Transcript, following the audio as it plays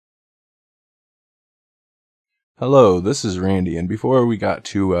Hello, this is Randy, and before we got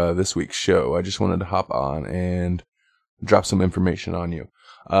to this week's show, I just wanted to hop on and drop some information on you.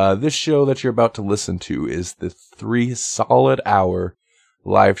 This show that you're about to listen to is the 3 solid hour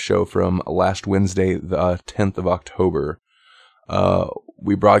live show from last Wednesday, the 10th of October.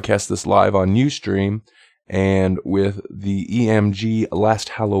 We broadcast this live on Ustream, and with the EMG Last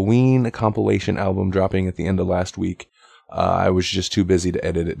Halloween compilation album dropping at the end of last week, I was just too busy to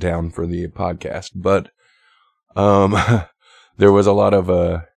edit it down for the podcast, but there was a lot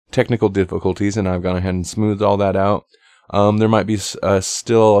of technical difficulties, and I've gone ahead and smoothed all that out. There might be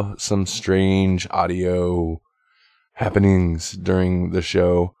still some strange audio happenings during the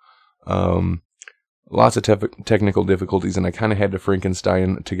show. Lots of technical difficulties, and I kind of had to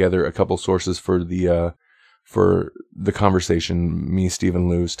Frankenstein together a couple sources for the conversation me, Steve, and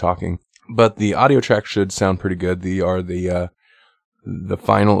Lou's talking. But the audio track should sound pretty good. They are the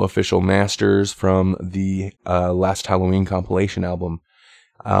final official masters from the Last Halloween compilation album.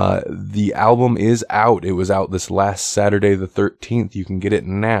 The album is out. It was out this last Saturday the 13th. You can get it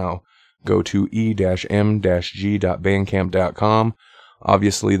now. Go to e-m-g.bandcamp.com.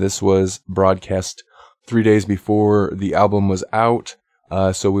 Obviously, this was broadcast 3 days before the album was out,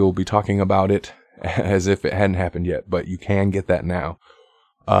 so we will be talking about it as if it hadn't happened yet, but you can get that now.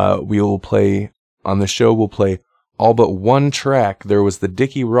 We will play, on the show, we'll play all but one track. There was the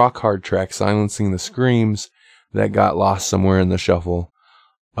Dickie Rock Hard track, Silencing the Screams, that got lost somewhere in the shuffle,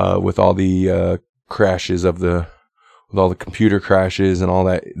 with all the crashes with all the computer crashes and all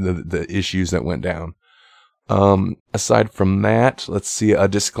that, the issues that went down. Aside from that, let's see, a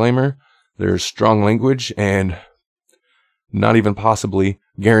disclaimer. There's strong language and not even possibly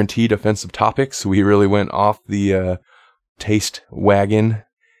guaranteed offensive topics. We really went off the taste wagon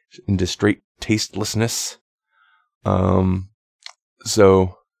into straight tastelessness.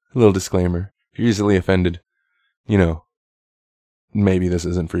 So, a little disclaimer. If you're easily offended, maybe this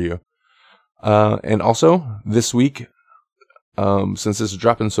isn't for you. And also, this week, since this is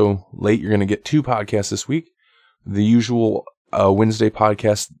dropping so late, you're going to get 2 podcasts this week. The usual Wednesday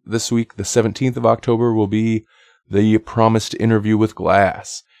podcast this week, the 17th of October, will be the promised interview with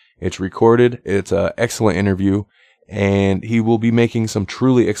Glass. It's recorded. It's an excellent interview, and he will be making some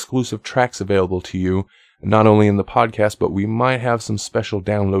truly exclusive tracks available to you, not only in the podcast, but we might have some special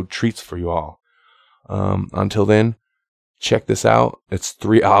download treats for you all. Until then, check this out. It's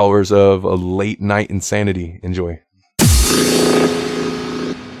 3 hours of a late night insanity. Enjoy.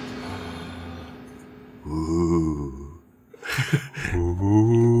 Ooh.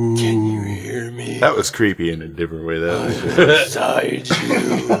 Can you hear me? That was creepy in a different way, though. Beside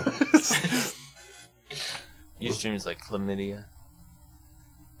you. Ustream is like chlamydia.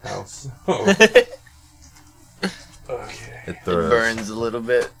 House. Okay. It burns a little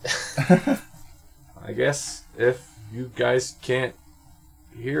bit. I guess if you guys can't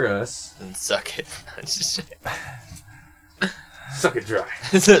hear us, And suck it. suck it dry.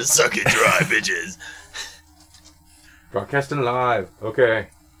 Suck it dry, bitches. Broadcasting live. Okay.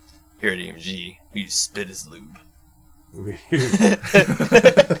 Here at EMG, we use spit as lube.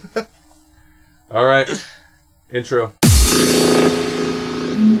 All right. Intro.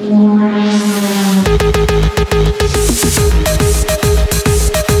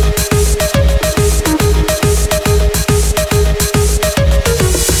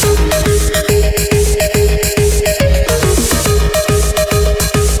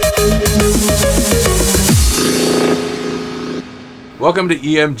 Welcome to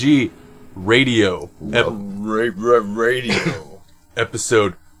EMG Radio. Radio.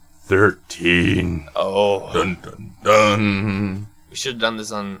 Episode 13. Oh. Dun, dun, dun. We should have done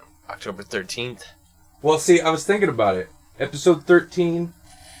this on October 13th. Well, see, I was thinking about it. Episode 13.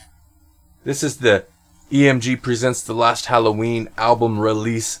 This is the EMG Presents the Last Halloween album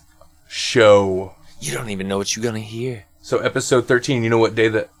release show. You don't even know what you're gonna hear. So episode 13, you know what day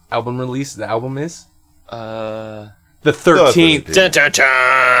the album is? The 13th. Dun, dun,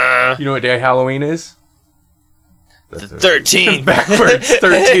 dun. You know what day Halloween is? The 13th. Backwards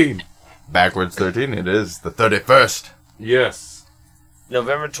 13. Backwards 13, it is the 31st. Yes.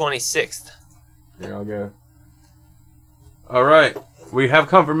 November 26th. There I'll go. All right. We have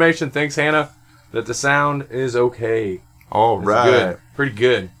confirmation, thanks Hannah, that the sound is okay. All It's right. good. Pretty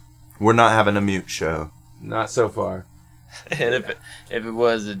good. We're not having a mute show. Not so far. And if it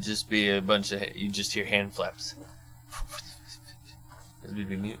was, it'd just be a bunch of, you'd just hear hand flaps. It'd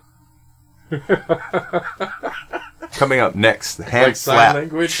be mute. Coming up next, the hand Like sign flap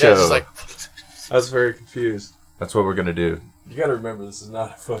language? show. Yeah, just like, I was very confused. That's what we're going to do. You gotta remember, this is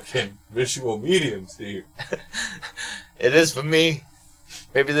not a fucking visual medium, Steve. it is for me.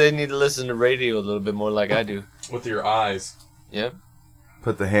 Maybe they need to listen to radio a little bit more like I do. With your eyes. Yep.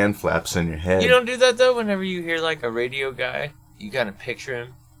 Put the hand flaps in your head. You don't do that though. Whenever you hear like a radio guy, you kind of picture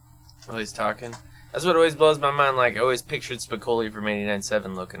him while he's talking. That's what always blows my mind. Like I always pictured Spicoli from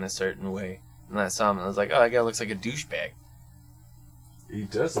 89.7 looking a certain way, and I saw him and I was like, oh, that guy looks like a douchebag. He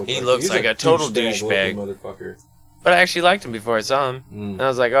does look. He looks like a total douchebag. Motherfucker. But I actually liked him before I saw him, and I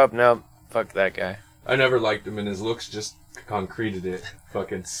was like, oh no, fuck that guy. I never liked him, and his looks just concreted it.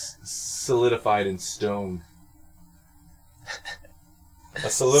 Fucking solidified in stone. A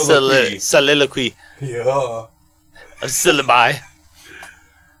soliloquy. Soliloquy. Yeah. A syllabi.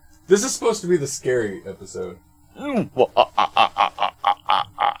 This is supposed to be the scary episode.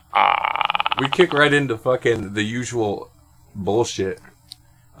 We kick right into fucking the usual bullshit.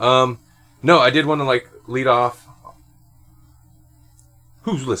 No, I did want to like lead off.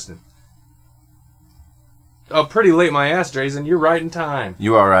 Who's listening? Oh, pretty late, my ass, Drazen. You're right in time.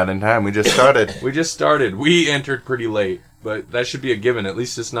 You are right in time. We just started. We just started. We entered pretty late, but that should be a given. At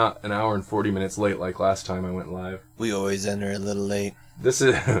least it's not an hour and 40 minutes late like last time I went live. We always enter a little late. This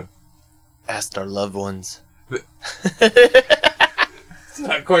is... Asked our loved ones. It's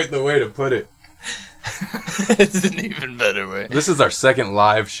not quite the way to put it. It's an even better way. This is our second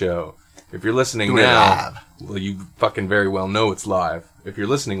live show. If you're listening now, well, you fucking very well know it's live. If you're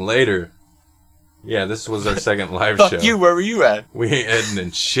listening later, yeah, this was our second live show. Fuck you, where were you at? We ain't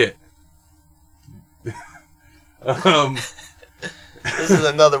editing shit. This is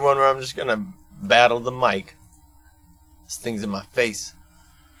another one where I'm just gonna battle the mic. This thing's in my face.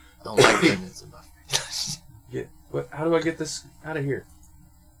 I don't like it. It's in my face. How do I get this out of here?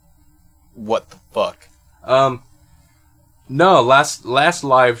 What the fuck? No, last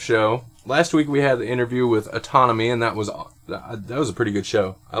live show. Last week we had the interview with Autonomy, and that was a pretty good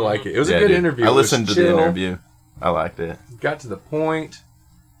show. I like it. It was a good interview. I listened to the chill. interview. I liked it. Got to the point.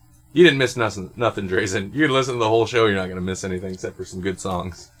 You didn't miss nothing, Drazen. You listen to the whole show, you're not going to miss anything except for some good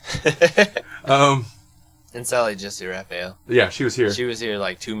songs. And Sally Jesse Raphael. Yeah, she was here. She was here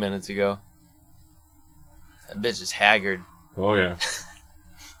like 2 minutes ago. That bitch is haggard. Oh, yeah.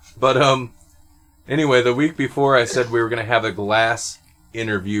 But, anyway, the week before I said we were going to have a Glass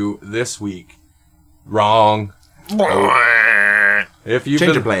interview this week. Wrong. If you've Change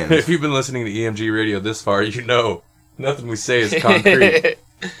been, your plans. If you've been listening to EMG radio this far, you know nothing we say is concrete.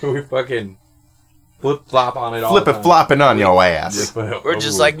 We fucking flip-flop on it all the time. Flip-it-flopping on your ass. We're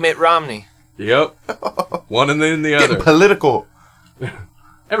just like Mitt Romney. Yep. One and then the other. Getting political.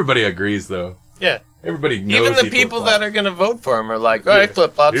 Everybody agrees, though. Yeah. Everybody knows. Even the people that are going to vote for him are like, all right,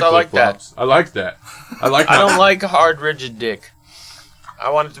 flip-flops, I like that. I like that. I like that. I don't like hard, rigid dick. I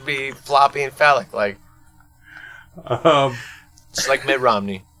want it to be floppy and phallic, like. Just like Mitt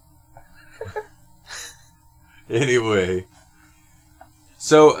Romney. Anyway.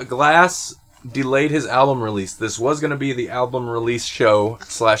 So, Glass delayed his album release. This was going to be the album release show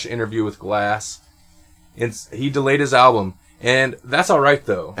 / interview with Glass. He delayed his album. And that's alright,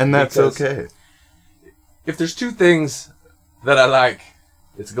 though. And that's okay. If there's two things that I like,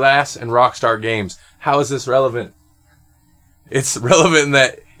 it's Glass and Rockstar Games. How is this relevant? It's relevant in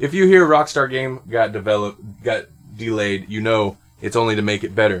that if you hear Rockstar Game got delayed, you know it's only to make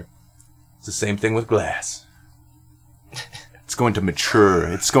it better. It's the same thing with Glass. It's going to mature.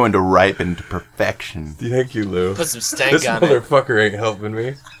 It's going to ripen to perfection. Thank you, Lou. Put some stank This on it. motherfucker ain't helping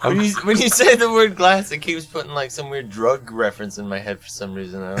me. When you say the word glass, it keeps putting like some weird drug reference in my head for some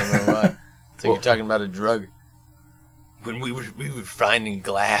reason. I don't know why. It's like you're talking about a drug. When we were finding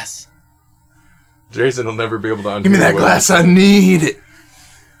glass. Jason will never be able to undo Give me that what- glass. I need it.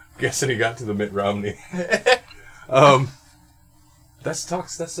 Guessing he got to the Mitt Romney. That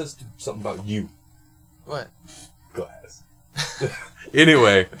says something about you. What? Glass.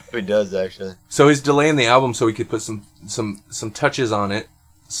 Anyway, It does actually. so he's delaying the album so he could put some touches on it,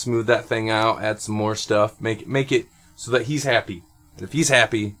 smooth that thing out, add some more stuff, make it so that he's happy. And if he's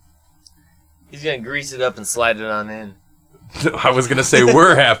happy, He's gonna grease it up and slide it on in. I was gonna say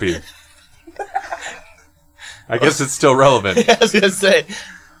we're happy. I guess it's still relevant. I was gonna say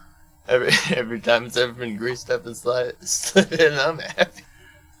every time it's ever been greased up and slid in, I'm happy.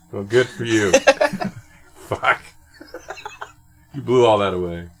 Well, good for you. Fuck. You blew all that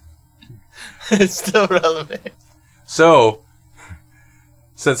away. It's still relevant. So,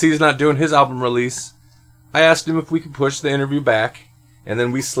 since he's not doing his album release, I asked him if we could push the interview back, and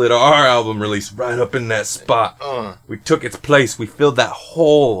then we slid our album release right up in that spot. We took its place. We filled that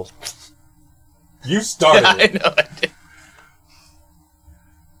hole. You started I it. know I did.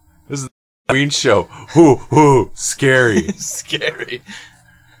 This is the Queen show. Ooh, scary. Scary.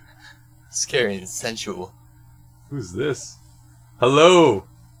 Scary and sensual. Who's this? Hello.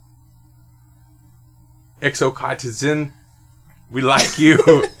 Exocotizin, we like you.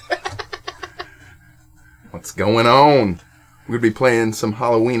 What's going on? We're going to be playing some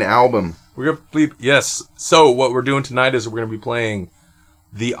Halloween album. We're going to be, yes. So what we're doing tonight is we're going to be playing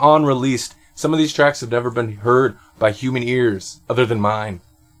the unreleased. Some of these tracks have never been heard by human ears other than mine.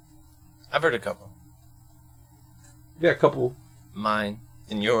 I've heard a couple. Yeah, a couple. Mine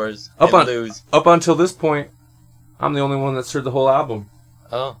and yours Up and Lou's. Up until this point, I'm the only one that's heard the whole album.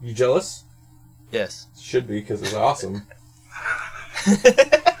 Oh. You jealous? Yes. Should be, because it's awesome.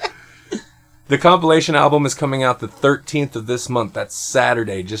 The compilation album is coming out the 13th of this month. That's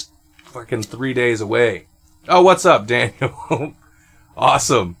Saturday, just fucking 3 days away. Oh, what's up, Daniel?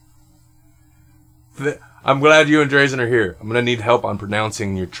 Awesome. I'm glad you and Drazen are here. I'm gonna need help on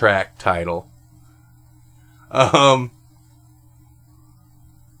pronouncing your track title.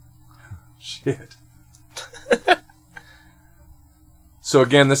 Shit. So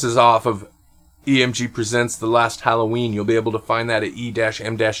again, this is off of EMG Presents The Last Halloween. You'll be able to find that at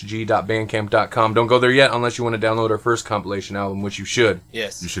e-m-g.bandcamp.com. Don't go there yet unless you want to download our first compilation album, which you should.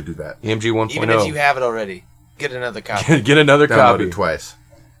 Yes. You should do that. EMG 1.0. Even if you have it already, get another copy. Get another Download copy. it twice.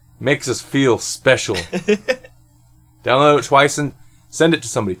 Makes us feel special. Download it twice and send it to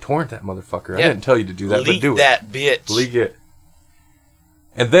somebody. Torrent that motherfucker. Yeah. I didn't tell you to do that, Leak but do that bitch. Leak it.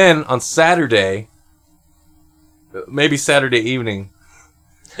 And then on Saturday, maybe Saturday evening,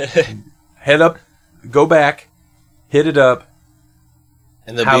 head up, go back, hit it up.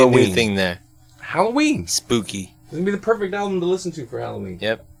 And there'll Halloween. be a new thing there. Halloween. Spooky. It's going to be the perfect album to listen to for Halloween.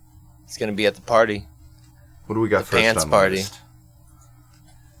 Yep. It's going to be at the party. What do we got The first pants on party. the list?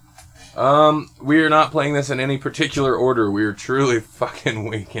 We are not playing this in any particular order. We are truly fucking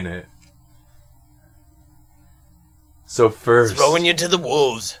winging it. So first... Throwing you to the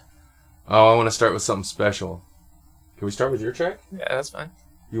wolves. Oh, I want to start with something special. Can we start with your track? Yeah, that's fine.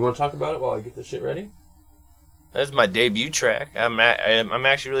 You want to talk about it while I get this shit ready? That's my debut track. I'm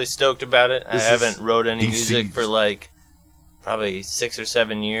actually really stoked about it. I This haven't is wrote any DC's. music for like probably 6 or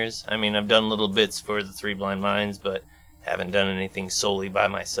 7 years. I mean, I've done little bits for the Three Blind Minds, but haven't done anything solely by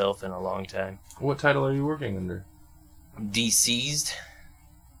myself in a long time. What title are you working under? Deceased.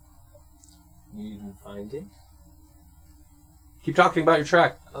 You can find it. Keep talking about your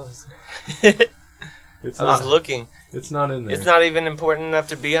track. Oh, It's I was not. looking. It's not in there. It's not even important enough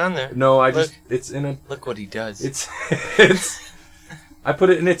to be on there. No, Look. It's in a. Look what he does. It's. I put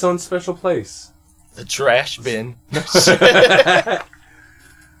it in its own special place. The trash bin.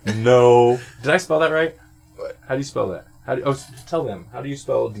 No. Did I spell that right? What? How do you spell that? Tell them. How do you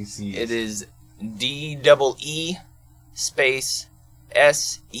spell DC? It is DEE space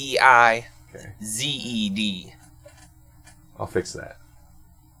SEIZED. I'll fix that.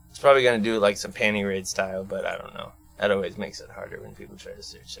 It's probably gonna do it like some panty raid style, but I don't know. That always makes it harder when people try to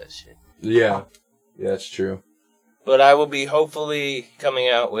search that shit. Yeah. Yeah, that's true. But I will be hopefully coming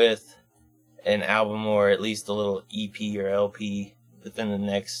out with an album or at least a little EP or LP within the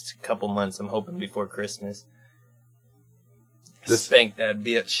next couple months. I'm hoping before Christmas. Spank that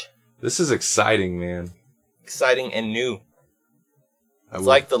bitch. This is exciting, man. Exciting and new. It's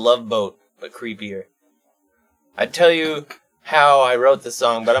like The Love Boat, but creepier. I'd tell you how I wrote the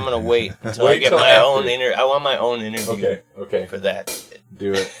song, but I'm gonna wait until I Wait get till my after. own I want my own interview Okay. for that.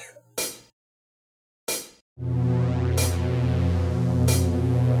 Do it.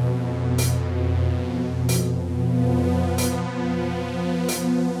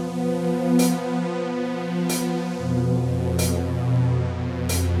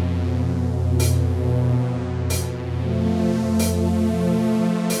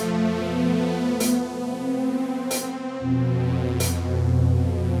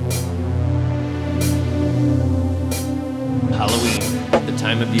 Halloween, the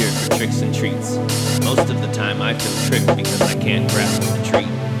time of year for tricks and treats. Most of the time I feel tricked because I can't grasp the treat.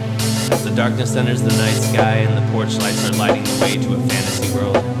 As the darkness enters the night sky and the porch lights are lighting the way to a fantasy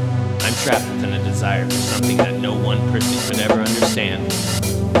world, I'm trapped within a desire for something that no one person could ever understand.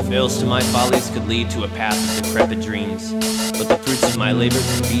 Fails to my follies could lead to a path of decrepit dreams, but the fruits of my labor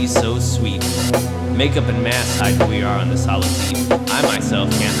can be so sweet. Makeup and mask hide who we are on this Halloween. I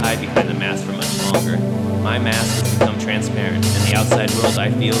myself can't hide behind the mask for much longer. My mask has become transparent, and the outside world I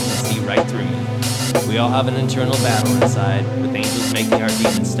feel can see right through me. We all have an internal battle inside, with angels making our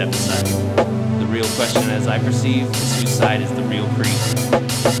demons step aside. The real question, as I perceive, is whose side is the real creep.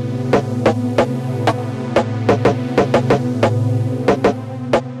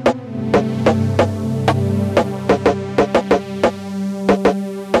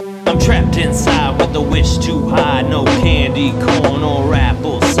 I'm trapped inside with a wish to hide. No candy, corn, or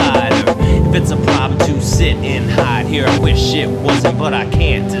apple cider. If it's a problem to sit and hide here, I wish it wasn't, but I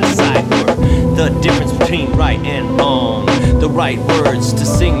can't decipher the difference between right and wrong. The right words to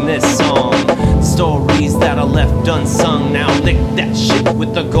sing this song. Stories that are left unsung. Now lick that shit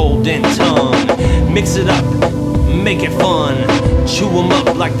with the golden tongue. Mix it up, make it fun. Chew 'em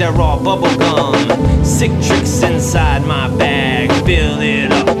up like they're all bubble gum. Sick tricks inside my bag. Fill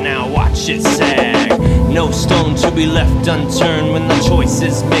it up, now watch it sag. No stone to be left unturned when the choice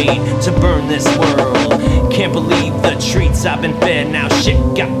is made to burn this world. Can't believe the treats I've been fed. Now shit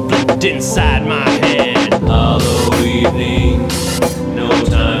got flipped inside my head. Hollow evening, no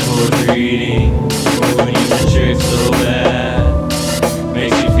time for treating. When you've been tricked so bad,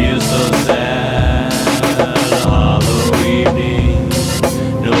 makes you feel so sad. Hollow evening,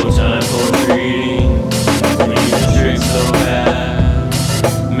 no time for treating. When you've been tricked so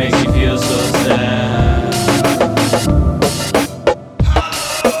bad, makes you feel so sad.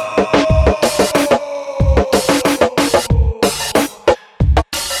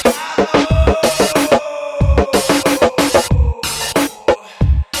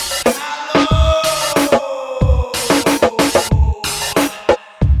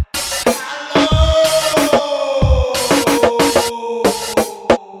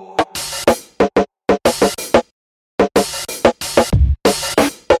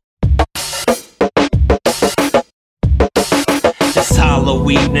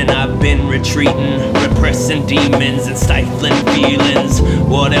 Evening I've been retreating, repressing demons and stifling feelings.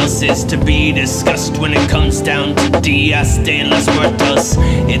 What else is to be discussed when it comes down to Dias de las Muertos?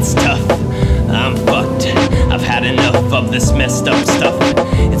 It's tough, I'm fucked, I've had enough of this messed up stuff.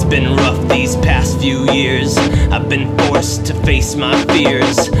 It's been rough these past few years, I've been forced to face my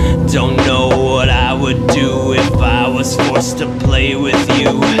fears. Don't know what I would do if I was forced to play with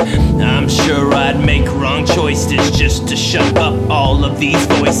you. I'm sure I'd make wrong choices just to shut up all of these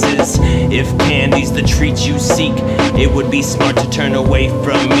voices. If candy's the treat you seek, it would be smart to turn away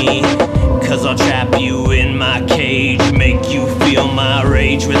from me. Cause I'll trap you in my cage, make you feel my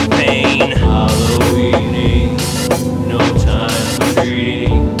rage with pain. Hollow evening, no time for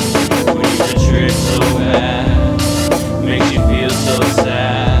treating. When you've been tricked so bad, makes you feel so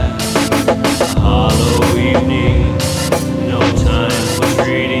sad. Hollow evening, no time for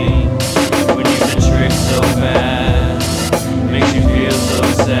treating. When you've been tricked so bad, makes you feel so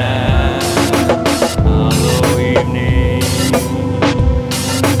sad. Hollow evening.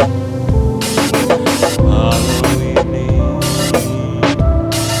 Hollow evening.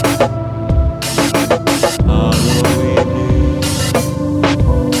 Hollow evening.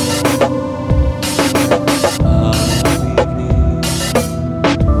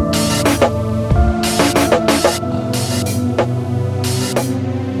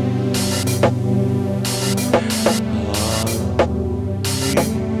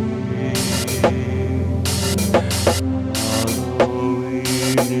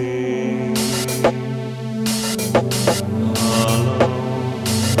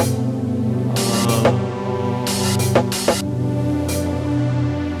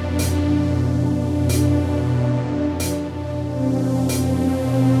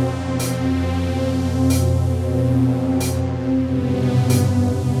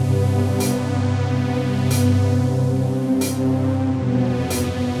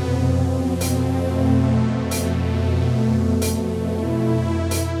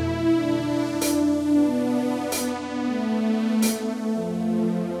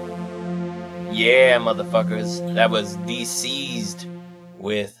 Yeah, motherfuckers. That was Deceased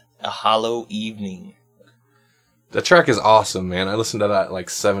with A Hollow Evening. The track is awesome, man. I listened to that like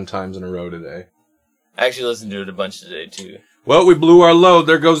 7 times in a row today. I actually listened to it a bunch today, too. Well, we blew our load.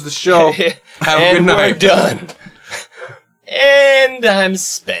 There goes the show. Have a good night. We're done. And I'm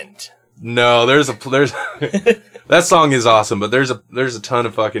spent. No, there's that song is awesome, but there's a ton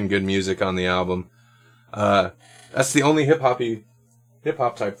of fucking good music on the album. That's the only hip hop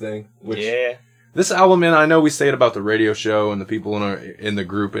type thing. Which, yeah. This album, and I know we say it about the radio show and the people in the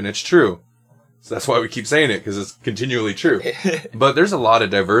group, and it's true. So that's why we keep saying it, because it's continually true. But there's a lot of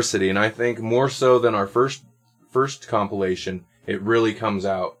diversity, and I think more so than our first compilation, it really comes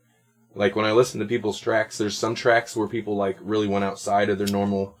out. Like when I listen to people's tracks, there's some tracks where people like really went outside of their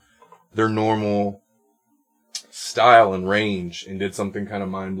normal style and range and did something kind of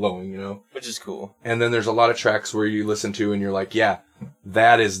mind-blowing, you know? Which is cool. And then there's a lot of tracks where you listen to and you're like, yeah,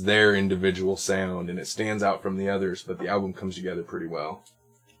 that is their individual sound and it stands out from the others, but the album comes together pretty well.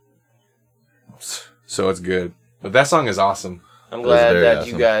 So it's good. But that song is awesome. I'm glad that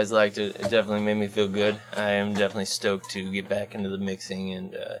you guys liked it. It definitely made me feel good. I am definitely stoked to get back into the mixing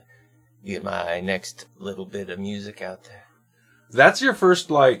and get my next little bit of music out there. That's your first,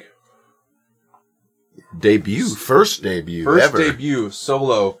 debut. First debut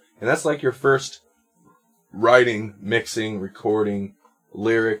solo. And that's like your first writing, mixing, recording,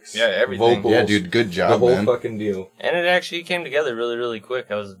 lyrics, Yeah, everything. vocals. Yeah, dude, good The job, whole man. fucking deal. And it actually came together really, really quick.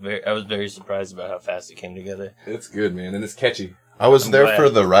 I was very surprised about how fast it came together. It's good, man, and it's catchy. I was I'm there glad. for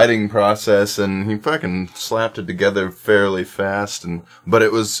the writing process, and he fucking slapped it together fairly fast. But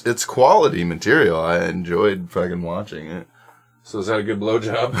it's quality material. I enjoyed fucking watching it. So is that a good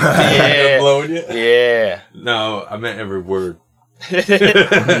blowjob? Yeah. Blowing you? Yeah. No, I meant every word.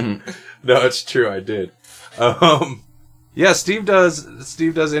 No, it's true. I did. Yeah, Steve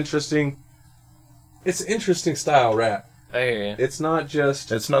does interesting. It's interesting style rap. I hear you. It's not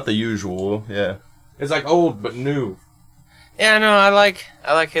just. It's not the usual, yeah. It's like old but new. Yeah, no, I like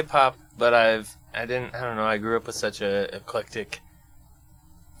hip hop, but I don't know, I grew up with such a eclectic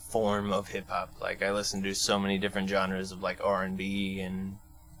form of hip hop. Like I listened to so many different genres of like R&B and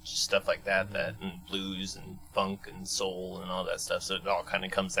just stuff like that and blues and funk and soul and all that stuff. So it all kind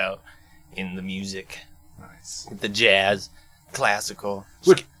of comes out in the music. Nice. The jazz, classical.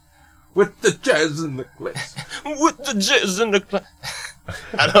 With the jazz and the clicks. With the jazz and the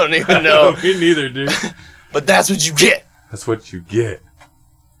I don't even know. Me neither, dude. But that's what you get. That's what you get.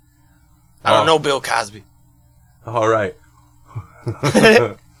 I don't know Bill Cosby. All right.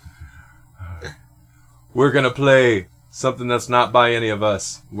 We're going to play something that's not by any of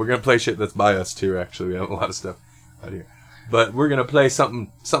us. We're going to play shit that's by us, too, actually. We have a lot of stuff out here. But we're going to play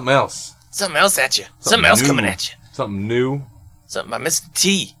something else. Something else at you. Something else new. coming at you. Something new. Something by Mr.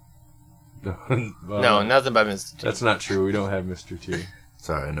 T. Well, No, nothing by Mr. T. That's not true. We don't have Mr. T.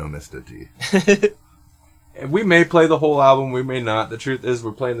 Sorry, no Mr. T. We may play the whole album. We may not. The truth is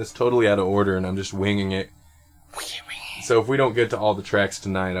we're playing this totally out of order, and I'm just winging it. So if we don't get to all the tracks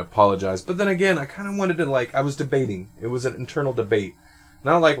tonight, I apologize. But then again, I kind of wanted to, I was debating. It was an internal debate.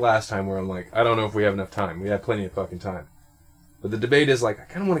 Not like last time where I'm like, I don't know if we have enough time. We had plenty of fucking time. But the debate is I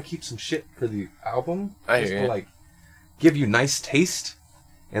kind of want to keep some shit for the album. I just hear to, you. give you nice taste,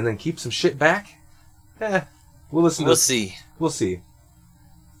 and then keep some shit back. We'll listen We'll to see. We'll see.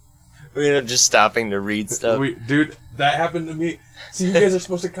 We end up just stopping to read stuff. Dude, that happened to me. See, you guys are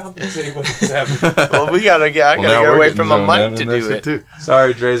supposed to compensate when this happens. Well, I gotta get away from a mic to do it. Too.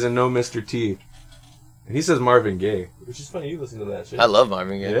 Sorry, Drazen, no Mr. T. And he says Marvin Gaye, which is funny. You listen to that shit. I love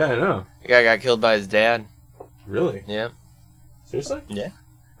Marvin Gaye. Yeah, I know. The guy got killed by his dad. Really? Yeah. Seriously? Yeah.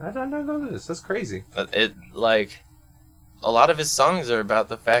 I don't know this. That's crazy. But a lot of his songs are about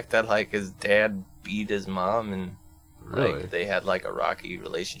the fact that his dad beat his mom and Really? they had a rocky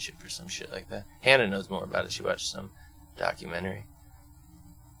relationship or some shit like that. Hannah knows more about it. She watched some documentary.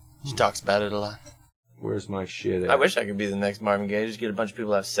 She talks about it a lot. Where's my shit at? I wish I could be the next Marvin Gaye. Just get a bunch of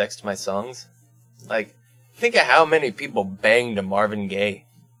people to have sex to my songs. Think of how many people bang to Marvin Gaye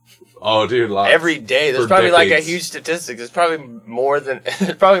Oh, dude, lots. every day. There's For probably a decades. huge statistic. There's probably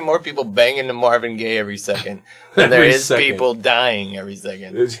there's probably more people banging to Marvin Gaye every second than there Every is second. people dying every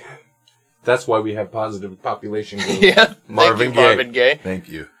second. That's why we have positive population growth. Yeah, Marvin thank you, Gaye. Marvin Gaye. Thank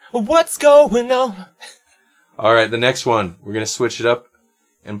you. What's going on? All right, the next one. We're going to switch it up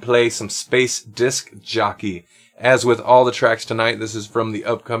and play some Space Disc Jockey. As with all the tracks tonight, this is from the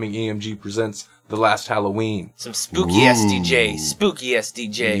upcoming EMG Presents The Last Halloween. Some spooky SDJ. Spooky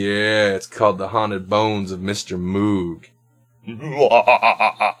SDJ. Yeah, it's called The Haunted Bones of Mr. Moog.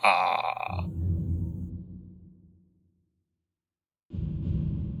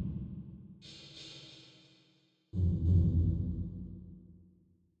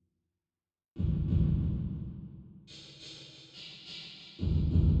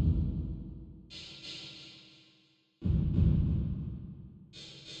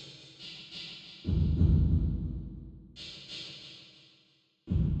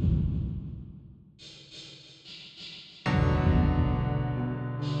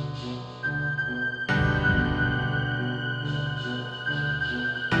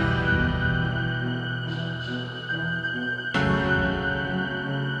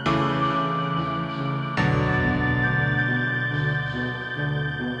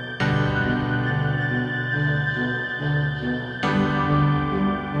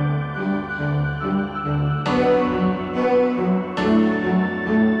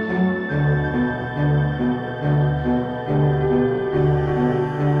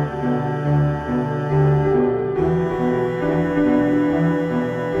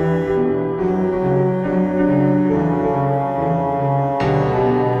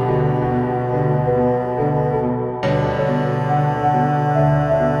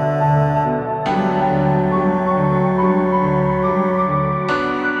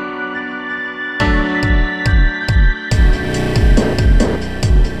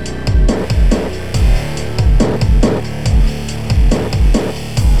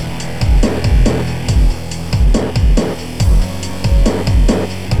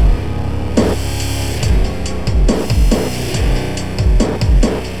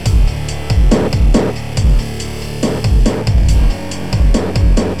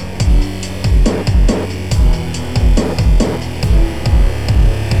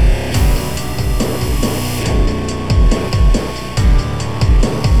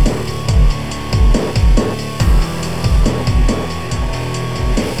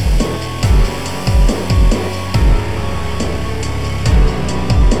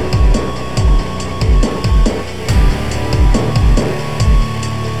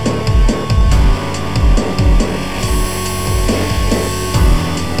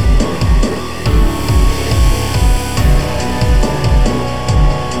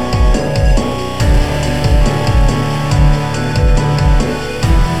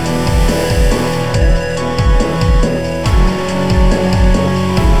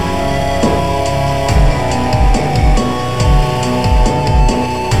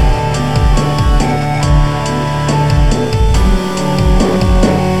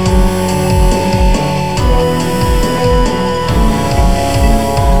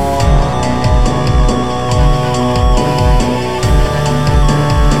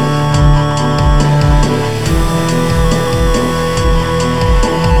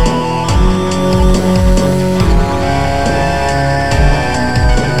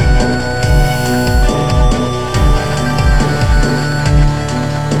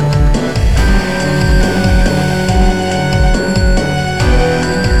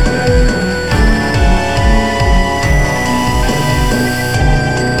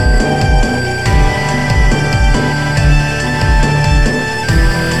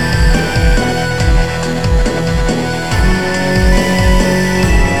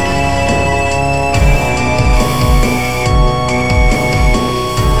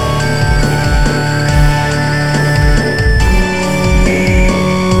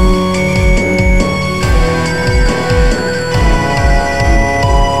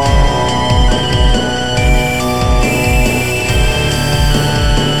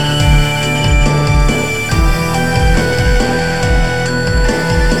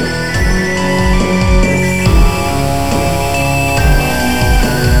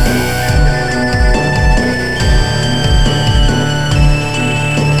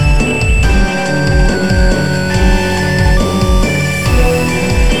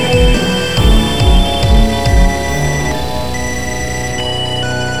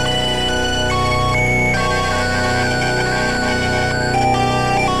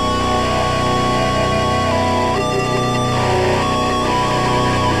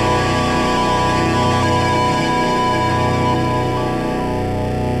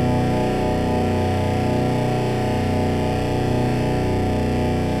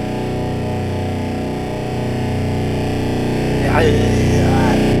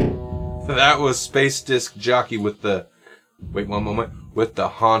 That was Space Disc Jockey with the... Wait one moment. With the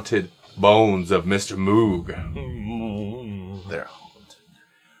haunted bones of Mr. Moog. They're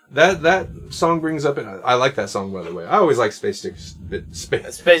That song brings up... I like that song, by the way. I always like Space Disc...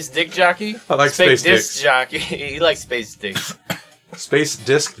 Space Dick Jockey? I like Space Disc Dicks. Jockey. He likes Space Dicks. Space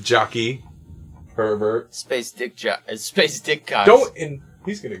Disc Jockey. Pervert. Space Dick Cocks. Don't...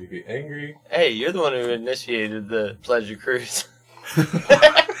 He's gonna get angry. Hey, you're the one who initiated the pleasure cruise.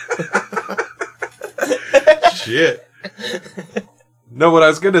 Shit. No, what I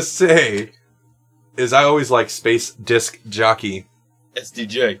was gonna say is I always like Space Disc Jockey.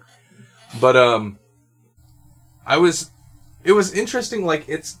 SDJ. But, it was interesting, like,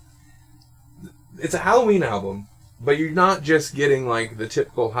 it's a Halloween album, but you're not just getting, like, the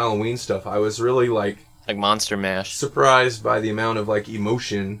typical Halloween stuff. I was really, like Monster Mash. surprised by the amount of, like,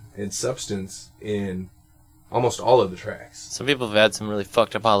 emotion and substance in almost all of the tracks. Some people have had some really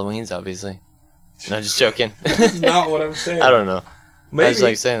fucked up Halloweens, obviously. No, just joking. That's not what I'm saying. I don't know. Maybe, I just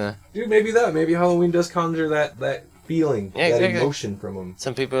like saying that. dude, maybe that. Maybe Halloween does conjure that feeling, Yeah, that exactly. emotion from them.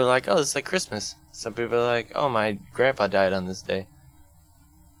 Some people are like, oh, it's like Christmas. Some people are like, oh, my grandpa died on this day.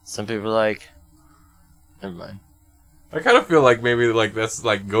 Some people are like, never mind. I kind of feel like maybe like that's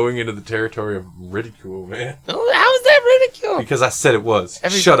like going into the territory of ridicule, man. Oh, how is that ridicule? Because I said it was.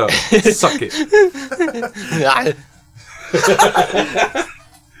 Shut up. Suck it.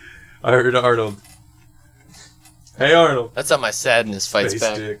 I heard Arnold. Hey, Arnold. That's how my sadness fights Space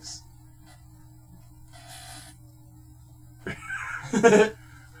back. dicks.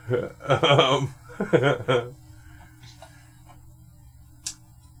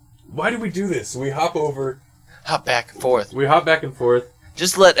 Why do we do this? We hop over. Hop back and forth. We hop back and forth.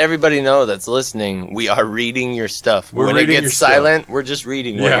 Just let everybody know that's listening. We are reading your stuff. We're when reading it your gets silent, we're just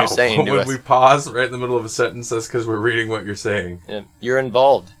reading what you're saying to when us. we pause right in the middle of a sentence, that's because we're reading what you're saying. Yeah, you're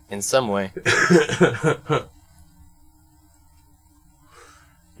involved in some way.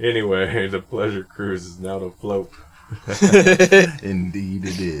 Anyway, the pleasure cruise is now afloat. Indeed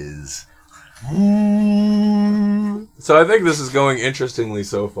it is. So I think this is going interestingly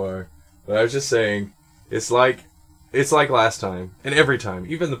so far. But I was just saying, it's like last time, and every time,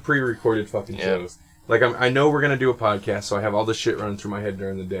 even the pre-recorded fucking shows. Like I know we're gonna do a podcast, so I have all this shit running through my head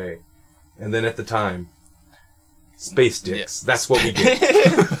during the day, and then at the time, space dicks. That's what we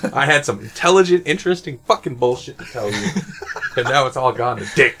get. I had some intelligent, interesting fucking bullshit to tell you, and now it's all gone to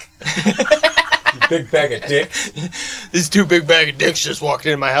dick. You big bag of dicks. These two big bag of dicks just walked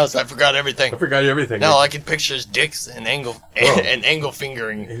into my house. I forgot everything. I forgot everything. Now all I can picture is dicks and angle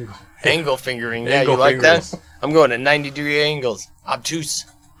fingering. Angle fingering. Yeah, Angle you like fingers. that? I'm going at 90-degree angles. Obtuse.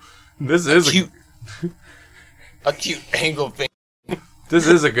 This is A cute angle finger. This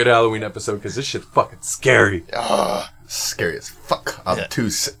is a good Halloween episode because this shit's fucking scary. Scary as fuck.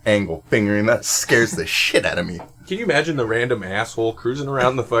 Obtuse angle fingering. That scares the shit out of me. Can you imagine the random asshole cruising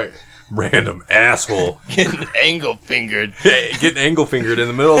around the fight? Random asshole. Getting angle fingered. Getting angle fingered in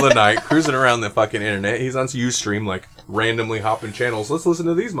the middle of the night, cruising around the fucking internet. He's on Ustream, like, randomly hopping channels. Let's listen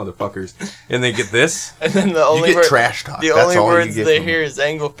to these motherfuckers. And they get this. And then the only You get word, trash talk. the That's only all you words get they from hear is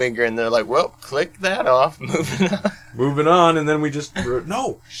angle finger, and they're like, well, click that off. Moving on. Moving on, and then we just...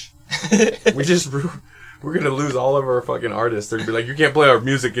 No! We just... We're gonna lose all of our fucking artists. They're gonna be like, you can't play our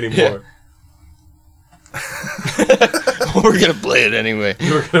music anymore. We're going to play it anyway.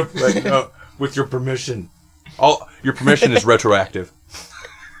 We're gonna play... No, with your permission. Your permission is retroactive.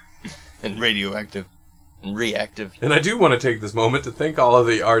 And radioactive. And reactive. And I do want to take this moment to thank all of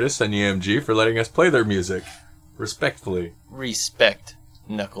the artists and EMG for letting us play their music. Respectfully. Respect,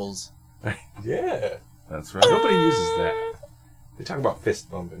 Knuckles. Yeah. That's right. Nobody uses that. They talk about fist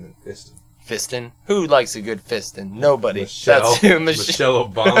bumping and fisting. Fistin'? Who likes a good fistin'? Nobody. Michelle. That's who Michelle Oh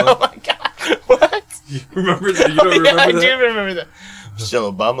Obama. my god. What? You remember that? You don't remember Yeah, I that? do remember that.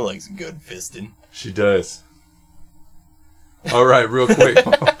 Michelle Obama likes a good fistin'. She does. All right, real quick.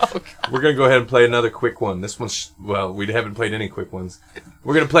 We're going to go ahead and play another quick one. This one's, well, we haven't played any quick ones.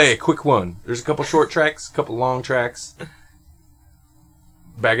 We're going to play a quick one. There's a couple short tracks, a couple long tracks.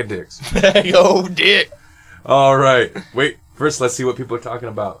 Bag of dicks. Yo, dick. All right. Wait, first let's see what people are talking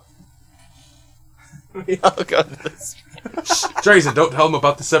about. We all go to this. Tracy, don't tell them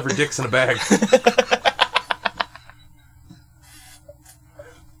about the severed dicks in a bag.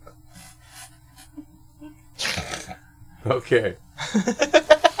 Okay.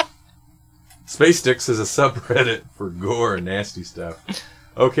 Space Dicks is a subreddit for gore and nasty stuff.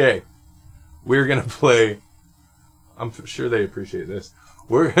 Okay. We're going to play... I'm sure they appreciate this.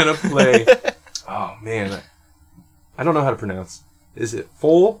 We're going to play... Oh, man. I don't know how to pronounce. Is it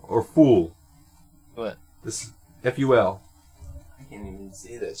Fool or Fool? What? This F-U-L. Can't even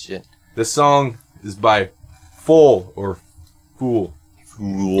see that shit. This song is by Fool or Fool.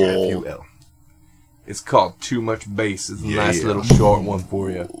 F-U-L. It's called Too Much Bass. It's a nice Yeah. little short one for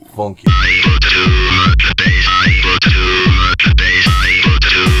you. Funky.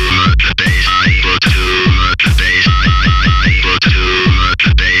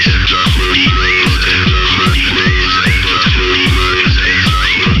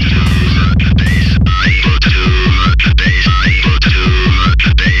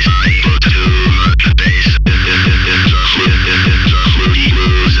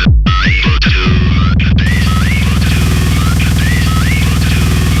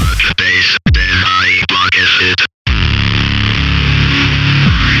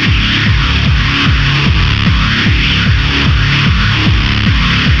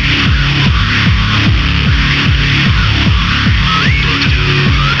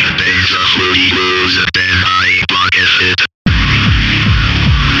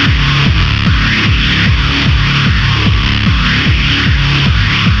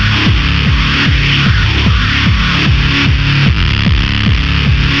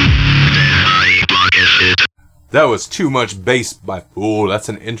 That was Too Much Bass by Fool. That's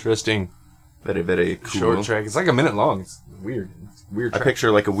an interesting Very, very cool. short track. It's like a minute long. It's weird. It's a weird I track.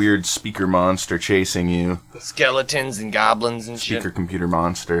 picture like a weird speaker monster chasing you. Skeletons and goblins and Speaker shit. computer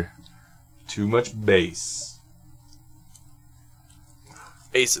monster. Too Much Bass.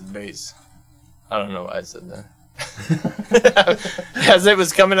 Ace of base. I don't know why I said that. As it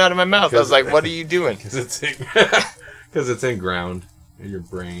was coming out of my mouth, I was like, what are you doing? Because it's in ground in your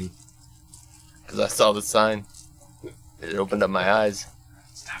brain. Because I saw the sign. It opened up my eyes.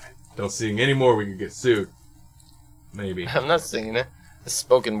 Stop it. Don't sing anymore. We could get sued. Maybe. I'm not singing it. It's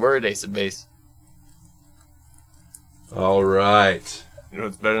spoken word Ace of base. All right. You know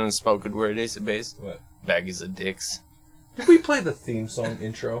what's better than spoken word Ace of base? What? Baggies of dicks. Did we play the theme song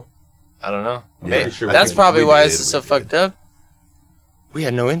intro? I don't know. Yeah, Maybe- sure we that's did. probably We why did, this is we so did. fucked up. We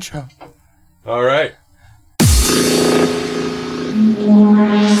had no intro. All right.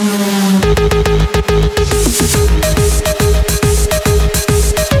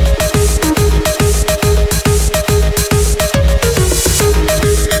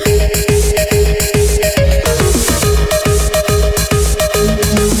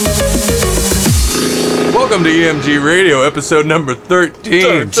 Welcome to EMG Radio, episode number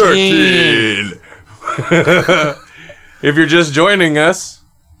 13. 13. If you're just joining us,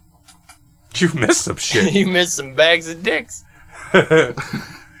 you missed some shit. You missed some bags of dicks.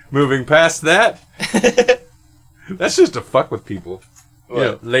 Moving past that, that's just to fuck with people. You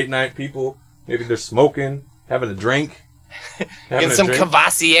know, What? late night people, maybe they're smoking, having a drink. Get some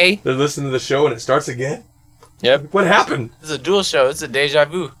Cavassier. They're listening to the show and it starts again. Yep. What happened? It's a dual show. It's a deja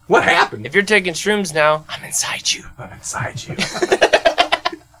vu. What happened? If you're taking shrooms now, I'm inside you. I'm inside you.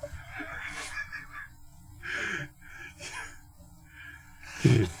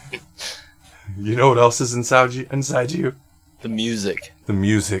 You know what else is inside you? Inside you? The music. The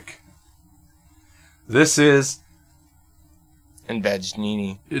music. This is And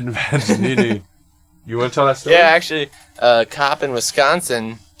Vaginini. Invaginini. You want to tell that story? Yeah, actually, a cop in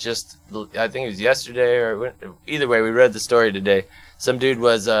Wisconsin just, I think it was yesterday or either way, we read the story today. Some dude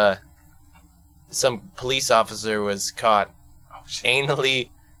was, some police officer was caught anally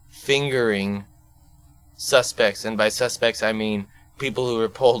fingering suspects. And by suspects, I mean people who were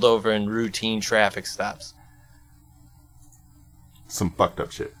pulled over in routine traffic stops. Some fucked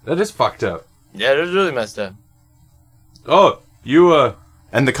up shit. That is fucked up. Yeah, it was really messed up. Oh, you,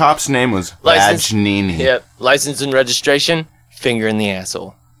 And the cop's name was License- Vaginini. Yep. License and registration, finger in the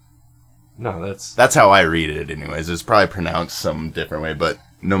asshole. no, that's That's how I read it anyways. It's probably pronounced some different way, but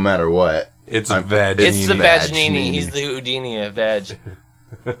no matter what. it's I'm- Vaginini. It's the Vaginini. Vaginini. He's the Houdini of vag.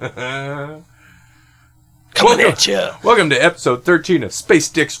 Welcome Coming at ya. Welcome to episode 13 of Space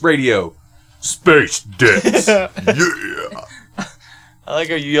Dicks Radio. Space Dicks. Yeah. I like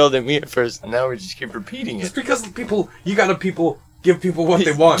how you yelled at me at first, and now we just keep repeating It's it. because you gotta give people what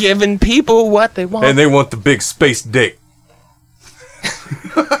they want. Giving people what they want. And they want the big space dick.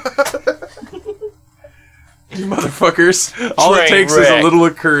 You motherfuckers. All it Train takes is a wreck. little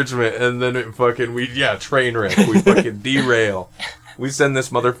encouragement, and then it fucking, train wreck. We fucking derail. We send this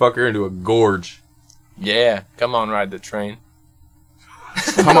motherfucker into a gorge. Yeah, come on, ride the train.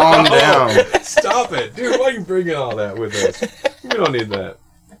 Come on down. Stop it. Dude, why are you bringing all that with us? We don't need that.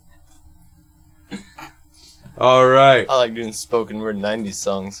 All right. I like doing spoken word 90s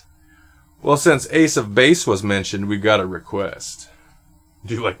songs. Well, since Ace of Base was mentioned, we got a request.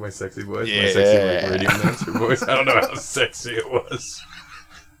 Do you like my sexy voice? My sexy Yeah. like, radio announcer voice? I don't know how sexy it was.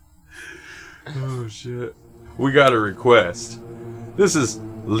 Oh, shit. We got a request. This is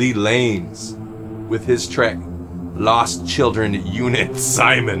Lee Lanes with his track Lost Children Unit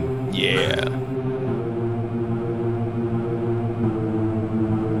Simon. Yeah.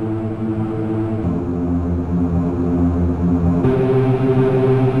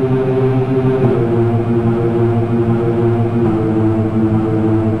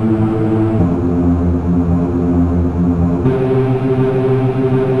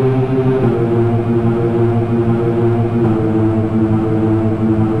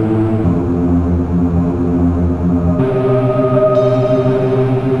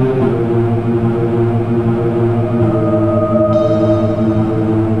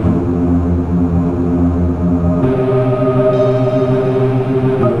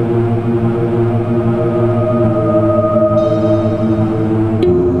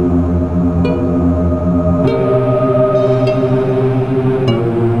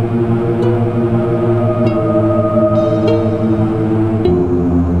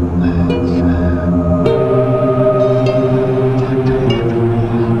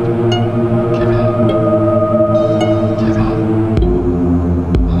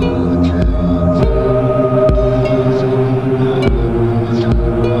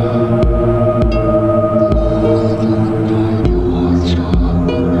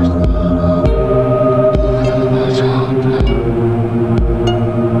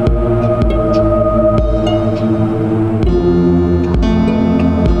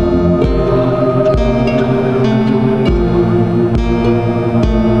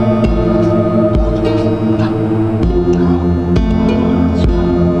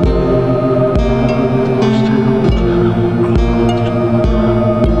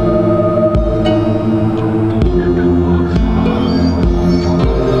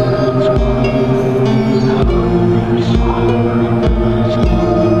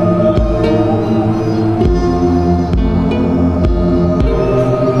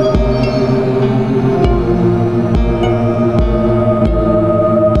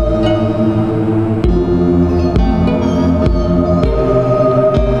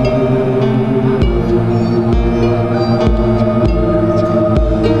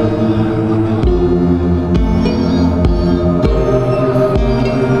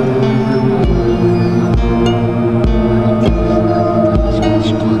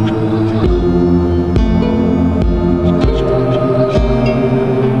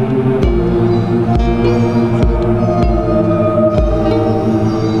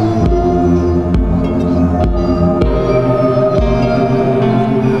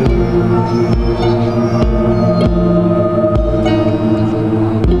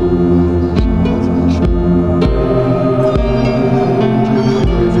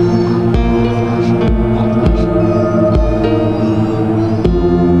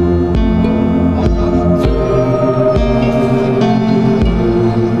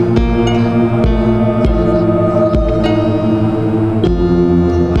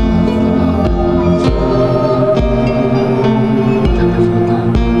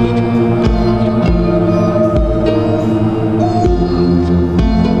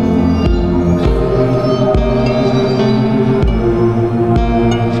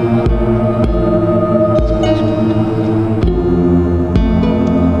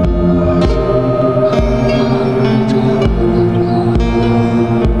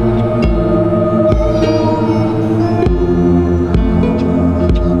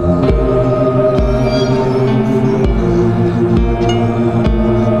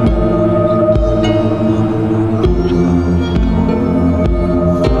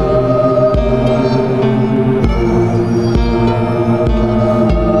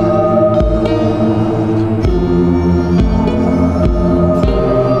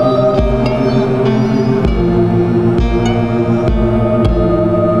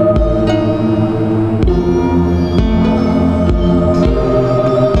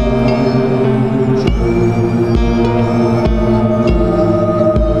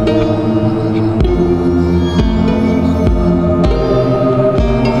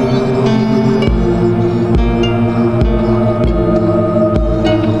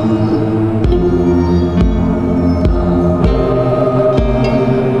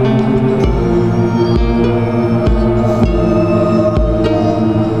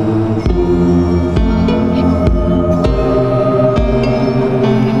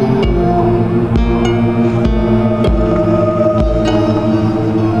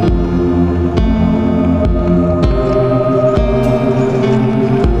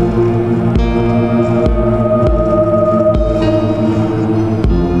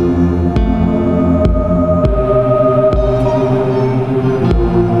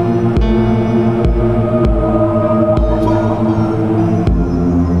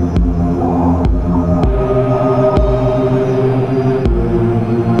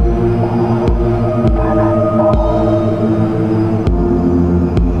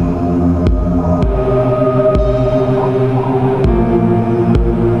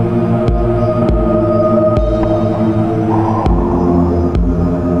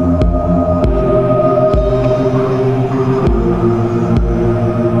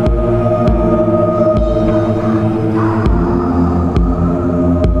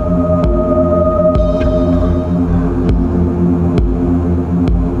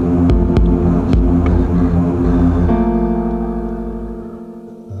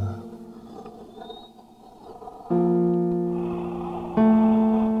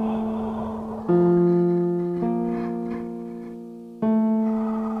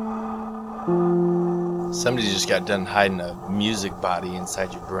 Somebody just got done hiding a music body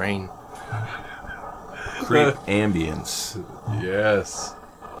inside your brain. Creep ambience. Yes.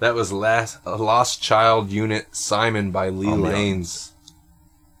 That was Lost Child Unit Simon by Lee Lanes.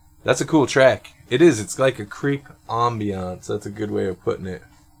 That's a cool track. It is. It's like a creep ambiance. That's a good way of putting it.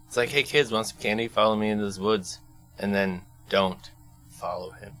 It's like, hey kids, want some candy? Follow me into this woods. And then don't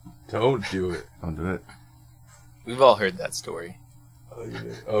follow him. Don't do it. Don't do it. We've all heard that story.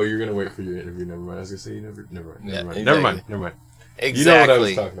 Oh, you're gonna wait for your interview. Never mind. I was gonna say never mind. Yeah, Never exactly. mind. Never mind. Exactly. You know what I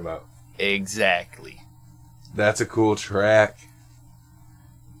was talking about. Exactly. That's a cool track.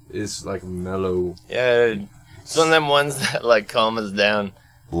 It's like mellow. Yeah, it's one of them ones that like calm us down.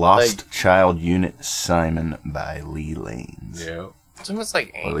 Lost Child Unit Simon by Lee Lanes. Yeah. It's almost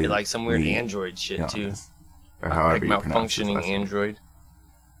like like some weird Android shit too. Or however Like you pronounce his malfunctioning last name. Android.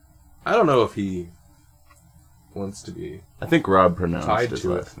 I don't know if he wants to be. I think Rob pronounced Tied his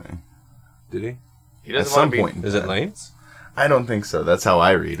to last name. Did he? He At doesn't some want to be. point. in Is it time. Lanes? I don't think so. That's how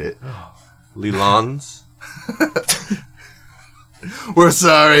I read it. Lelons? We're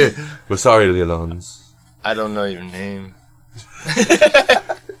sorry. We're sorry, Lelons. I don't know your name.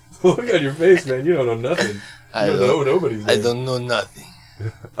 Look at your face, man. You don't know nothing. I You don't know nobody's I name. don't know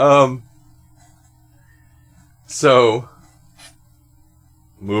nothing. So,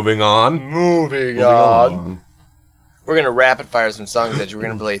 moving on. Moving on. We're gonna rapid fire some songs that you were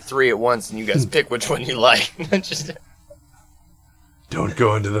gonna play 3 at once, and you guys pick which one you like. Just Don't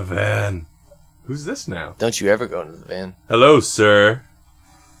go into the van. Who's this now? don't you ever go into the van. Hello, sir.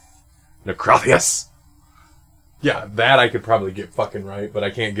 Necrotheus. Yeah, that I could probably get fucking right, but I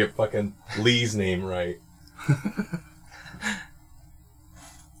can't get fucking Lee's name right.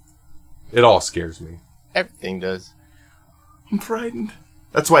 It all scares me. Everything does. I'm frightened.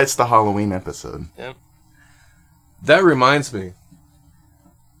 That's why it's the Halloween episode. Yep. That reminds me.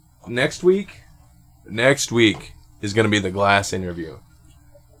 Next week is going to be the Glass interview.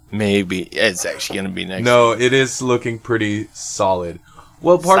 Maybe it's actually gonna be next. No, it is looking pretty solid.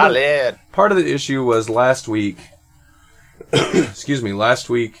 Well, part of the issue was last week. Excuse me. Last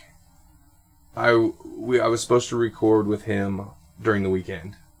week, I was supposed to record with him during the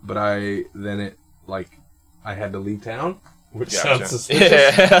weekend, but I had to leave town, which sounds suspicious.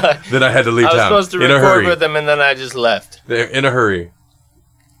 Yeah. Then I had to leave I was town supposed to in a record hurry. with him, and then I just left. In a hurry.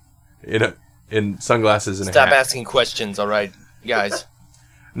 In sunglasses and Stop a hat. asking questions, all right, guys.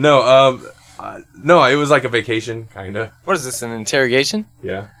 No, no, it was like a vacation, kinda. What is this? An interrogation?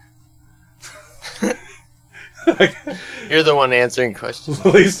 Yeah. You're the one answering questions.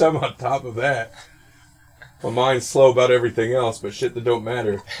 At least I'm on top of that. My mind's slow about everything else, but shit that don't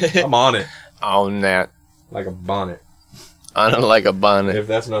matter, I'm on it On that. like a bonnet. On it like a bonnet. If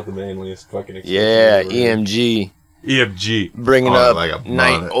that's not the manliest fucking expression Yeah, ever. EMG. EMG. Bringing On it up like a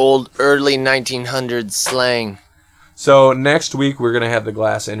bonnet. early 1900s slang. So next week we're gonna have the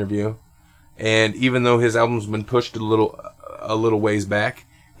Glass interview, and even though his album's been pushed a little ways back,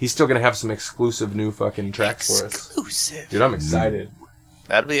 he's still gonna have some exclusive new fucking tracks for us. Exclusive. Dude, I'm excited.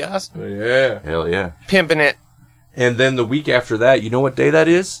 That'd be awesome. Yeah. Hell yeah. Pimping it. And then the week after that, you know what day that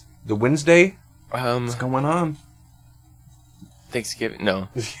is? The Wednesday? What's going on? Thanksgiving. No.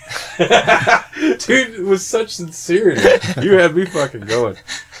 Dude, it was such sincerity. You had me fucking going.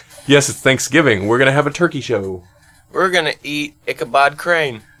 Yes, it's Thanksgiving. We're gonna have a turkey show. We're gonna eat Ichabod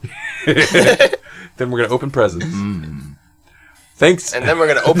Crane. Then we're gonna open presents. Thanks. And then we're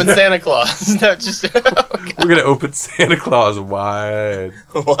gonna open Santa Claus. No, just We're gonna open Santa Claus wide.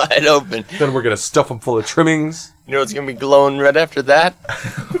 wide open. Then we're gonna stuff them full of trimmings. You know what's gonna be glowing red after that?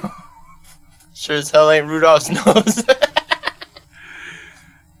 Sure as hell ain't Rudolph's nose.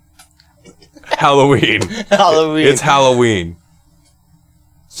 Halloween. Halloween. It's Halloween.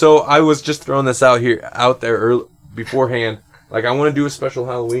 So I was just throwing this out there beforehand. Like, I want to do a special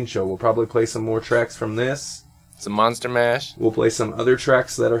Halloween show. We'll probably play some more tracks from this. Some Monster Mash. We'll play some other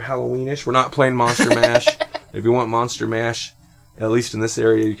tracks that are Halloweenish. We're not playing Monster Mash. If you want Monster Mash, at least in this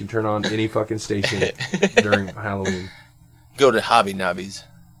area, you can turn on any fucking station during Halloween. Go to Hobby Nobbies.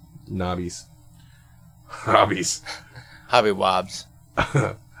 Nobbies. Hobbies. Hobby Wobs.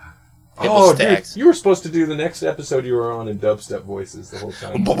 Oh, dude, stacks. you were supposed to do the next episode you were on in dubstep voices the whole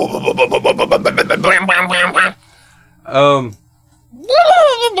time.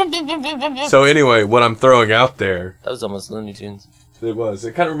 So anyway, what I'm throwing out there, That was almost Looney Tunes. it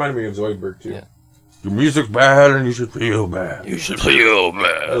kind of reminded me of Zoidberg too. Yeah. Your music's bad and you should feel bad. You should feel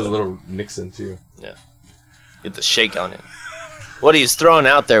That bad. was a little Nixon too. Get the shake on it. What he's throwing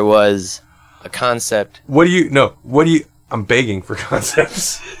out there was a concept. I'm begging for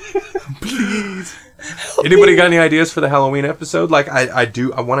concepts. Please. Anybody got any ideas for the Halloween episode? Like, I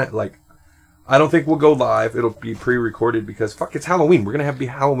I don't think we'll go live. It'll be pre-recorded because fuck, it's Halloween. We're gonna be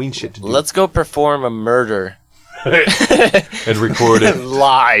Halloween shit to do. Let's go perform a murder and record it.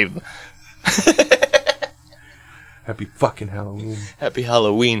 live. Happy fucking Halloween. Happy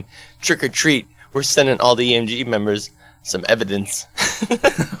Halloween. Trick or treat. We're sending all the EMG members some evidence.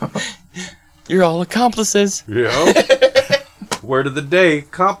 You're all accomplices. Yeah. Word of the day,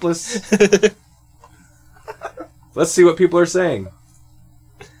 accomplice. Let's see what people are saying.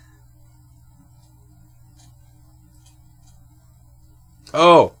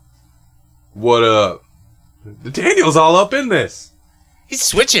 Oh. What up? Daniel's all up in this. He's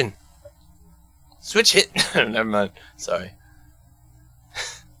switching. Switch hit. Never mind. Sorry.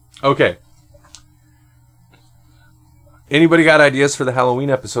 Okay. Anybody got ideas for the Halloween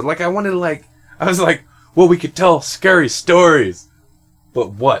episode? Like, I was like, well, we could tell scary stories.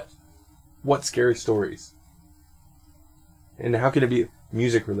 But what? What scary stories? And how can it be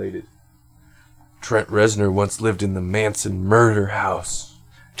music related? Trent Reznor once lived in the Manson murder house.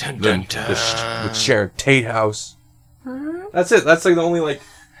 Dun, dun, dun. With Sharon Tate house. That's it. That's like the only like...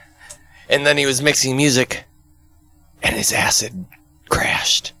 And then he was mixing music, and his acid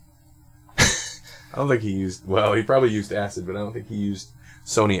crashed. I don't think he used... Well, he probably used acid, but I don't think he used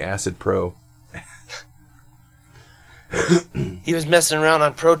Sony Acid Pro. He was messing around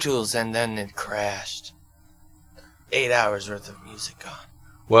on Pro Tools, and then it crashed. 8 hours worth of music gone.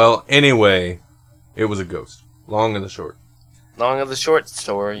 Well, anyway, it was a ghost. Long and the short. Long of the short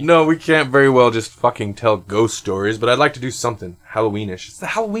story. No, we can't very well just fucking tell ghost stories, but I'd like to do something Halloweenish. It's the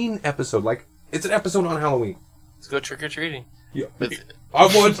Halloween episode. Like, it's an episode on Halloween. Let's go trick or treating. Yeah. I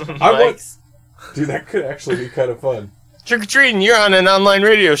want. Dude, that could actually be kind of fun. Trick or treating. You're on an online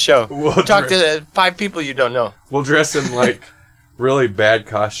radio show. We'll Talk to 5 people you don't know. We'll dress in like really bad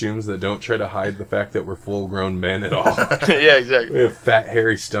costumes that don't try to hide the fact that we're full-grown men at all. Yeah, exactly. We have fat,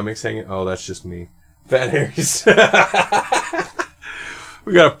 hairy stomachs hanging. Oh, that's just me. Fat, hairy.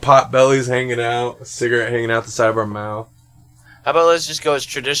 We got pot bellies hanging out, a cigarette hanging out the side of our mouth. How about let's just go as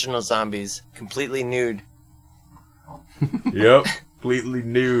traditional zombies, completely nude, Yep, completely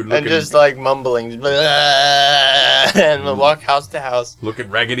nude, looking, and just like mumbling, and we'll walk house to house.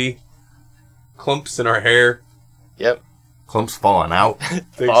 looking raggedy, clumps in our hair, Yep, Clumps falling out.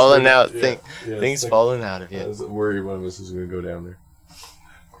 falling out. Yeah, Things it's like- falling out of I you. was worried one of us was going to go down there.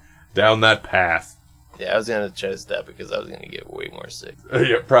 Down that path. Yeah, I was gonna try to stop because I was gonna get way more sick.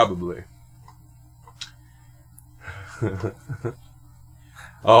 Yeah, probably.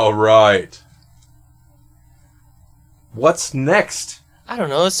 All right. What's next? I don't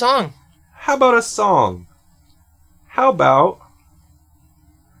know a song. How about a song? How about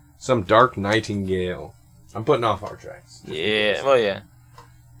some Dark Nightingale? I'm putting off our tracks. Yeah, well, yeah.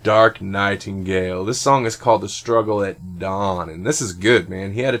 Dark Nightingale. This song is called The Struggle at Dawn, and this is good,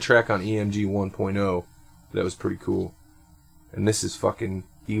 man. He had a track on EMG 1.0 that was pretty cool. And this is fucking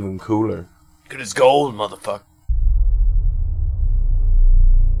even cooler. Good as gold, motherfucker.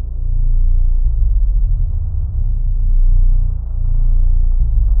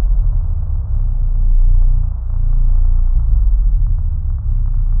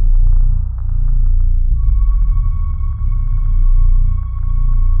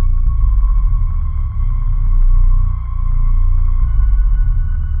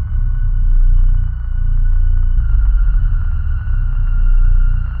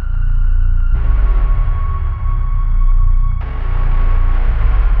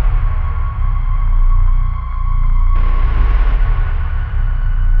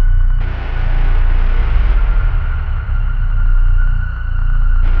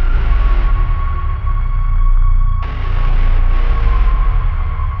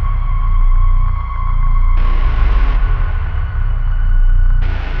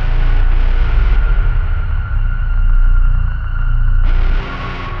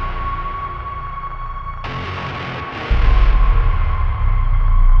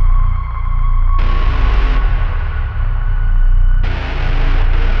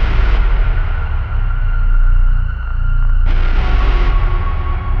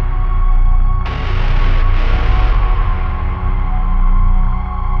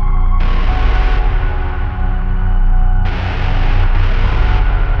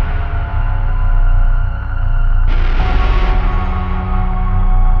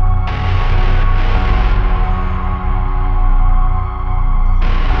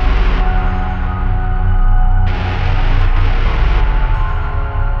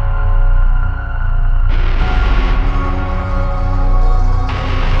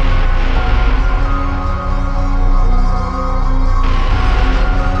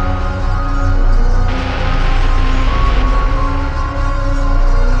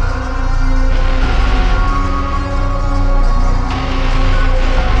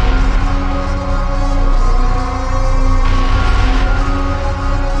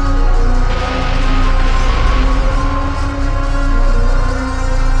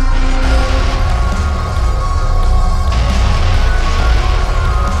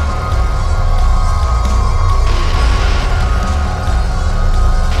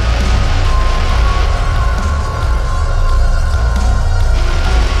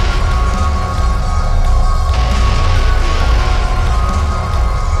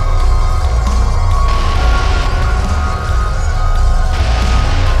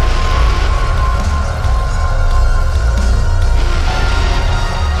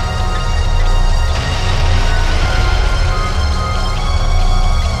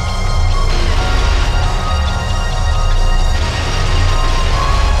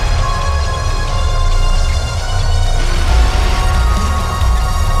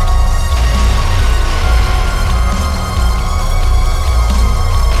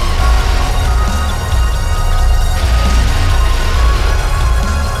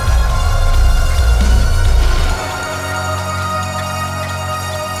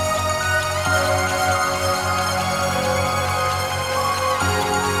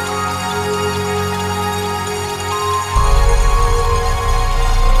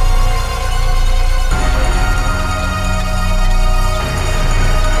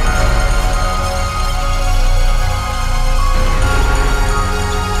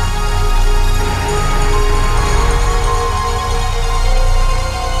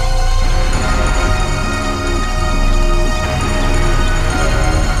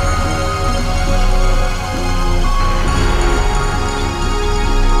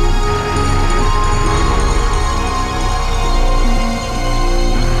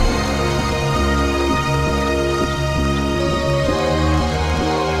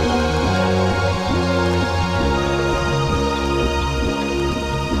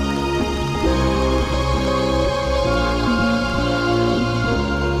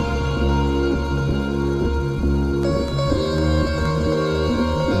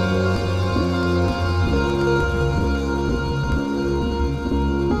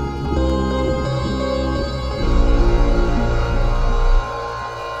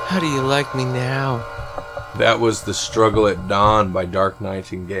 like me now? That was The Struggle at Dawn by Dark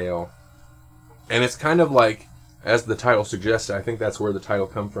Nightingale. And it's kind of like, as the title suggests, I think that's where the title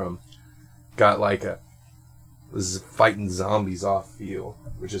come from. Got like a fighting zombies off feel,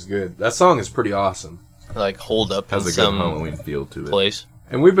 which is good. That song is pretty awesome. Like hold up Has in a good some Halloween feel to it. place.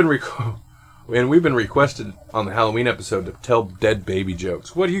 And we've been requested on the Halloween episode to tell dead baby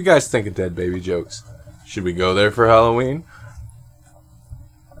jokes. What do you guys think of dead baby jokes? Should we go there for Halloween?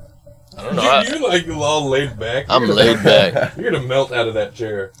 I don't know. You're like all laid back. I'm laid back. You're gonna melt out of that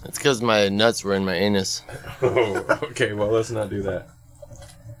chair. It's because my nuts were in my anus. Oh, okay. Well, let's not do that,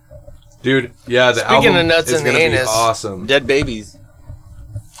 dude. Yeah, the Speaking album of nuts is in the gonna be anus, awesome. dead babies.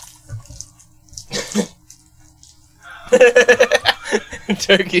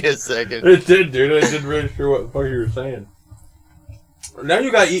 Took you a second. It did, dude. I didn't really sure what the fuck you were saying. Now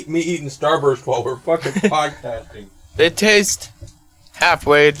you got me eating Starburst while we're fucking podcasting. They taste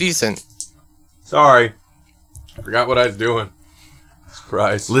halfway decent. Sorry, forgot what I was doing.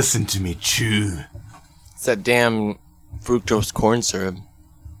 Christ. Listen to me chew. It's that damn fructose corn syrup.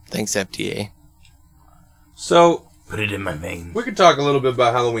 Thanks, FDA. So Put it in my veins. we could talk a little bit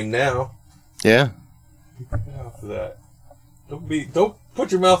about Halloween now. Yeah. Get off of that. Don't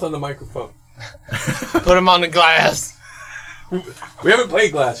put your mouth on the microphone. Put them on the glass. We haven't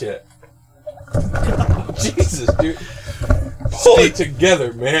played glass yet. Jesus, dude. Pull it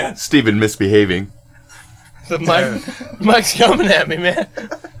together, man. Steven misbehaving. The mic's coming at me, man.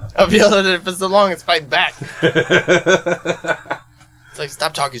 I've yelled at it for so long, it's fighting back. It's like,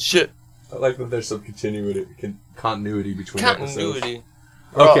 stop talking shit. I like that there's some continuity between episodes. Continuity.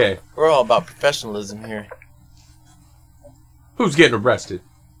 Okay. We're all about professionalism here. Who's getting arrested?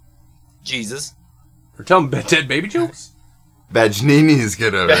 Jesus. For telling dead baby jokes? Badjanini's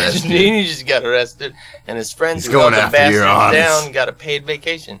gonna arrest you. Badjanini just got arrested, and his friends He's who held going the after your bastards honors. down got a paid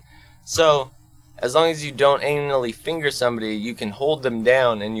vacation. So, as long as you don't anally finger somebody, you can hold them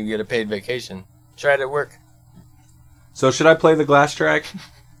down and you get a paid vacation. Try it at work. So should I play the glass track?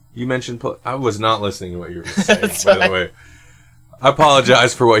 You mentioned... I was not listening to what you were saying, That's by right. the way. I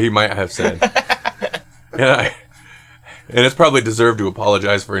apologize for what he might have said. And it's probably deserved to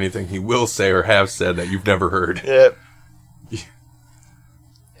apologize for anything he will say or have said that you've never heard. Yep.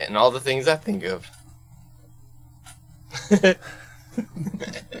 And all the things I think of.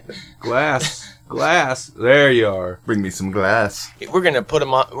 Glass. There you are. Bring me some glass. We're gonna put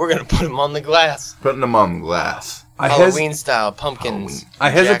them on. We're gonna put them on the glass. Putting them on glass. Halloween style pumpkins. I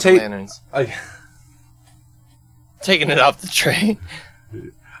hesitate- Jack-o'-lanterns. I Taking it off the tray.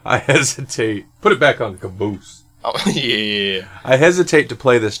 hesitate. Put it back on the caboose. Oh yeah. I hesitate to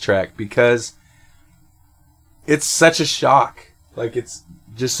play this track because it's such a shock. Like, it's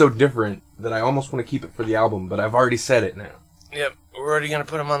just so different that I almost want to keep it for the album, but I've already said it now. Yep. We're already gonna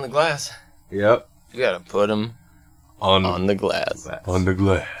put them on the glass. Yep. You gotta put them on the glass. On the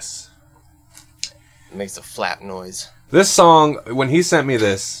glass. It makes a flap noise. This song, when he sent me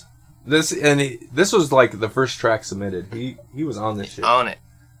this was like the first track submitted. He was on this shit. On it.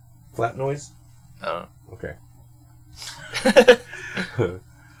 Flat noise? I Okay.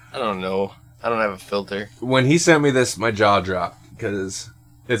 don't know. I don't have a filter. When he sent me this, my jaw dropped because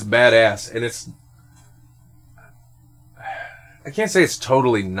it's badass, and it's... I can't say it's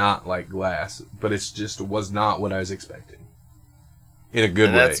totally not like glass, but it's just was not what I was expecting. In a good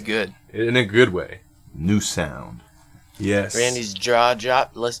And way. that's good. In a good way. New sound. Yes. Randy's jaw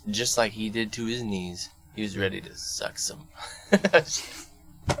dropped just like he did to his knees. He was ready to suck some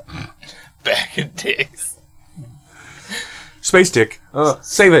back and dicks. Space Dick.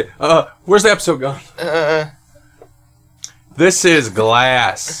 Save it. Where's the episode gone? This is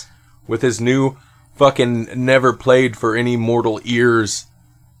Glass with his new fucking never played for any mortal ears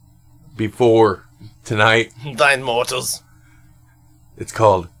before tonight. Blind mortals. It's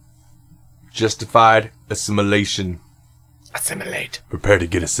called Justified Assimilation. Assimilate. Prepare to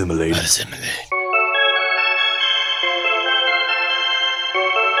get assimilated. Assimilate.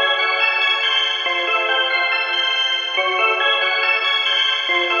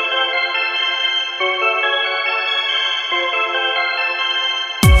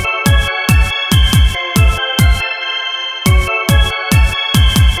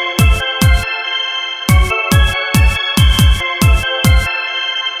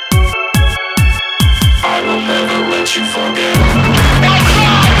 I will never let you forget.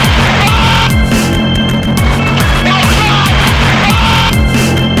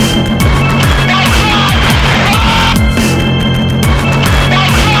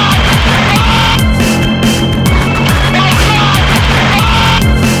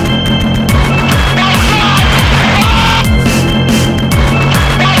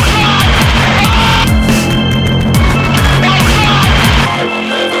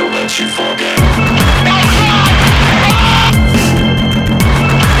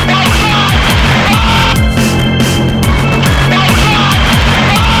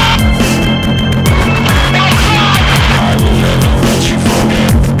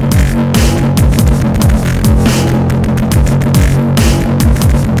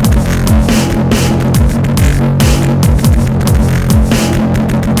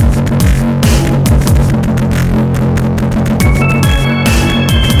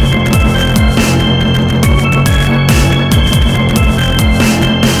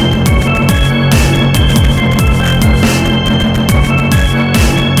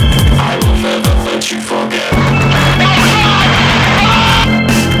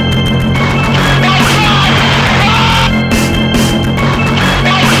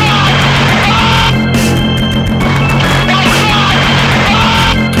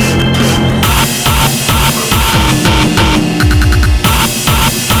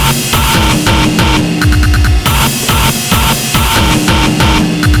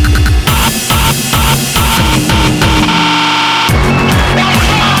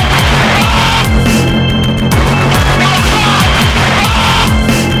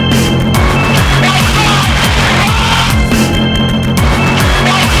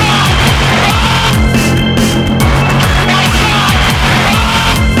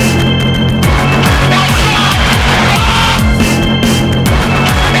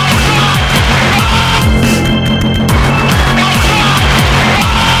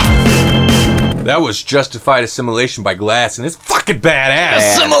 That was justified assimilation by Glass, and it's fucking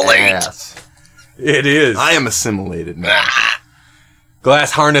badass. Badass. It is. I am assimilated now.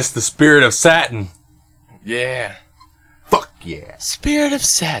 Glass harnessed the spirit of Saturn. Yeah. Fuck yeah. Spirit of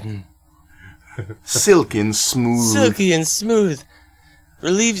Saturn. Silky and smooth. Silky and smooth.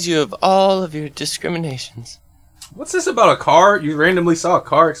 Relieves you of all of your discriminations. What's this about a car? You randomly saw a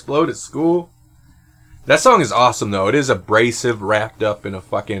car explode at school? That song is awesome, though. It is abrasive, wrapped up in a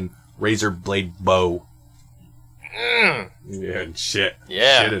fucking razor blade bow. Yeah, shit.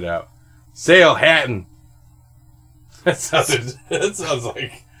 Yeah. Shit it out. Sail Hatton. That sounds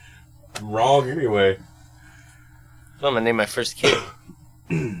like wrong anyway. I'm gonna name my first kid.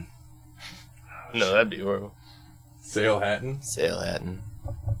 No, that'd be horrible. Sail Hatton? Sail Hatton.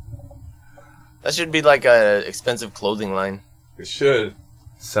 That should be like a expensive clothing line. It should.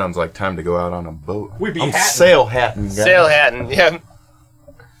 Sounds like time to go out on a boat. We be I'm hatting. sail hatting, guys. Sail Hatton, yeah.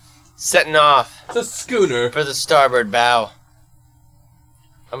 Setting off It's a schooner. for the starboard bow.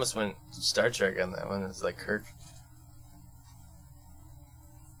 I almost went Star Trek on that one. It's like Kirk.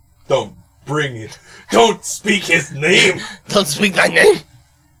 Don't bring it. Don't speak his name. Don't speak thy name! You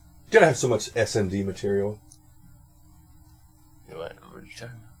gotta have so much SMD material. What are you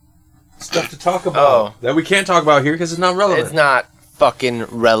talking about? Stuff to talk about. That we can't talk about here because it's not relevant. It's not fucking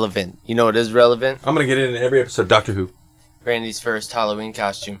relevant. You know what is relevant? I'm gonna get it in every episode. Doctor Who. Randy's first Halloween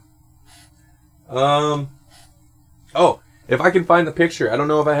costume. Oh, if I can find the picture, I don't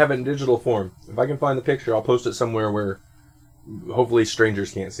know if I have it in digital form. If I can find the picture, I'll post it somewhere where hopefully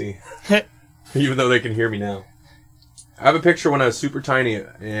strangers can't see. Even though they can hear me now. I have a picture when I was super tiny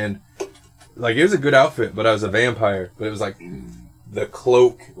and like it was a good outfit, but I was a vampire. But it was like the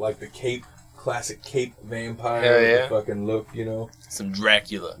cloak, like the cape, classic cape vampire. Hell yeah. The fucking look, you know. Some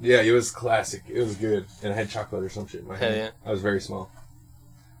Dracula. Yeah, it was classic. It was good. And I had chocolate or some shit in my Hell hand. yeah. I was very small.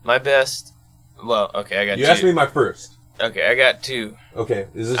 My best. Well, okay, I got You two. asked me my first. Okay, I got two. Okay,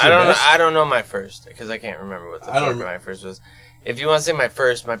 is this I your don't. best? I don't know my first because I can't remember what the I don't fuck my first was. If you want to say my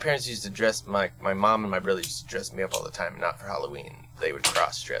first, my parents used to dress my mom and my brother used to dress me up all the time, not for Halloween. They would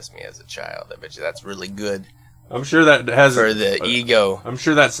cross-dress me as a child. I bet you that's really good I'm sure that has for the ego. I'm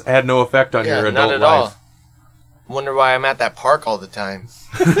sure that's had no effect on your adult not at life. all. Wonder why I'm at that park all the time.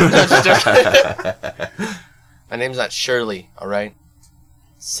 No, just joking. My name's not Shirley, all right?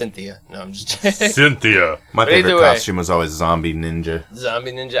 Cynthia. No, I'm just Cynthia. My But either favorite way. costume was always Zombie Ninja.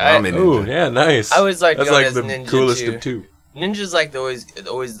 Zombie Ninja. Zombie Oh, Ninja. yeah, nice. I always liked That's going like as the Ninja coolest too. of two. Ninja's like always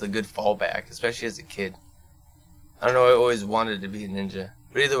the good fallback, especially as a kid. I don't know, I always wanted to be a ninja.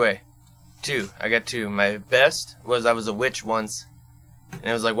 But either way, two. I got two. My best was I was a witch once. And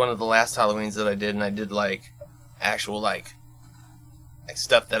it was like one of the last Halloweens that I did, and I did like actual like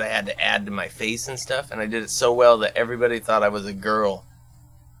stuff that I had to add to my face and stuff, and I did it so well that everybody thought I was a girl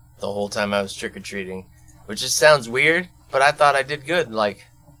the whole time I was trick-or-treating. Which just sounds weird, but I thought I did good. Like,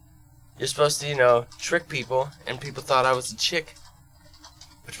 you're supposed to, trick people, and people thought I was a chick.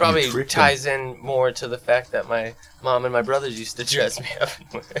 Which probably tricked ties in more to the fact that my mom and my brothers used to dress me up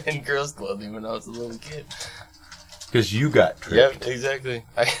in girls' clothing when I was a little kid. Because you got tricked. Yep, exactly.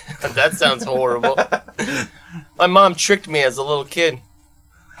 That sounds horrible. My mom tricked me as a little kid.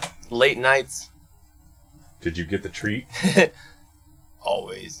 Late nights. Did you get the treat?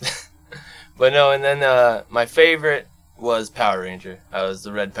 Always. But no, and then my favorite was Power Ranger. I was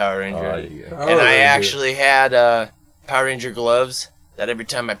the red Power Ranger. Oh, yeah. And I actually had Power Ranger gloves that every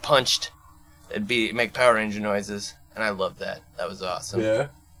time I punched, it'd make Power Ranger noises. And I loved that. That was awesome. Yeah.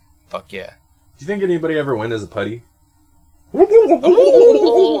 Fuck yeah. Do you think anybody ever went as a putty?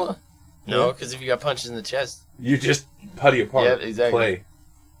 No, because if you got punched in the chest. You just putty apart. Yeah, exactly. Play.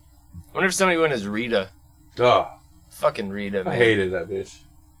 I wonder if somebody went as Rita. Oh, Fucking Rita, man. I hated that bitch.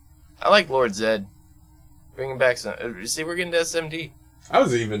 I like Lord Zed. Bringing back some. See, we're getting to SMD. I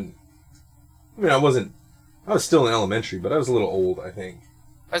was still in elementary, but I was a little old, I think.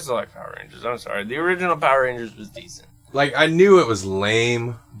 I still like Power Rangers. I'm sorry. The original Power Rangers was decent. Like, I knew it was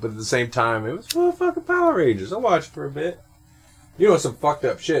lame, but at the same time, it was full fucking Power Rangers. I watched for a bit. You know, some fucked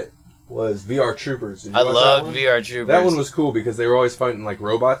up shit was VR Troopers. Did you I watch loved that one? VR Troopers. That one was cool because they were always fighting like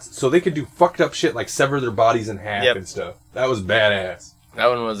robots, so they could do fucked up shit like sever their bodies in half Yep. and stuff. That was badass. That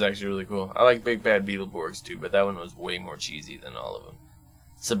one was actually really cool. I like Big Bad Beetleborgs too, but that one was way more cheesy than all of them.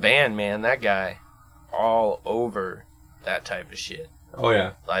 Saban, man, that guy, all over that type of shit. Oh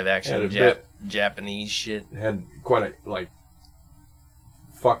yeah, Live action Had a bit. Japanese shit. it had quite a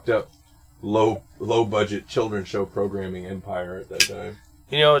fucked up low budget children's show programming empire at that time.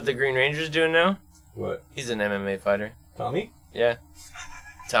 You know what the Green Ranger's doing now? What, He's an MMA fighter. Tommy? Yeah.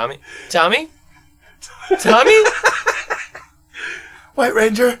 Tommy? Tommy? Tommy? White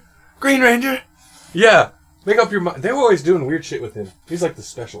Ranger, Green Ranger. Yeah. Make up your mind. They were always doing weird shit with him. He's like the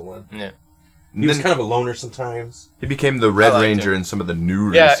special one. Yeah. He was kind of a loner sometimes. He became the Red liked Ranger him. in some of the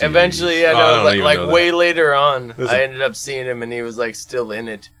newer Yeah, series. eventually, I don't even like know way that. later on, Listen. I ended up seeing him and he was like still in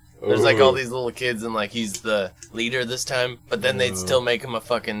it. There's like all these little kids and like he's the leader this time, but then they'd still make him a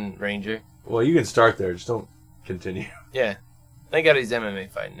fucking ranger. Well, you can start there. Just don't continue. Yeah. They got his MMA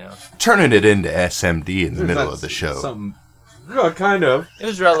fight now. Turning it into SMD in the middle of the show. Something. Well, kind of. It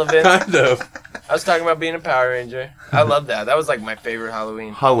was relevant. Kind of. I was talking about being a Power Ranger. I love that. That was like my favorite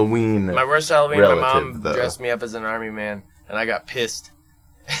Halloween. Halloween. My worst Halloween, my mom Relative, though. dressed me up as an army man, and I got pissed.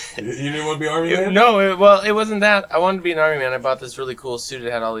 You didn't want to be Army Man? No, it wasn't that. I wanted to be an army man. I bought this really cool suit.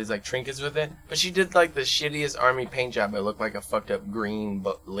 It had all these like trinkets with it, but she did like the shittiest army paint job. It looked like a fucked up green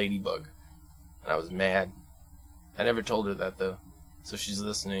ladybug. And I was mad. I never told her that though, so she's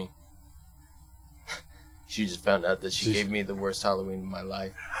listening. She just found out that she gave me the worst Halloween of my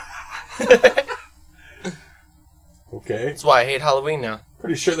life. Okay. That's why I hate Halloween now.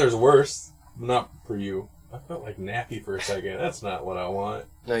 Pretty sure there's worse. Not for you. I felt like nappy for a second. That's not what I want.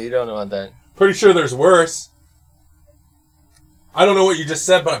 No, you don't want that. Pretty sure there's worse. I don't know what you just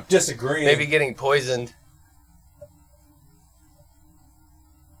said, but I'm disagreeing. Maybe getting poisoned.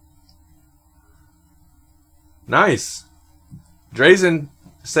 Nice. Drazen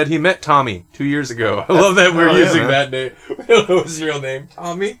said he met Tommy 2 years ago. I love that we're using that name. We don't know his real name.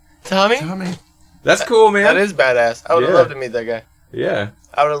 Tommy? Tommy? That's cool, man. That is badass. I would have Yeah. loved to meet that guy. Yeah.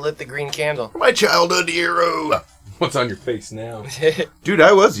 I would have lit the green candle. My childhood hero. What's on your face now? Dude,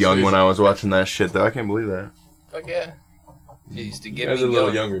 I was young when I was watching that shit, though. I can't believe that. Fuck yeah. He used to I get was me a little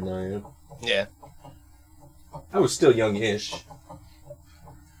going. younger than I am. Yeah. I was still young-ish.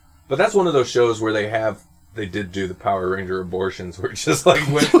 But that's one of those shows where they did do the Power Ranger abortions where it just like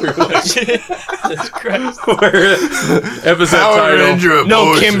went through like Jesus Christ. where episode Power title. Ranger No,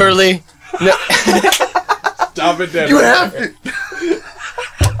 abortion. Kimberly. No. Stop it, Denver. You have to.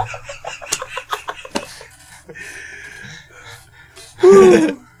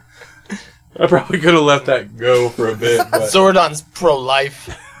 I probably could have let that go for a bit, but Zordon's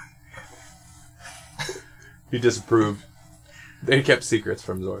pro-life. he disapproved. They kept secrets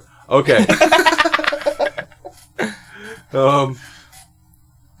from Zord. Okay.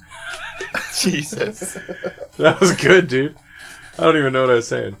 Jesus. That was good, dude. I don't even know what I was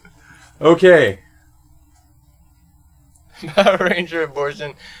saying. Okay. Power Ranger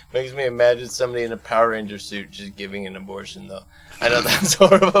abortion makes me imagine somebody in a Power Ranger suit just giving an abortion, though. I know that's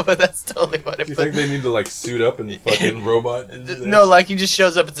horrible, but that's totally what it Do you think they need to like suit up and fucking robot? and do that? No, like he just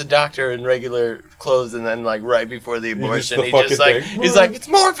shows up as a doctor in regular clothes, and then like right before the abortion, the he just fucking like thing. he's like, it's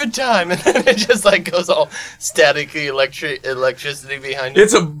morphin time, and then it just like goes all staticky electricity behind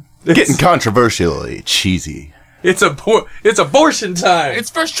it. Getting controversially cheesy. It's abortion time.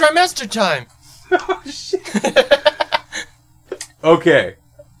 It's first trimester time. Oh, shit. Okay.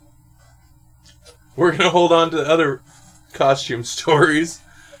 We're gonna hold on to the other costume stories,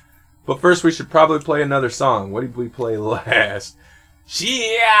 but first we should probably play another song. What did we play last?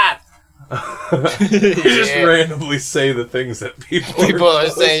 Shit. You just Yeah. randomly say the things that People are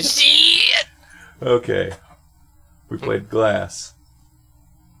saying shit. Okay. We played Glass.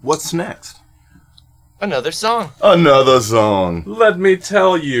 What's next? Another song. Another song. Let me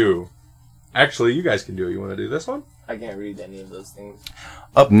tell you. Actually, you guys can do it. You want to do this one? I can't read any of those things.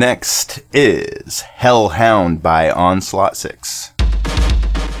 Up next is Hellhound by Onslaught 6.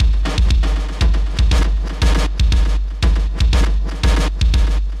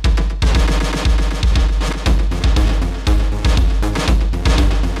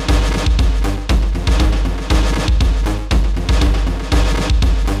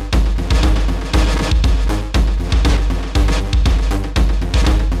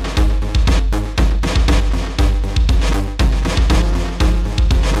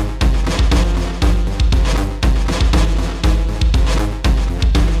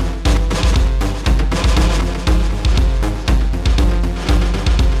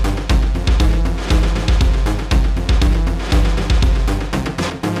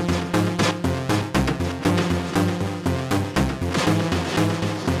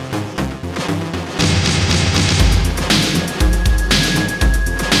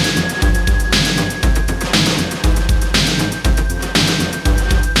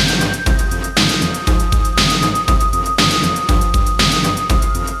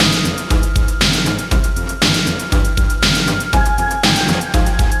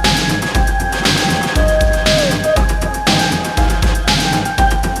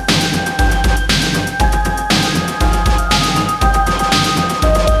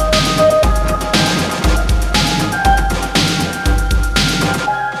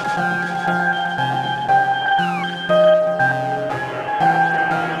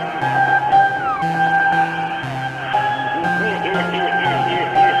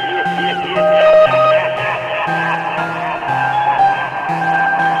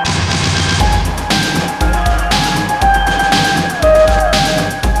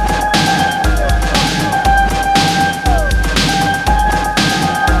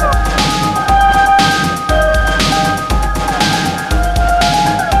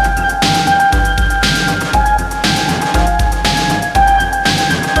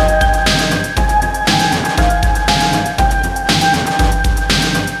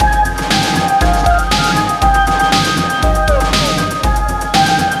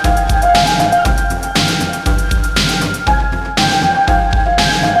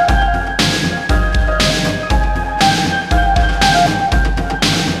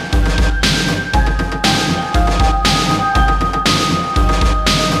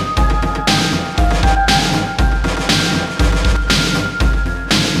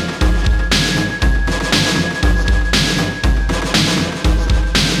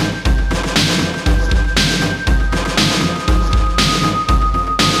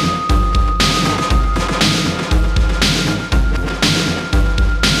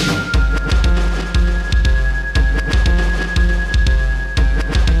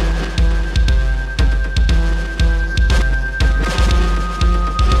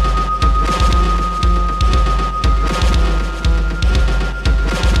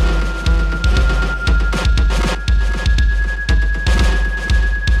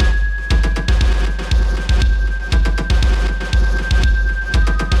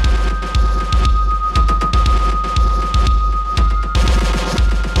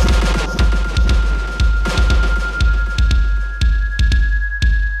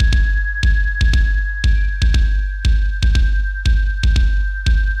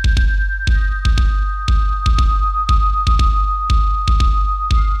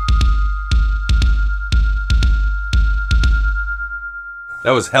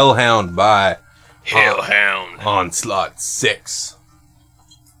 That was Hellhound by Hellhound. Onslaught 6.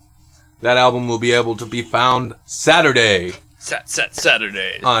 That album will be able to be found Saturday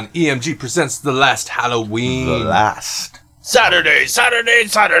Saturday. on EMG Presents The Last Halloween. The last. Saturday.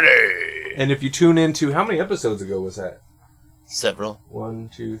 And if you tune into, how many episodes ago was that? Several. 1,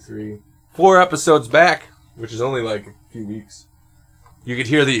 2, 3, 4 episodes back, which is only like a few weeks. You could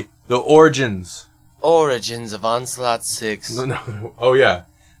hear the origins. Origins of Onslaught 6. No. Oh, yeah.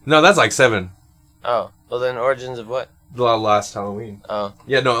 No, that's like 7. Oh, well then Origins of what? The last Halloween. Oh.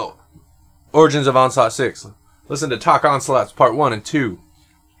 Yeah, no. Origins of Onslaught 6. Listen to Talk Onslaughts Part 1 and 2.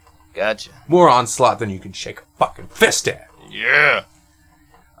 Gotcha. More Onslaught than you can shake a fucking fist at. Yeah.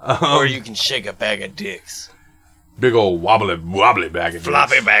 Or you can shake a bag of dicks. Big old wobbly bag of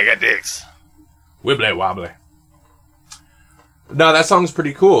Floppy dicks. bag of dicks. Wibbly wobbly. No, that song's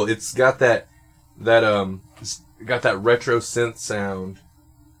pretty cool. It's got that retro synth sound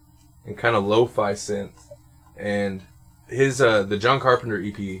and kind of lo-fi synth. And his the John Carpenter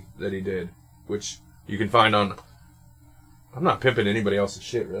EP that he did, which you can find on. I'm not pimping anybody else's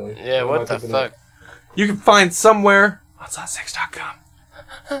shit, really. Yeah, what the fuck? You can find somewhere on Slot6.com.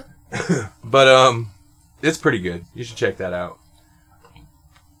 But it's pretty good. You should check that out.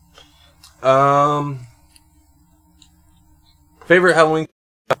 Favorite Halloween,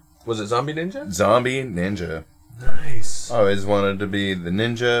 was it Zombie Ninja? Zombie Ninja. Nice. I always wanted to be the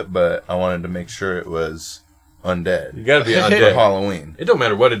ninja, but I wanted to make sure it was undead. You gotta be For undead. Halloween. It don't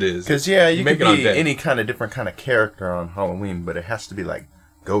matter what it is. Because, yeah, you Make can it be undead. any kind of different kind of character on Halloween, but it has to be like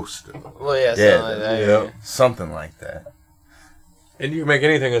ghost or Well, yeah, dead. something like that. Yeah. Yeah. Something like that. And you can make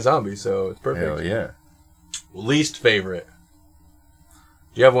anything a zombie, so it's perfect. Hell yeah. Least favorite.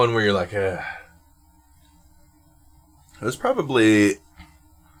 Do you have one where you're like, It was probably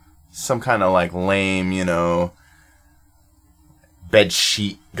some kind of like lame, bed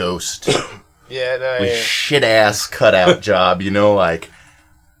sheet ghost Yeah, no, with yeah. shit ass cutout job,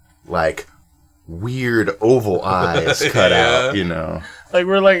 like weird oval eyes cut out, Like,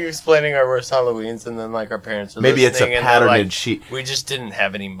 we're, like, explaining our worst Halloweens, and then, like, our parents are Maybe it's a listening, and they're patterned like, sheet. we just didn't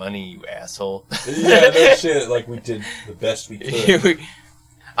have any money, you asshole. yeah, no shit. Like we did the best we could.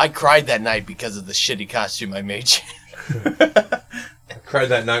 I cried that night because of the shitty costume I made you. I cried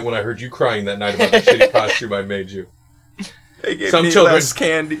that night when I heard you crying that night about the shitty costume I made you. They gave Some me children- less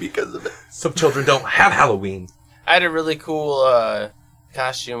candy because of it. Some children don't have Halloween. I had a really cool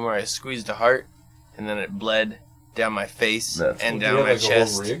costume where I squeezed a heart, and then it bled down my face That's and Do you down have, my like, a whole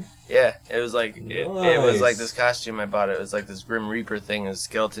chest. rig? Yeah, it was like it was like Nice. this costume I bought. It was like this Grim Reaper thing. A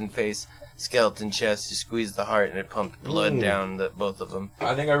skeleton face, skeleton chest. You squeeze the heart and it pumped blood down both of them.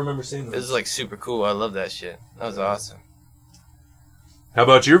 I think I remember seeing It this. was like super cool. I love that shit. That was awesome. How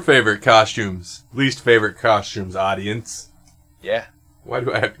about your favorite costumes? Least favorite costumes, audience? Yeah. Why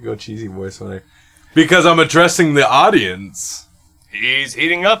do I have to go cheesy voice when I... Because I'm addressing the audience. He's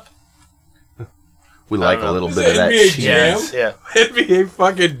heating up. We like don't a know. little Is bit of it that NBA cheese. Jam? Yeah. NBA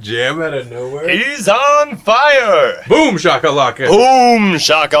fucking jam out of nowhere. He's on fire. Boom shakalaka. Boom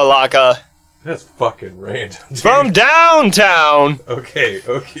shakalaka. That's fucking random. dude. From downtown. Okay.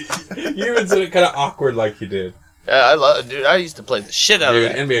 You even said it kind of awkward like you did. I love, dude. I used to play the shit out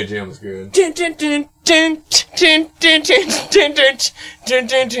Dude, of that. NBA Jam was good.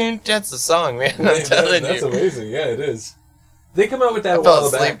 That's the song, man. I'm telling That's you. amazing. Yeah, it is. They come out with that I a fell while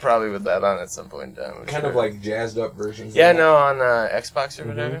asleep back. probably with that on at some point in time. I'm Kind sure. of like jazzed up versions. Yeah, of that. no, on Xbox or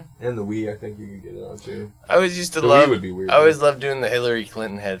whatever. And the Wii, I think you could get it on too. I always used to The love. Wii would be weird. I always loved doing the Hillary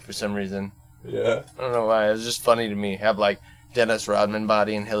Clinton head for some reason. Yeah. I don't know why. It was just funny to me. Have like Dennis Rodman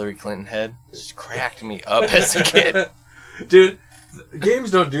body and Hillary Clinton head. It just cracked me up as a kid. Dude,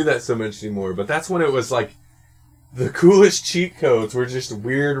 games don't do that so much anymore, but that's when it was like the coolest cheat codes were just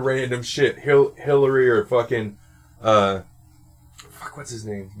weird random shit. Hillary or fucking what's his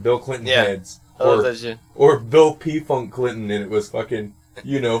name? Bill Clinton Yeah. heads. I love that shit. Or Bill P. Funk Clinton, and it was fucking,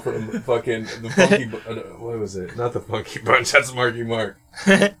 from fucking the Funky... what was it? Not the Funky Bunch, that's Marky Mark.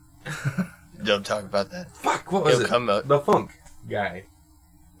 Don't talk about that. Fuck, what was He'll it? come out. The Funk guy.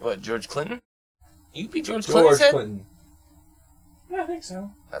 What, George Clinton? You could be George George Clinton's head? Clinton. Yeah, I think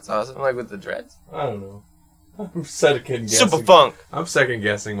so. That's awesome. Like with the dreads. I don't know. I'm second guessing. Super funk. I'm second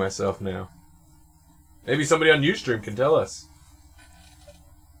guessing myself now. Maybe somebody on Ustream can tell us.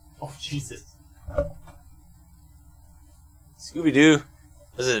 Oh, Jesus. Scooby-Doo.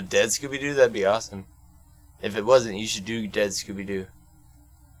 Was it a dead Scooby-Doo? That'd be awesome. If it wasn't, you should do dead Scooby-Doo.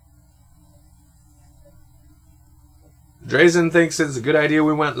 Drazen thinks it's a good idea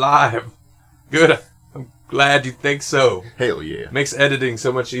we went live. Good. I'm glad you think so. Hell yeah. Makes editing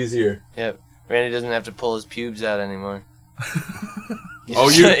so much easier. Yep. Randy doesn't have to pull his pubes out anymore. Oh,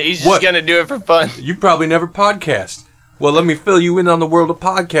 He's just what? gonna do it for fun. You probably never podcast. Well, let me fill you in on the world of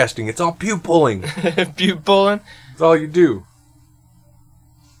podcasting. It's all pew pulling. Pew pulling. That's all you do.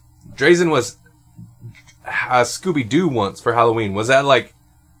 Drazen was Scooby-Doo once for Halloween. Was that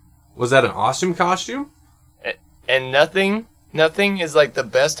an awesome costume? And nothing is like the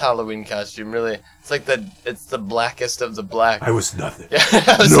best Halloween costume, really. It's the blackest of the black. I was nothing.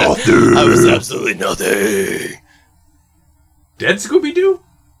 Nothing. I was absolutely nothing. Dead Scooby-Doo?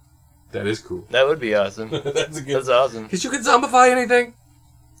 That is cool. That would be awesome. That's awesome. Because you can zombify anything.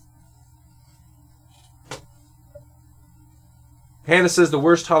 Hannah says the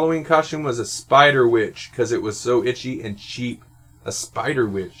worst Halloween costume was a spider witch because it was so itchy and cheap. A spider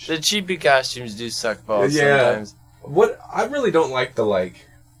witch. The cheapy costumes do suck balls Yeah. sometimes. What I really don't like the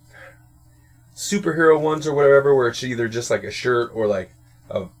superhero ones or whatever where it's either just like a shirt or like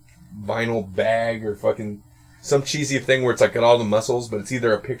a vinyl bag or fucking some cheesy thing where it's like got all the muscles, but it's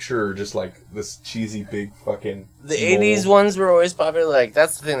either a picture or just like this cheesy big fucking The mold. 80s ones were always popular. Like,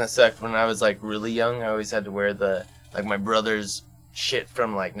 that's the thing that sucked. When I was, like, really young, I always had to wear my brother's shit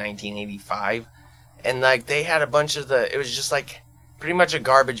from, like, 1985. And, like, they had a bunch of it was just, like, pretty much a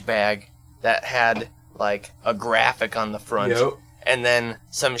garbage bag that had, like, a graphic on the front. Yep. And then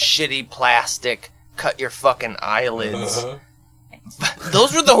some shitty plastic cut your fucking eyelids. Uh-huh.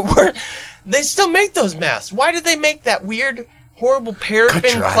 Those were the worst. They still make those masks. Why did they make that weird, horrible paraffin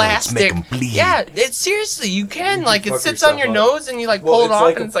Cut your eyelids, plastic? make 'em bleed. Yeah, it's seriously, you can. You Like, can it fuck sits on your yourself up. nose and you, like, Well, pull it it's off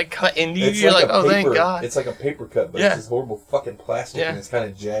like and a- it's, like, cut into you. It's You're like like, a oh, thank paper- God. It's like a paper cut, but Yeah. it's this horrible fucking plastic Yeah. and it's kind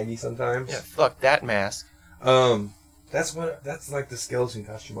of jaggy sometimes. Yeah, fuck that mask. That's like the skeleton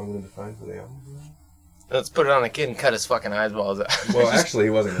costume I wanted to find for the album. Let's put it on a kid and cut his fucking eyeballs out. Well, actually, he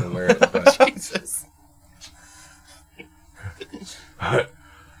wasn't gonna wear it. But Jesus.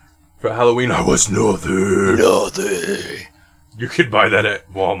 for Halloween, I was nothing. Nothing. You could buy that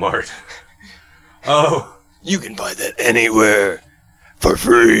at Walmart. Oh, You can buy that anywhere for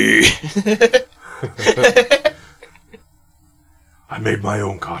free. I made my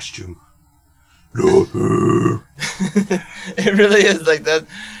own costume. Nothing. It really is like that.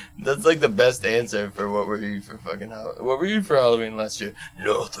 That's like the best answer for what were you for fucking Halloween. What were you for Halloween last year?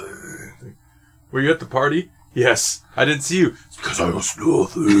 Nothing. Were you at the party? Yes. I didn't see you. Because I was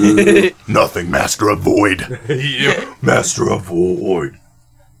nothing. Nothing, Master of Void. Yeah. Master of Void.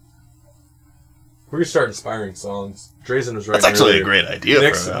 We're gonna start inspiring songs. Drazen was right. That's actually a great idea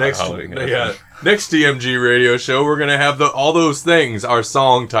next, for next, Halloween. yeah. Next EMG radio show, we're gonna have all those things, our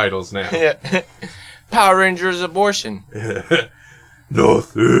song titles now. Yeah. Power Rangers abortion.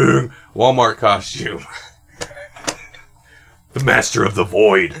 Nothing. Walmart costume. The Master of the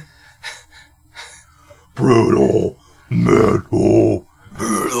Void. Brutal metal.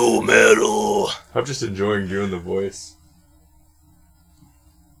 Brutal metal. I'm just enjoying doing the voice.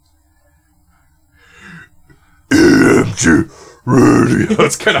 EMG radio.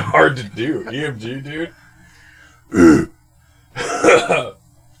 That's kind of hard to do. EMG, dude.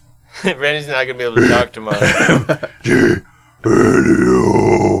 Randy's not gonna be able to talk tomorrow. EMG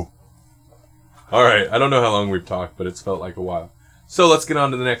radio. All right. I don't know how long we've talked, but it's felt like a while. So let's get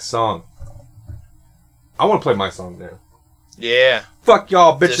on to the next song. I want to play my song now. Yeah. Fuck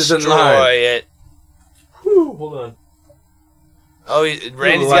y'all bitches in Destroy line. it. Whew, hold on. Oh, Randy's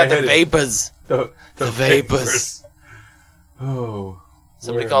got the lightheaded. vapors. The vapors. Oh.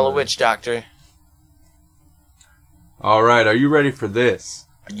 Somebody where call am a I? witch doctor. All right. Are you ready for this?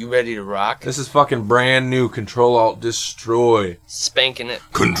 Are you ready to rock? This is fucking brand new Control Alt Destroy. Spanking it.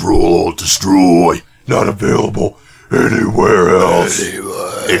 Control Alt Destroy. Not available anywhere else.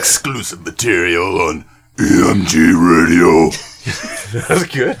 Exclusive material on EMG radio. That's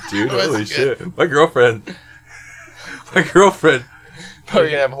good, dude. That's Holy good. shit. My girlfriend,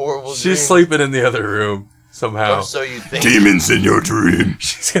 Probably gonna have horrible she's dreams. sleeping in the other room somehow. Or so you think. Demons in your dream.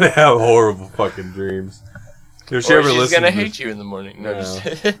 She's gonna have horrible fucking dreams. If she Or ever she's listens gonna to hate you in the morning. No, No.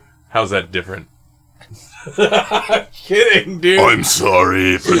 just How's that different? Kidding, dude. I'm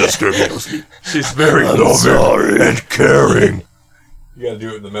sorry for disturbing your sleep. She's very I'm loving sorry. and caring. You gotta do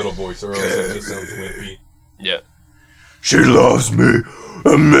it in the metal voice or else it just sounds wimpy. yeah. She loves me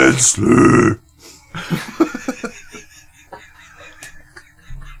immensely.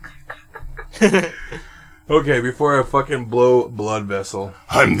 Okay, before I fucking blow blood vessel.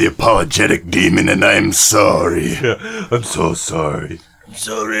 I'm the apologetic demon and I'm sorry. Yeah, I'm so sorry. I'm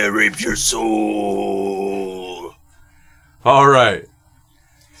sorry I raped your soul. All right.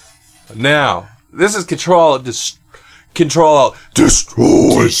 Now, this is Control Alt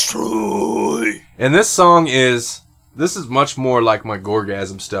Destroy. and this song is much more like my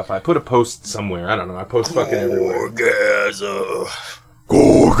Gorgasm stuff. I put a post somewhere. I don't know. I post fucking everywhere. Orgasm.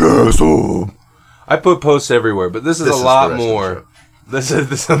 Gorgasm. I put posts everywhere, but this is This a is lot the rest of the more. show. This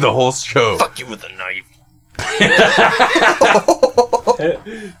is the whole show. Fuck you with a knife.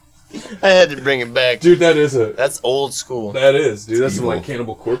 I had to bring it back. Dude, that's old school. that is, dude. That's some evil. like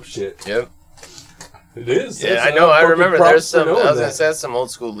Cannibal Corpse shit. Yep. It is. Yeah, That's I know. I fucking remember props there's for some. I knowing was gonna that. say that's some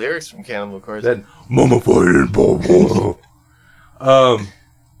old school lyrics from Cannibal Corpse. That- Mummified bubble. but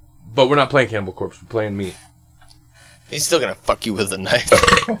we're not playing Cannibal Corpse. We're playing me. He's still gonna fuck you with a knife.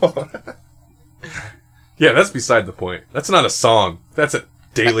 Yeah, that's beside the point. That's not a song. That's a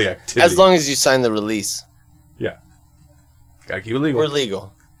daily activity. As long as you sign the release, yeah, gotta keep it legal. we're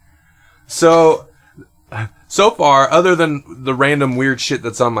legal. So far, other than the random weird shit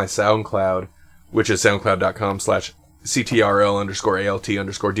that's on my SoundCloud, which is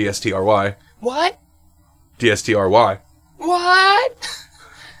soundcloud.com/CTRL_ALT_DSTRY. What? DSTRY. What?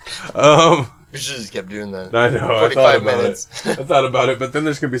 We should just kept doing that. I know. 45 minutes. I thought about it, but then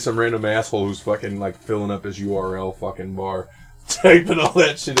there's gonna be some random asshole who's fucking like filling up his URL fucking bar, typing all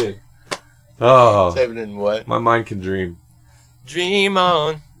that shit in. Oh, Typing in what? my mind can dream. Dream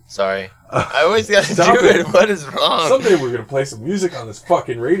on. Sorry. I always gotta do Stop it. it. What is wrong? Someday we're gonna play some music on this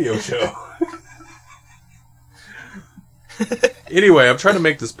fucking radio show. Anyway, I'm trying to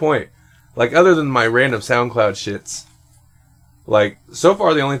make this point. Like, other than my random SoundCloud shits, like, so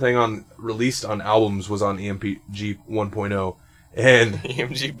far the only thing released on albums was on EMG 1.0, and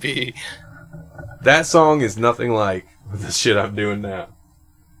EMGP. that song is nothing like the shit I'm doing now.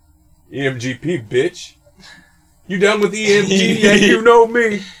 EMGP, bitch. You down with EMG? Yeah, you know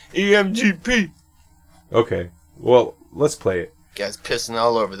me. EMGP. Okay, well, let's play it. Guys pissing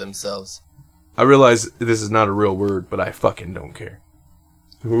all over themselves. I realize this is not a real word, but I fucking don't care.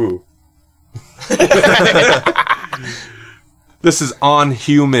 Ooh. This is On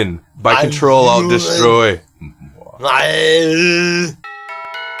Human by On Control Alt Human. Destroy.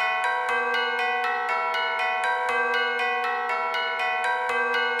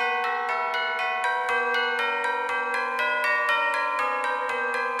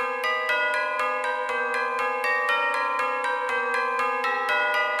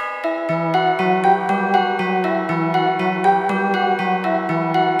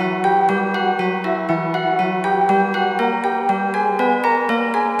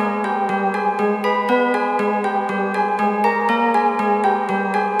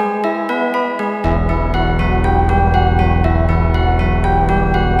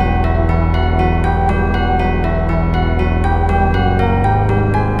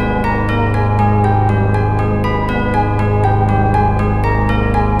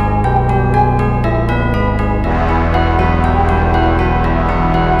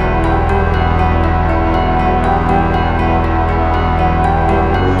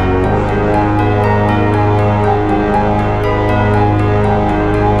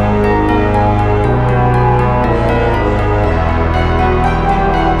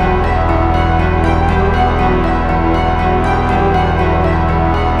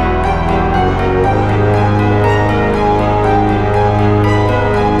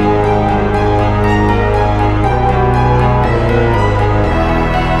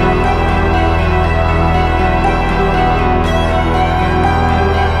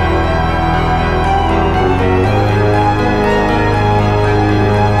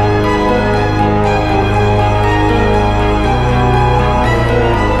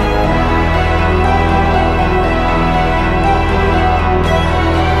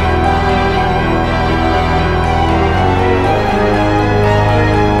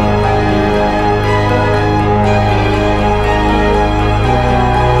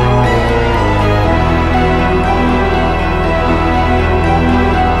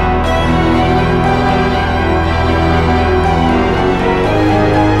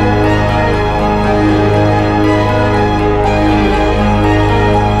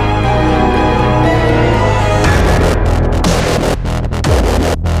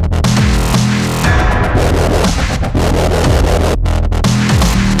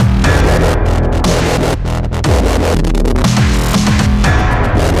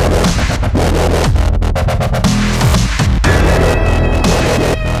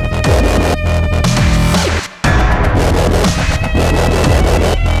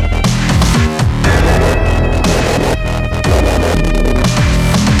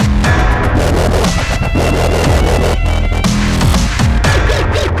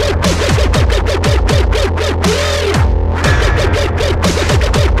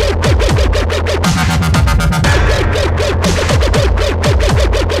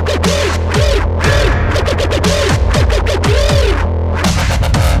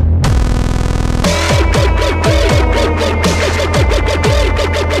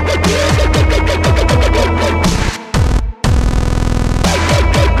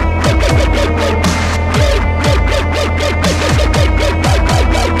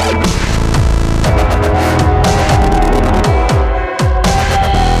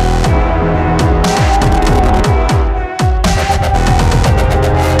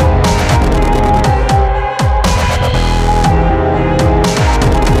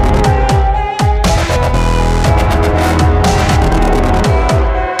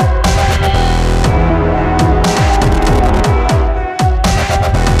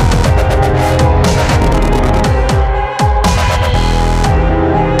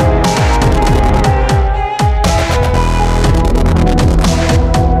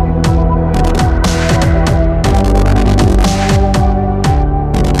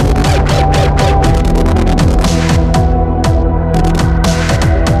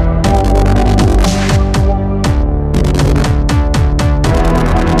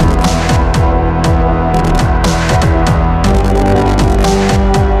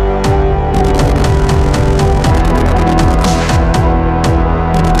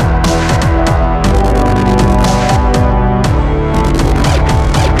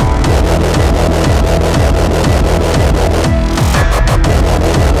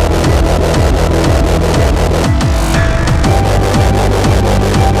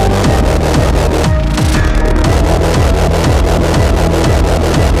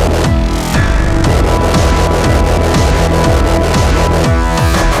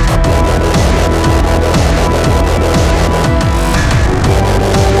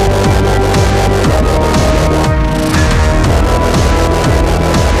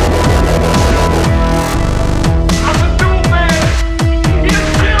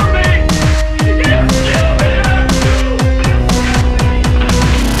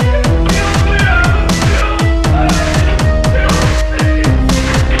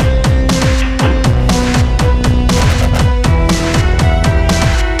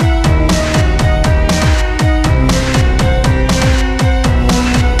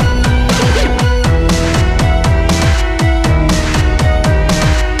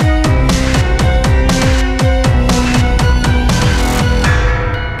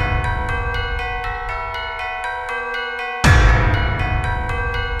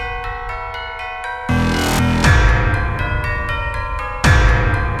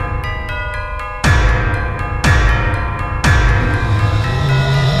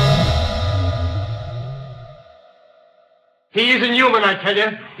 He isn't human, I tell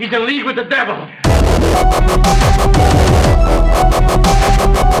you. He's in league with the devil.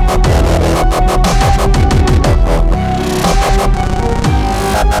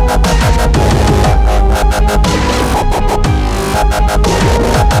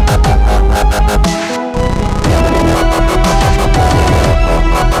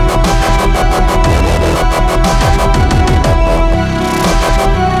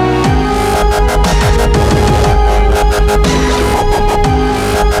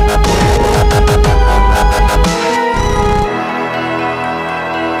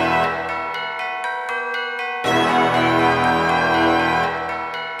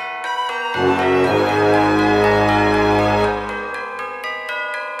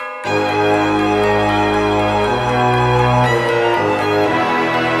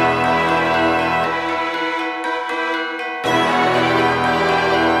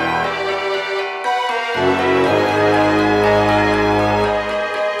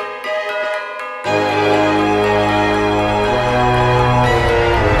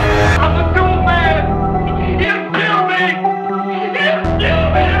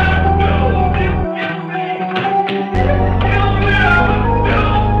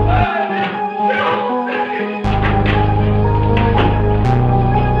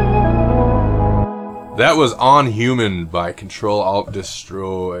 That was On Human by Control Alt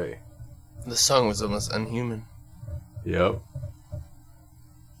Destroy. The song was almost unhuman. Yep.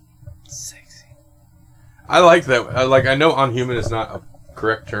 Sexy. I like that. I know On Human is not a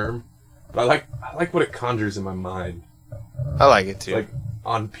correct term, but I like what it conjures in my mind. I like it too. Like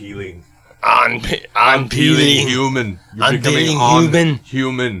on peeling. On peeling. Human. You're On becoming peeling on human.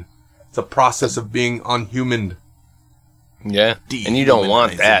 Human. It's a process of being unhuman. Yeah. And you don't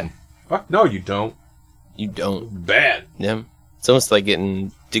want that. Fuck no, you don't. You don't. Bad. Yeah. It's almost like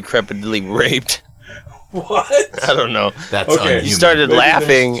getting decrepitly raped. What? I don't know. That's Okay. unhuman. You started Maybe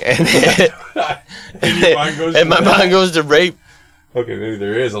laughing and your mind goes and to my that? mind goes to rape. Okay, maybe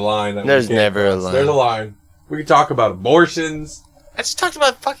there is a line. That we There's can't never a cross. line. There's a line. We can talk about abortions. I just talked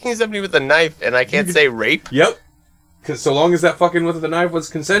about fucking somebody with a knife and I can't say rape. Yep. Because so long as that fucking with the knife was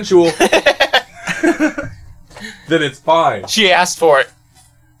consensual, then it's fine. She asked for it.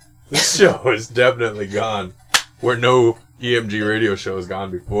 This show is definitely gone where no EMG radio show has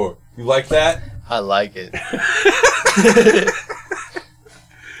gone before. You like that? I like it.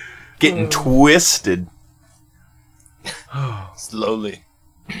 Getting twisted. Slowly.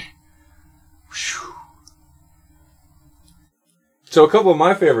 So a couple of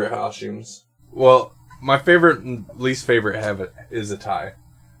my favorite costumes. Well, my favorite and least favorite is a tie.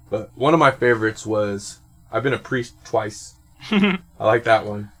 But one of my favorites was I've been a priest twice. I like that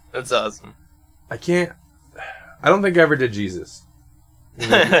one. That's awesome. I don't think I ever did Jesus. You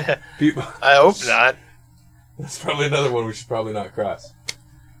know, people, I hope not. that's probably another one we should probably not cross.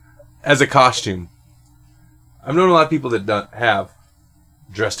 As a costume, I've known a lot of people that have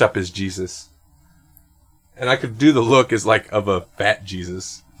dressed up as Jesus. And I could do the look as like of a fat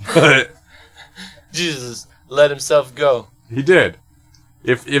Jesus. But Jesus let himself go. he did.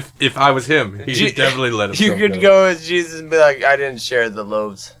 If I was him, he would definitely let himself You could go as Jesus and be like, I didn't share the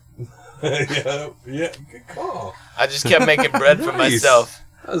loaves. yeah, good call. I just kept making bread for Nice. myself.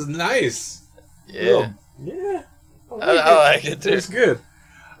 That was nice. Yeah. Yeah. I like it too. It's good.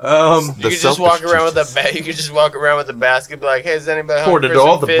 You could just walk around with Jesus. a you could just walk around with a basket, be like, "Hey, is anybody hungry Poured for it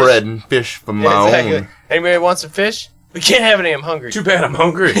all some the fish?" bread and fish from Yeah, my exactly. own. Anybody want some fish? We can't have any. I'm hungry. Too bad I'm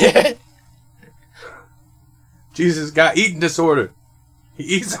hungry. Jesus got eating disorder. He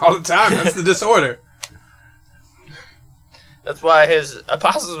eats all the time. That's the disorder. That's why his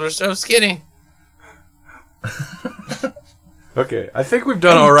apostles were so skinny. Okay, I think we've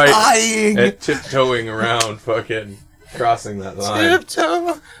done all right Dying. at tiptoeing around fucking crossing that line.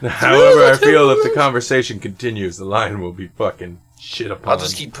 Tiptoe. However, I feel if the conversation continues, the line will be fucking shit upon. I'll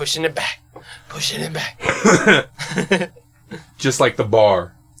just keep pushing it back. Pushing it back. Just like the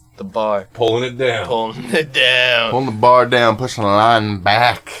bar. The bar. Pulling it down. Pulling it down. Pulling the bar down, pushing the line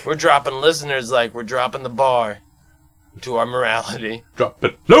back. We're dropping listeners like we're dropping the bar to our morality.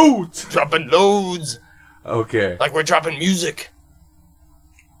 Dropping loads. Dropping loads. Okay. Like we're dropping music.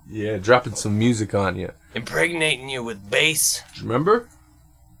 Yeah, dropping some music on you. Impregnating you with bass. Remember?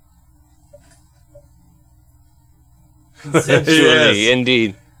 Sensually, Yes.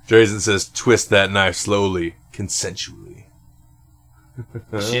 indeed. Drazen says, twist that knife slowly, consensually.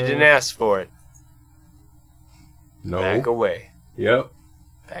 She didn't ask for it. No. Back away. Yep.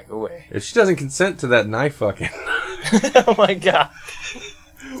 Back away. If she doesn't consent to that knife fucking. Oh my god.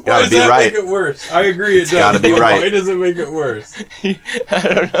 Why Gotta does be that right. make it worse? I agree it does. gotta be but right. Why does it make it worse? I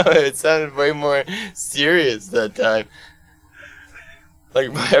don't know. It sounded way more serious that time.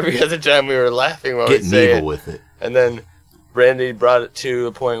 Like every other time we were laughing while we Getting say evil it. with it. And then Randy brought it to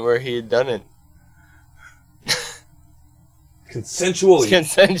a point where he had done it.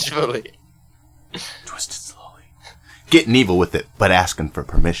 Consensually. Twisted slowly. Getting evil with it, but asking for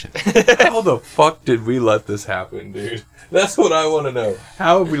permission. How the fuck did we let this happen, dude? That's what I want to know.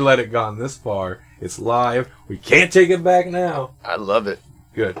 How have we let it gone this far? It's live. We can't take it back now. I love it.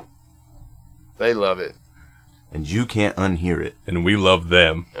 Good. They love it. And you can't unhear it. And we love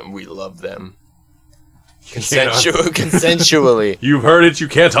them. And we love them. Consensually. Consensually. You've heard it. You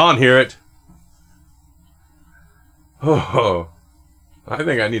can't unhear it. Oh, I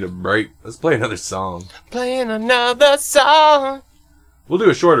think I need a break. Let's play another song. Playing another song. We'll do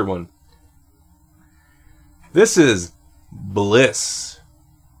a shorter one. This is Bliss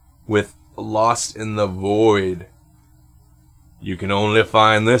with Lost in the Void. You can only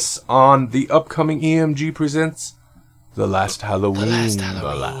find this on the upcoming EMG Presents The Last Halloween.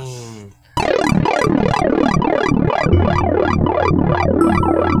 The last.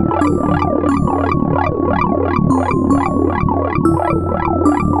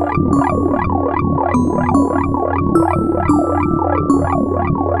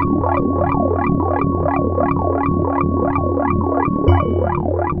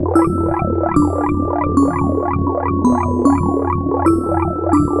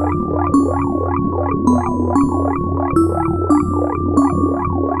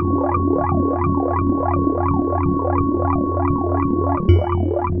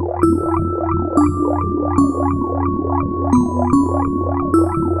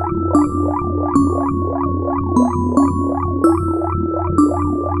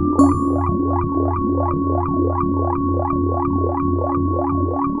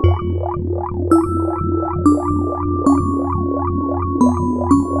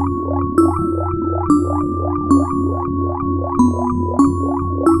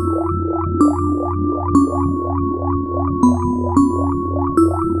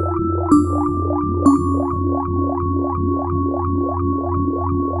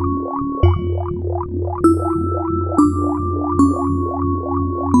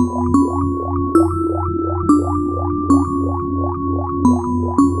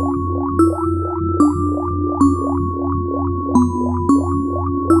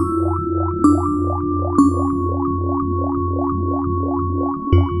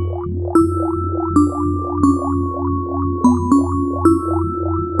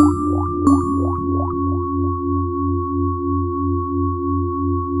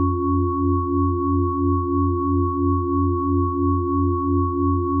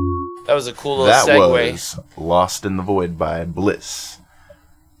 That was a cool little That segue. was Lost in the Void by Bliss.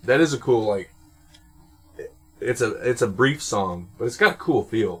 That is a cool, like, it's a brief song, but it's got a cool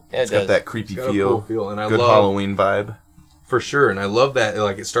feel. Yeah, it It's got does. that creepy It's got a feel. cool feel, and I Good love Halloween vibe. for sure. And I love that,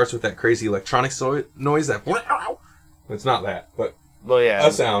 like, it starts with that crazy electronic noise that it's not that, but Well, yeah.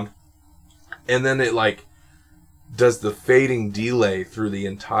 a sound, and then it like does the fading delay through the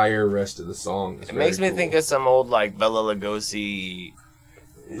entire rest of the song. It's It makes me very think cool. of some old, like, Bela Lugosi,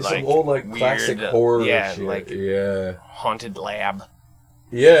 It's like, some old like weird, classic horror yeah, shit. like- yeah, haunted lab.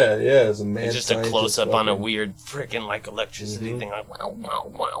 yeah. It's a man. It's just a close-up on a fucking- weird freaking, like, electricity thing. Like, wow, wow,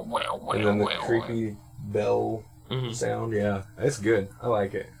 wow, wow, wow, and then the wow, creepy bell Mhm. sound. Yeah, it's good. I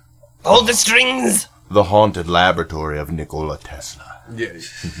like it. Hold the strings! The Haunted Laboratory of Nikola Tesla. Yeah,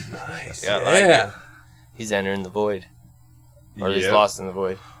 nice. Yeah, I like it. He's entering the void. Or he's Yep. lost in the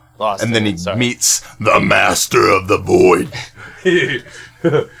void. Lost And in then it, he sorry. meets the Master of the Void.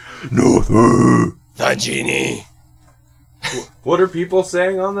 No, The genie! What are people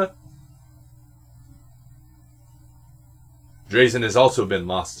saying on the? Drazen has also been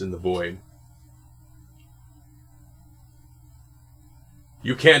lost in the void.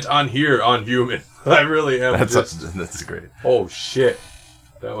 You can't unhear on human. I really am. that's great. Oh shit,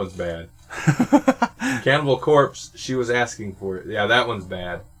 that one's bad. Cannibal Corpse. She was asking for it. Yeah, that one's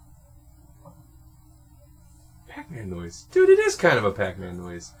bad. Pac-Man noise, dude. It is kind of a Pac-Man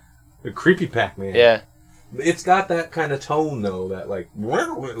noise. The creepy Pac-Man. Yeah. It's got that kind of tone though. That like.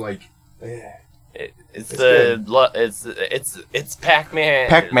 Yeah. It's good. it's Pac-Man.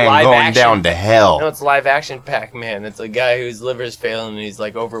 Pac-Man live going action. down to hell. No, it's live action Pac-Man. It's a guy whose liver's failing and he's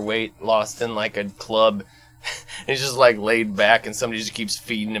like overweight, lost in like a club. He's just like laid back and somebody just keeps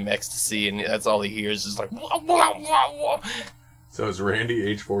feeding him ecstasy and that's all he hears is like wah, wah, wah, wah. So is Randy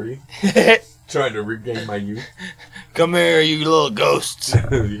age 40 trying to regain my youth? Come here, you little ghosts. You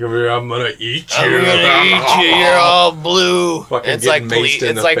come here, I'm gonna eat you. I'm gonna eat you. You're all blue. Fucking It's like getting maced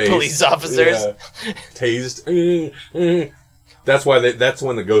in the face. police officers. Yeah. Tased. That's why. That's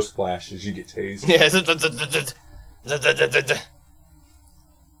when the ghost flashes. You get tased. Yeah.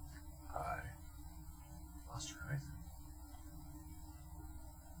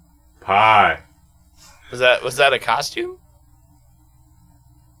 Pie. Was that a costume?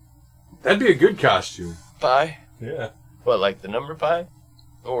 That'd be a good costume. Pie? Yeah. What, like the number pie?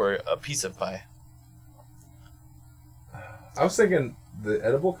 Or a piece of pie? I was thinking the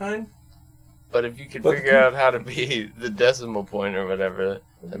edible kind. But if you could But figure out how to be the decimal point or whatever,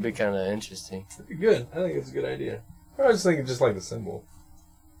 that'd be kind of interesting. That'd be good. I think it's a good idea. I was thinking just like the symbol.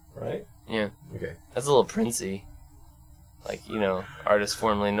 Right? Yeah. Okay. That's a little princey. Like, you know, artist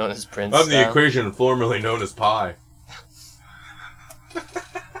formerly known as Prince. Of the style. equation formerly known as pi.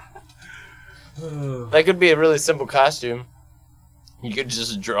 That could be a really simple costume. You could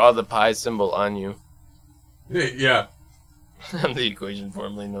just draw the pi symbol on you. Yeah. On the equation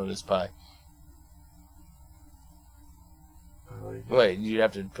formerly known as pi. Wait, you'd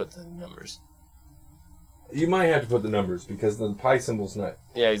have to put the numbers. You might have to put the numbers because the pi symbol's not.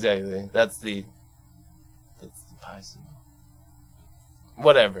 Yeah, exactly. That's the pi symbol.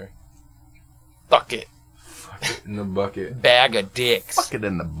 Whatever. Fuck it. Fuck it in the bucket. Bag of dicks. Fuck it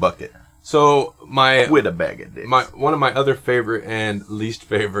in the bucket. So With a bag of dicks. one of my other favorite and least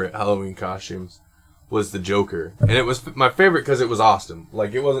favorite Halloween costumes was the Joker, and it was my favorite because it was awesome.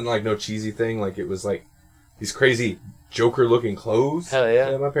 Like it wasn't like no cheesy thing. Like it was like these crazy Joker-looking clothes. Hell yeah.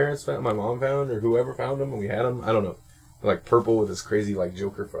 That my parents found, my mom found, or whoever found them, and we had them. I don't know, like purple with this crazy like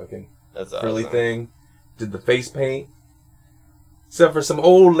Joker fucking That's frilly awesome. thing. Did the face paint, except for some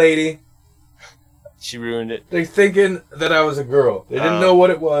old lady. She ruined it. They thinking that I was a girl. They didn't know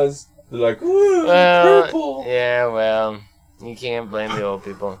what it was. They're like, ooh, purple. Yeah, well, you can't blame the old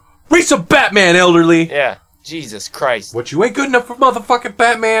people. Read some Batman, elderly. Yeah. Jesus Christ. What, you ain't good enough for motherfucking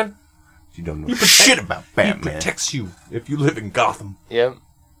Batman? You don't know shit about He Batman. protects you if you live in Gotham. Yep.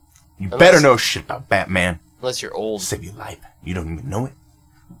 You better know shit about Batman. Unless you're old. Save your life. You don't even know it.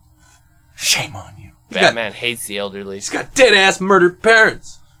 Shame on you. Batman hates the elderly. He's got dead-ass murdered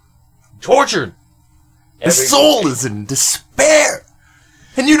parents. Tortured. His soul is in despair.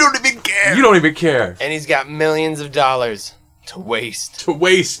 And you don't even care. You don't even care. And he's got millions of dollars to waste. To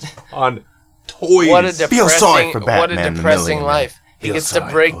waste on toys. What a Feel sorry for depressing, what a Batman, the depressing millionaire. life. He Feel gets to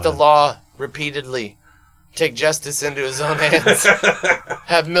sorry break for the him. law repeatedly. Take justice into his own hands.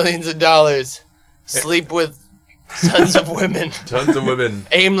 Have millions of dollars. Sleep with tons of women. Tons of women.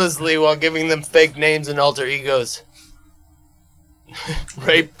 Aimlessly while giving them fake names and alter egos.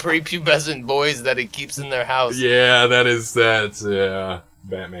 Rape prepubescent boys that he keeps in their house. Yeah, that's, yeah.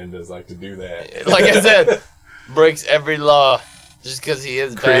 Batman does like to do that. Like I said, breaks every law just because he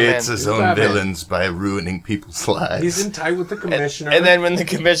is Creates Batman. his own Batman. villains by ruining people's lives. He's in tight with the commissioner. And then when the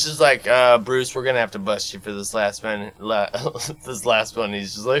commissioner's like, Bruce, we're gonna have to bust you for this last one. This last one,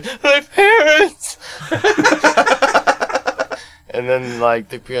 he's just like, my parents. And then like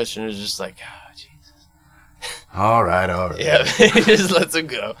the commissioner's just like, oh, Jesus. All right. Yeah, he just lets him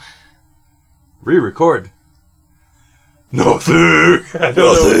go. re-record. Nothing. I don't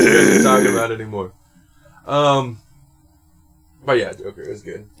know what you're talking about anymore. But yeah, Joker is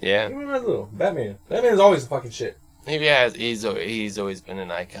good. Yeah, Even when I was little, Batman. Batman's always the fucking shit. he's always been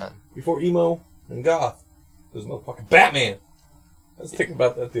an icon. Before emo and goth, there's motherfucking Batman. I was thinking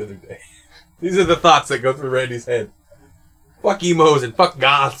about that the other day. These are the thoughts that go through Randy's head. Fuck emos and fuck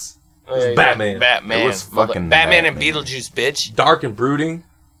goths. It's Batman. Batman. It was fucking Batman and Batman. Beetlejuice, bitch. Dark and brooding.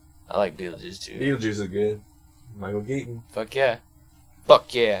 I like Beetlejuice too. Beetlejuice is good. Michael Keaton. Fuck yeah.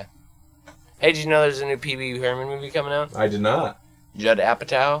 Fuck yeah. Hey, did you know there's a new Pee Wee Herman movie coming out? I did not. Judd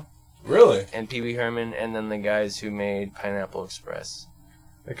Apatow Really? and Pee Wee Herman, and then the guys who made Pineapple Express.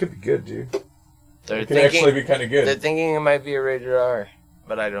 That could be good, dude. They're It could actually be kind of They're good. thinking it might be a rated R,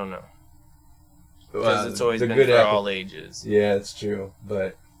 but I don't know. Because it's always the been good for apple- all ages. Yeah, it's true,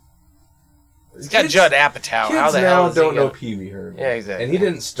 but It's got kids- Judd Apatow. Kids How the now hell is don't he know gonna... Pee Wee Herman. Yeah, exactly. And he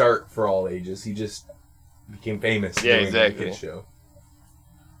didn't start for all ages. He just became famous. Yeah, doing exactly. The good show.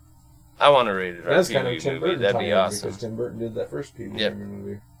 I want a rated R That's Pee kind Wee of Tim movie. Burton That'd be tie-in awesome. because Tim Burton did that first Pee Wee Yep. Herman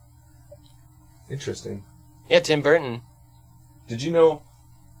movie. Interesting. Yeah, Tim Burton. Did you know?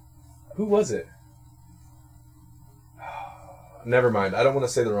 Who was it? Never mind. I don't want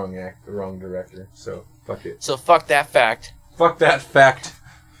to say the wrong director. So fuck it. So fuck that fact. Fuck that fact.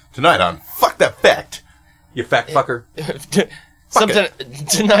 Tonight on Fuck That Fact. You fact fucker. Something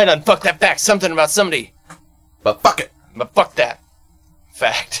tonight on Fuck That Fact. Something about somebody. But fuck it. But fuck that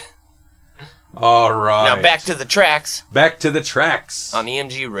fact. All right. Now back to the tracks Back to the tracks. on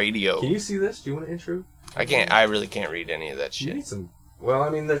EMG Radio. Can you see this? Do you want an intro? I can't. I really can't read any of that You shit. need some. Well, I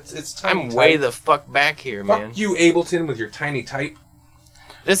mean, it's I'm tiny way type. the fuck back here, Fuck man. you, Ableton, with your tiny type.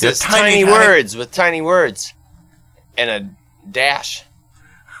 This Your is tiny, tiny tiny- words with tiny words and a dash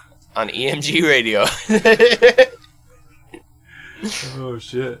on EMG Radio. Oh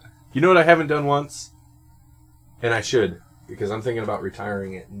shit. You know what I haven't done once? And I should, because I'm thinking about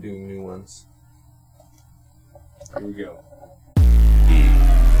retiring it and doing new ones. Here we go.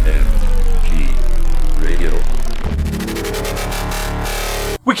 EMG Radio.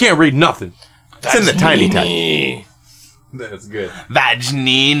 We can't read nothing. It's in the tiny type. That's good.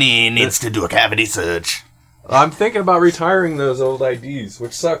 Vaginini needs to do a cavity search. I'm thinking about retiring those old IDs,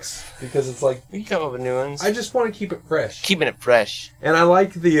 which sucks because it's like We can come up with new ones. I just want to keep it fresh. Keeping it fresh. And I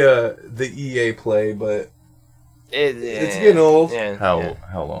like the EA play, but It's getting old. Yeah, How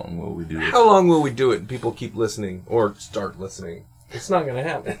yeah. long will we do this? how long will we do it and people keep listening or start listening? It's not going to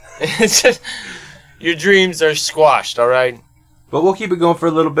happen. It's just, your dreams are squashed, all right? But we'll keep it going for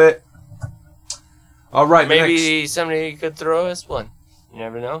a little bit. All right, Maybe somebody could throw us one. You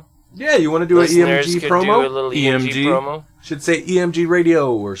never know. Yeah, you want to do an Listeners EMG could promo? do a little EMG promo. Should say EMG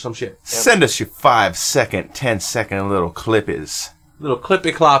radio or some shit. Send us your 5-second, 10-second little clippies. Little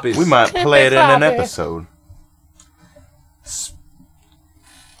clippy cloppies. We might play it in an episode.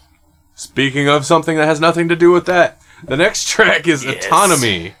 Speaking of something that has nothing to do with that, the next track is Yes.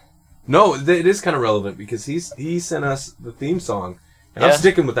 Autonomy. No, it is kind of relevant because he sent us the theme song. And I'm Yeah.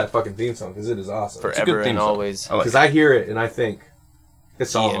 sticking with that fucking theme song because it is awesome. a good Forever theme and song. always. I like Because I hear it and I think,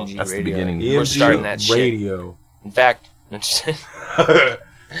 it's all EMG That's the radio. beginning. EMG We're starting that shit. radio. In fact,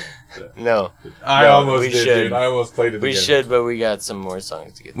 no. I No, almost we did, should. dude. I almost played it We again. should, but we got some more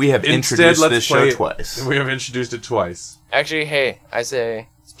songs to get. We have Instead, introduced let's this show play it- twice. We have introduced it twice. Actually, hey, I say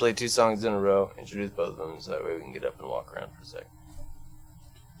let's play 2 songs in a row, introduce both of them, so that way we can get up and walk around for a sec.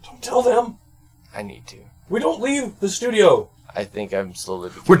 Don't tell them. I need to. We don't leave the studio. I think I'm slowly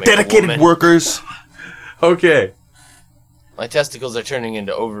We're becoming a dedicated woman. workers. Okay. My testicles are turning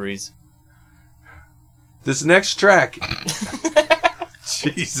into ovaries. This next track.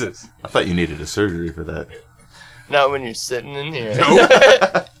 Jesus. I thought you needed a surgery for that. Not when you're sitting in here.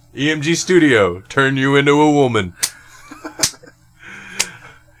 EMG Studio, turn you into a woman.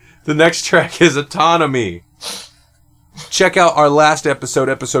 The next track is Autonomy. Check out our last episode,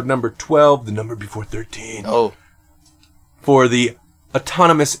 episode number 12, the number before 13, Oh, for the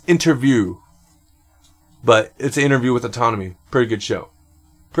Autonomous interview. But it's an interview with Autonomy. Pretty good show.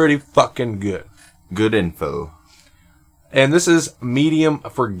 Pretty fucking good. Good info. And this is Medium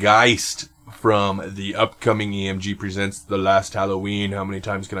for Geist from the upcoming EMG Presents The Last Halloween. How many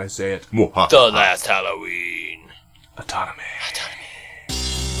times can I say it? the last Halloween. Autonomy.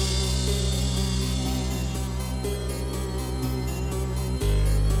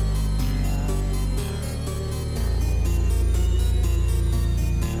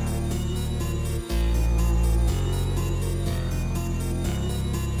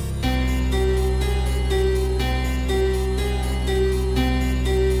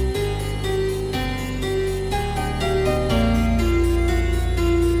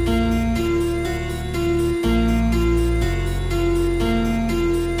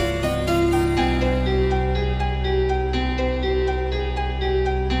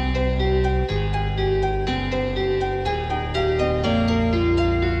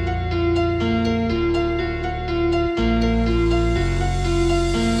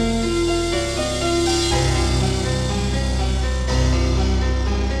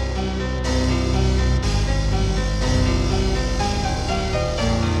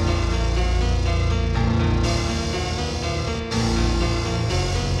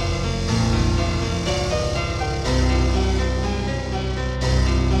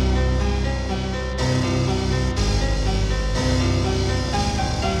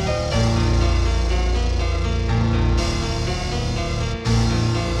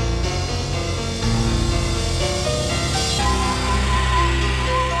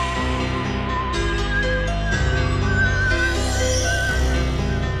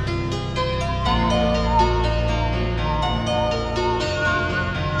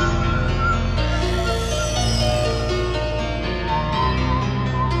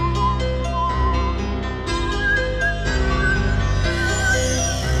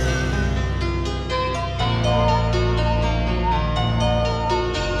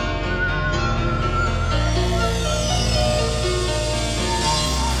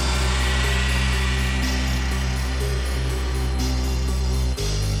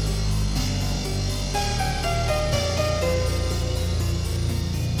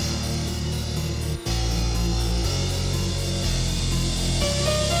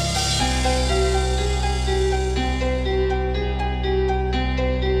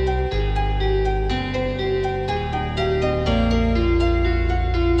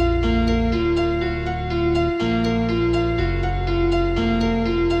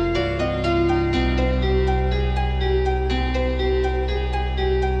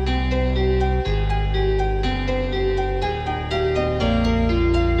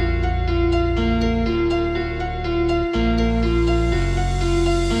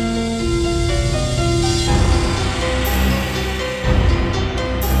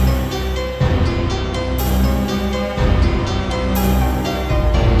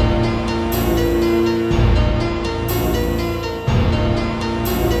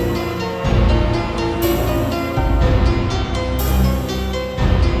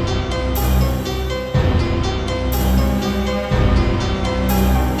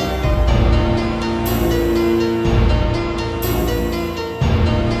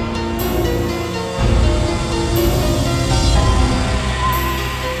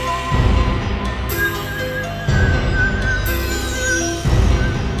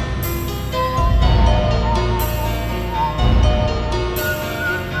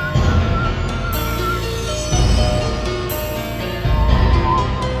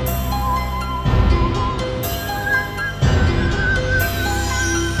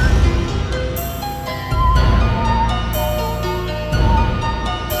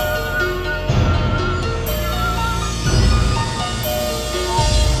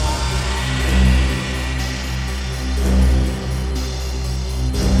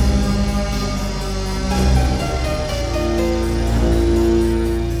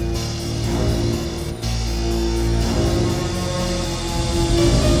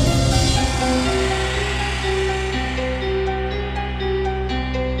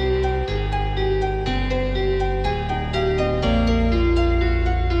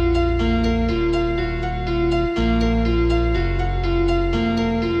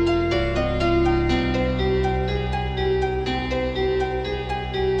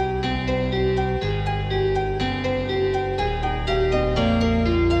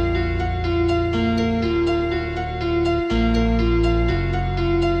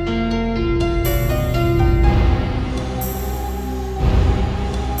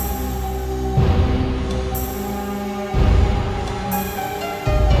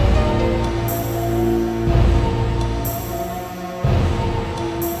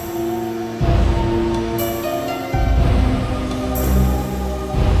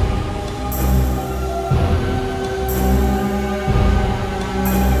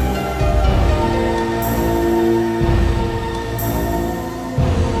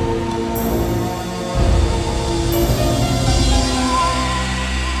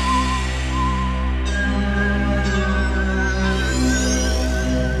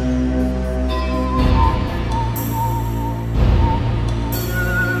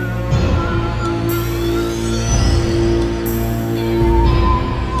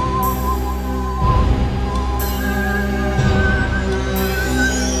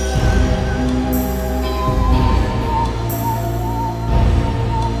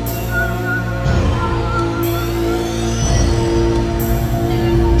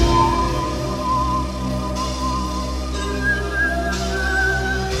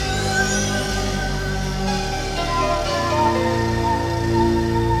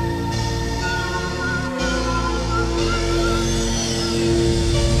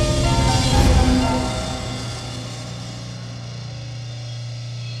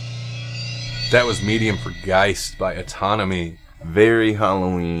 That was Medium for Geist by Autonomy. Very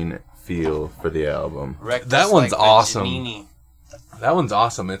Halloween feel for the album. That one's awesome. Giannini. That one's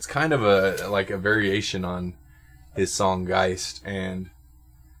awesome. It's kind of a variation on his song Geist, and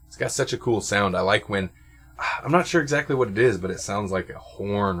it's got such a cool sound. I like when, I'm not sure exactly what it is, but it sounds like a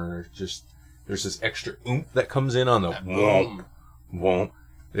horn, or just there's this extra oomph that comes in on the womp, womp.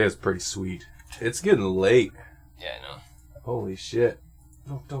 It is pretty sweet. It's getting late. Yeah, I know. Holy shit.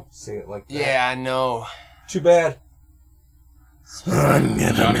 Don't say it like that. Yeah, I know. Too bad.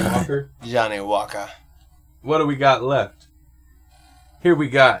 Johnny Walker. Johnny Walker. What do we got left? Here we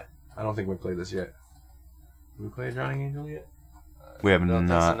got. I don't think we played this yet. Did we play a Drowning Angel yet? We have don't think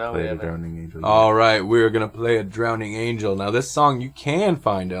not so, no, played we a haven't. Drowning Angel. All right, we're going to play a Drowning Angel. Now, this song you can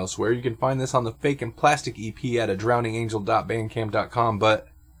find elsewhere. You can find this on the Fake and Plastic EP at a drowningangel.bandcamp.com, but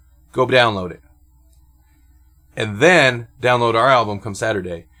go download it. And then download our album come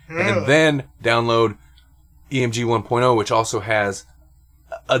Saturday. And then download EMG 1.0, which also has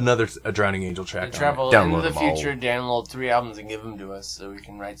a Drowning Angel track And on travel Download into the them all. future, download 3 albums and give them to us so we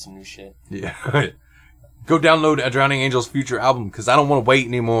can write some new shit. it. Yeah. Go download a Drowning Angel's future album, because I don't want to wait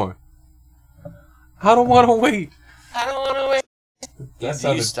anymore. I don't want to wait. I don't want to wait.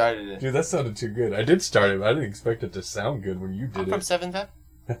 That You started it. Dude, that sounded too good. I did start it, but I didn't expect it to sound good when you I'm did from it. 7th Ave.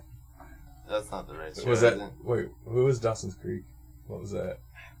 That's not the right story. Was is that? it? Wait, who was Dawson's Creek? What was that?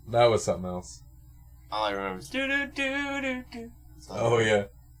 That was something else. All I remember is do do do do do. Oh yeah.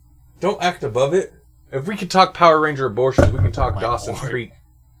 Don't act above it. If we could talk Power Ranger abortions, we can talk My Dawson's lord. Creek.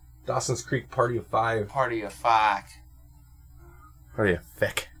 Dawson's Creek Party of 5. Party of fuck. Party of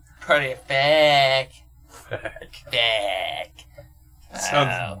feck. Party of fuck. Fuck. Fuck.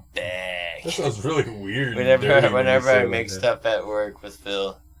 Sounds- Oh, fuck. That sounds really weird. and dirty when you Whenever say I it like make that. stuff at work with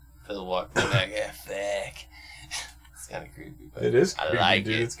Phil walked in like, yeah, fuck. It's kind of creepy. But It is I creepy, like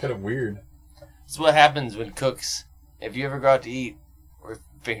dude. it. It's kind of weird. It's what happens when cooks. If you ever go out to eat, we're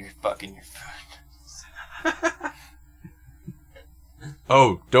finger fucking your food.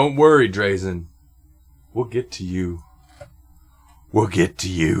 Oh, don't worry, Drazen. We'll get to you. We'll get to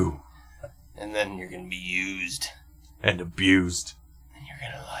you. And then you're gonna be used. And abused. And you're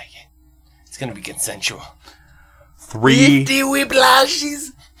gonna like it. It's gonna be consensual. 3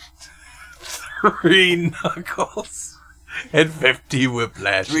 whiplashes. 3 knuckles. And 50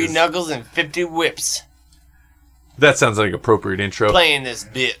 whiplashes. 3 knuckles and 50 whips. That sounds like an appropriate intro. Playing this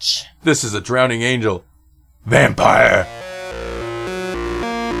bitch. This is a Drowning Angel. Vampire.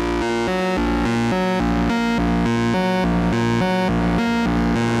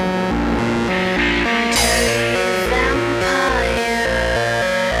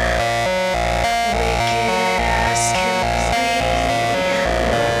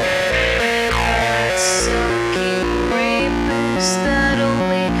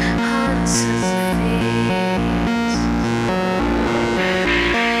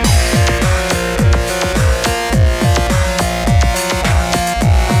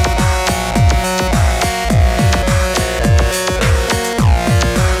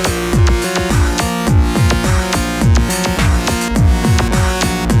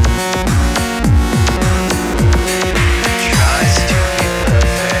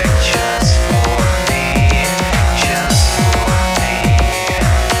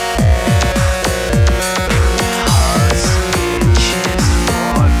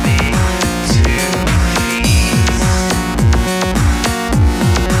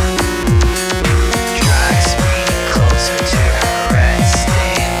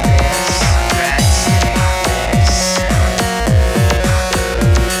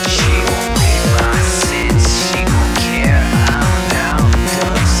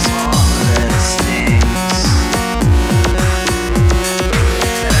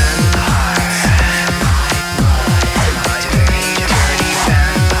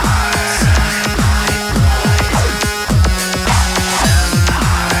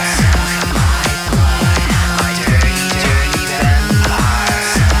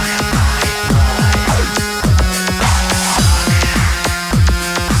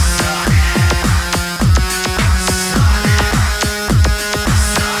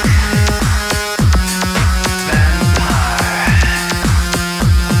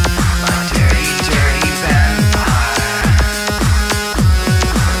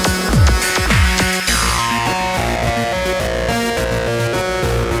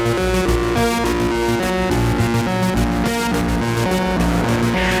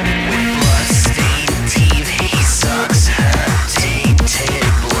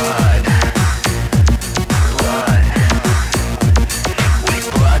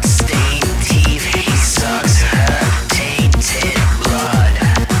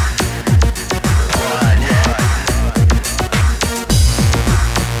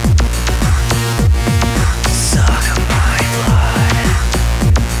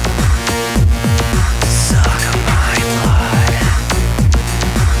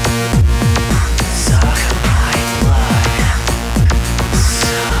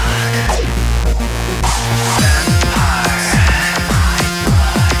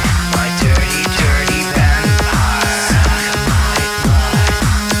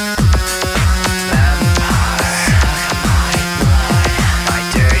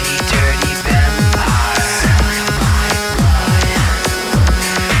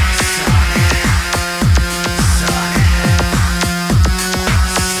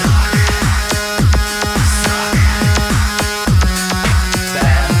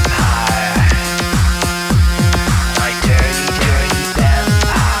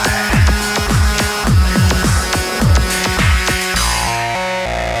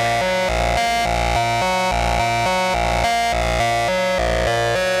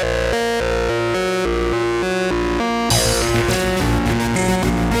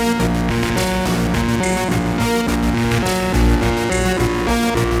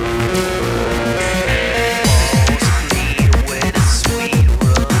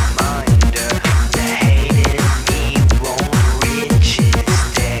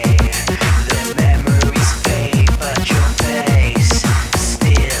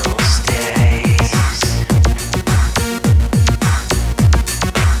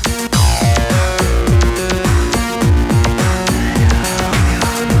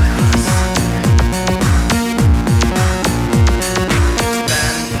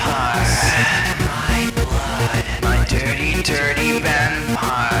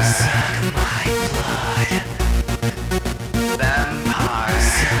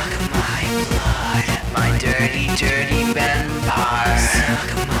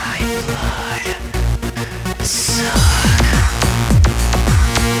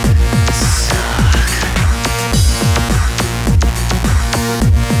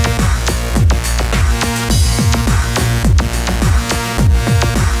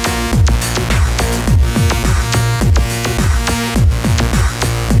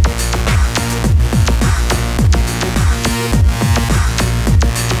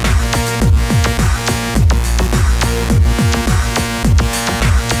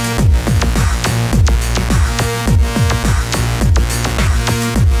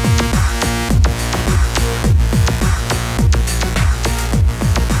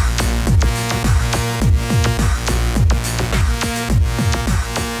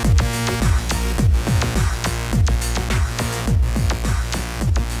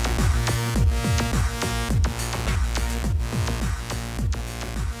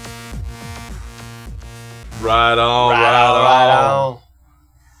 Right on, Right on.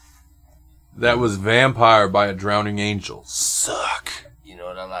 That was Vampire by A Drowning Angel. Suck. You know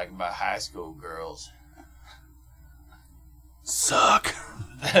what I like about high school girls? Suck.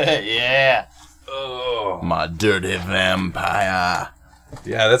 Yeah. Oh. My dirty vampire.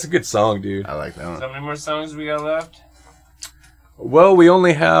 Yeah, that's a good song, dude. I like that So one. how many more songs we got left? Well, we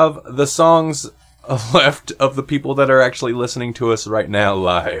only have the songs left of the people that are actually listening to us right now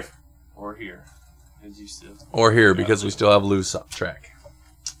live. Or here. As you still. Or here, because we still have Lou's track.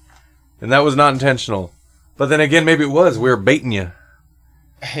 And that was not intentional. But then again, maybe it was. We were baiting you.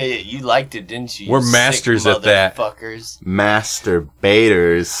 Hey, you liked it, didn't you? We're you masters sick at that. Motherfuckers.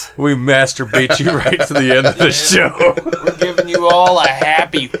 Masturbators. We masturbate you right to the end of the show. We're giving you all a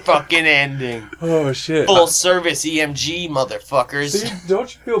happy fucking ending. Oh, shit. Full service EMG, motherfuckers. See,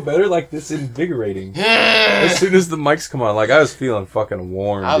 don't you feel better? Like, this invigorating. As soon as the mics come on, like, I was feeling fucking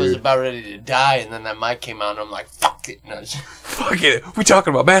warm, I was dude. about ready to die, and then that mic came on, and I'm like, fuck it. No, Fuck it. We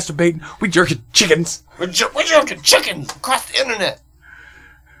talking about masturbating. We jerking chickens. we're joking chickens across the internet.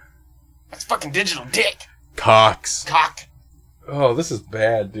 That's fucking digital dick. Cocks. Cock. Oh, this is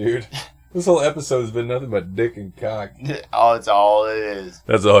bad, dude. This whole episode has been nothing but dick and cock. Oh, it's all it is.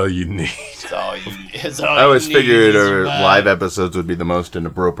 That's all you need. It's all you need. It's all I always you need figured to our survive. live episodes would be the most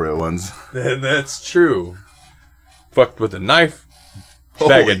inappropriate ones. And that's true. Fucked with a knife. Holy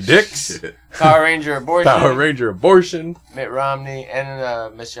Bag of dicks. shit. Power Ranger abortion. Power Ranger abortion. Mitt Romney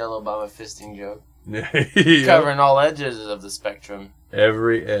and Michelle Obama fisting joke. Yeah. Covering all edges of the spectrum.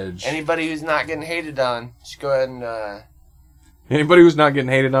 Every edge. Anybody who's not getting hated on, just go ahead and, Anybody who's not getting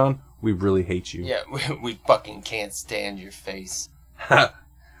hated on, we really hate you. yeah, we fucking can't stand your face.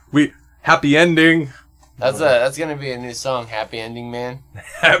 We happy ending. That's gonna be a new song, Happy Ending Man.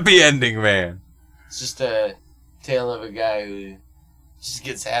 Happy ending, man. It's just a tale of a guy who just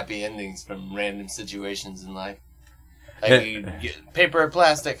gets happy endings from random situations in life. Like you get paper or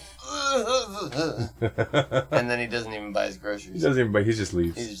plastic, and then he doesn't even buy his He groceries. doesn't even, but he just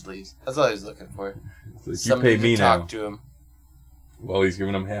leaves. He just leaves. That's all he's looking for. It's like, you Somebody pay me to talk now. to him. Well, he's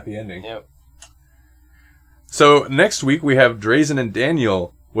giving them happy ending. Yep. So next week we have Drazen and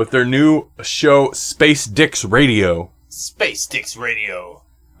Daniel with their new show Space Dicks Radio. Space Dicks Radio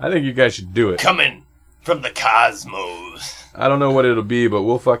I think you guys should do it. coming from the cosmos. I don't know what it'll be, but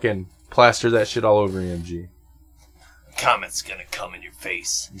we'll fucking plaster that shit all over EMG. Comet's gonna come in your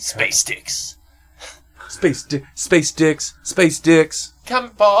face. Space Dicks. Space dicks, space dicks.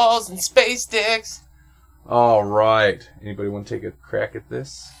 Comet balls and space dicks. All right. Anybody want to take a crack at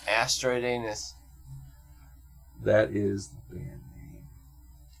this? Asteroid anus. That is the band name.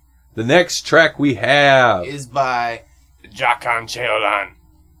 The next track we have Is by Jakan Cheolan.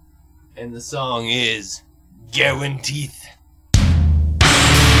 And the song is Gowan Teeth.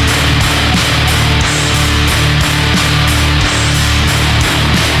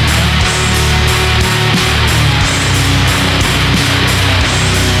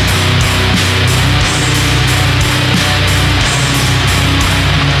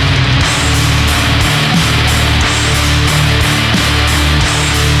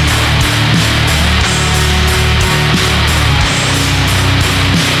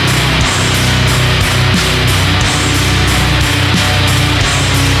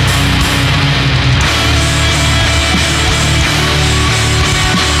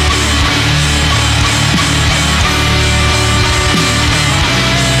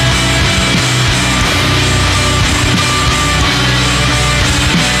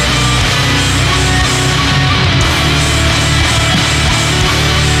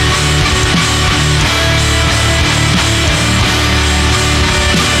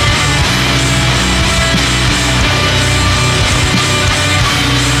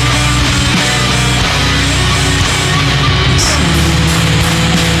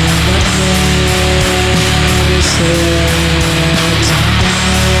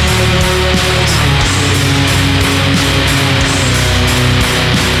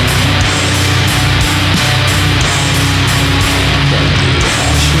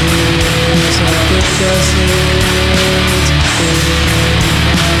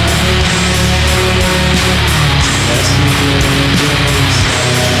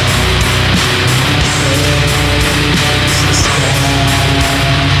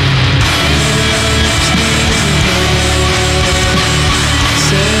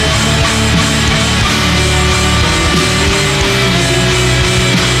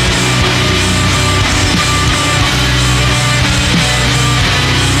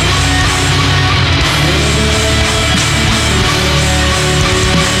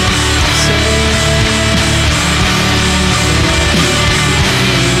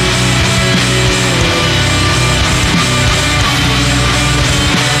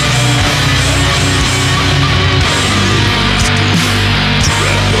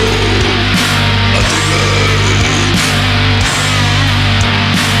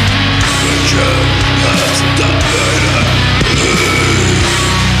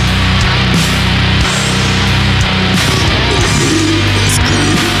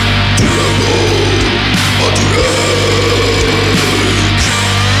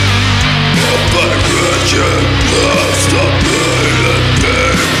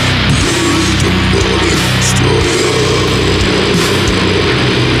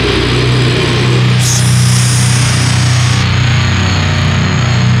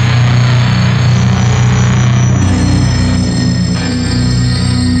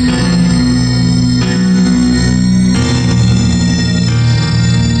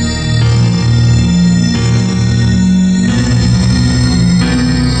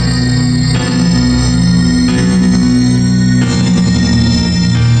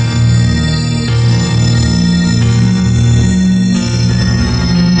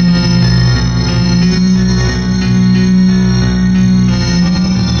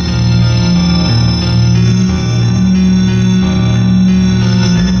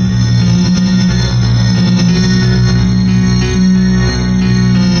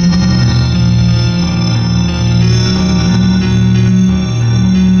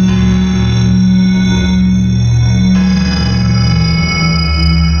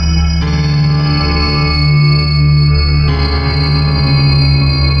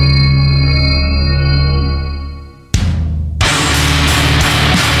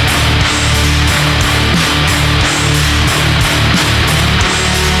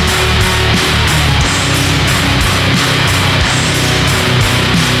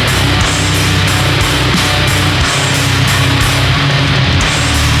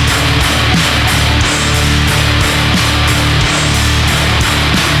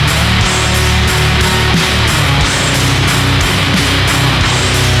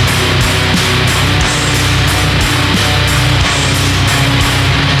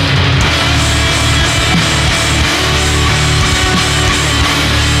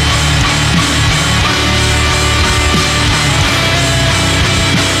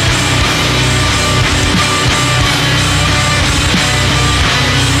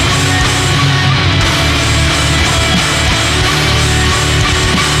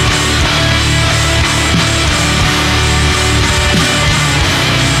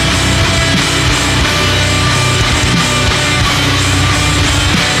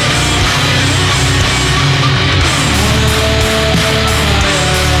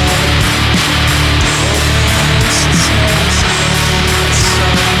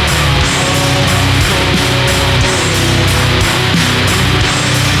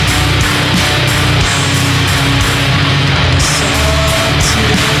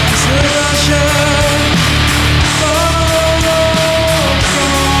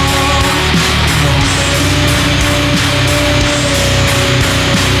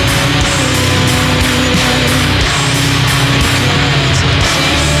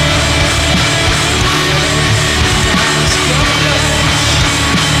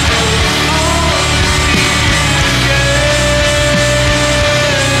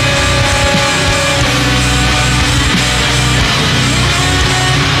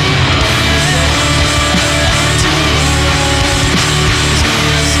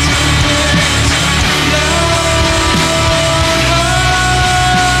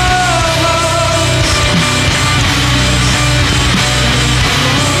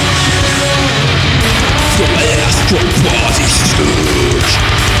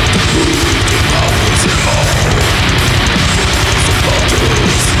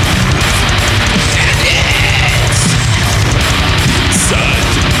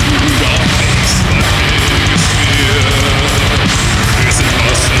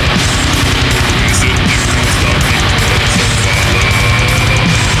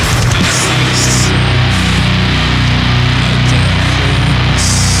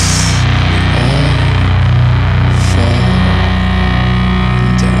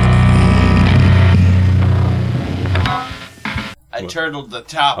 turtled the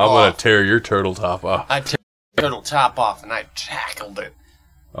top I'm off. gonna tear your turtle top off. I tear the turtle top off and I tackled it.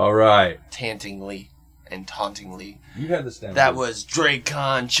 All right. Tantingly and tauntingly. You had the stamp. That was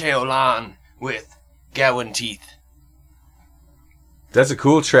Dracon Cheolan with Gowan Teeth. That's a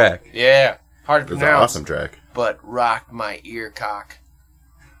cool track. Yeah. Hard to It's an pronounce. awesome track. But rocked my ear cock.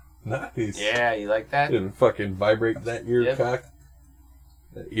 Nice. Yeah, you like that? Didn't fucking vibrate that ear Yep. cock.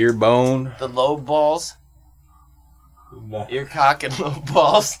 That ear bone. The lobe balls. Nice. Ear cock and lobe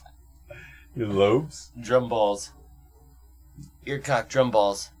balls. Your lobes. Drum balls. Ear cock drum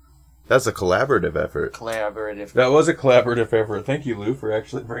balls. That's a collaborative effort. Collaborative. That was a collaborative effort. Thank you, Lou, for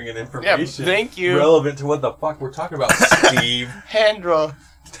actually bringing information. Yeah, thank you. Relevant to what the fuck we're talking about, Steve. Hand draw.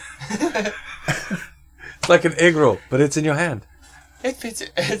 It's like an egg roll, but it's in your hand. It fits.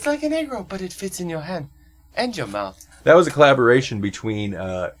 It's like an egg roll, but it fits in your hand and your mouth. That was a collaboration between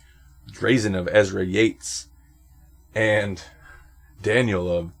Drazen of Ezra Yates and Daniel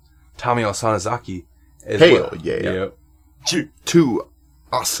of Tommy Osanazaki. Hell yeah. Yep. Two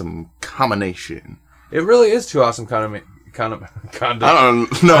awesome combination. It really is too awesome. I don't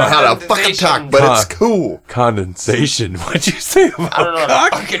know how to fucking talk, but it's cool. Condensation. What'd you say about I don't know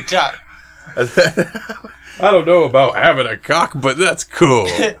cock? how to fucking talk. I don't know about having a cock, but that's cool.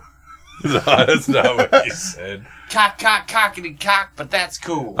 No, that's not what you said. Cock, cockity cock, but that's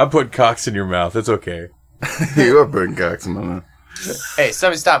cool. I put cocks in your mouth. It's okay. You are putting cocks in my mouth. Hey,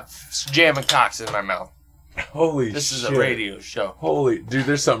 somebody stop jamming cocks in my mouth. Holy shit. This is a radio show. Holy... Dude,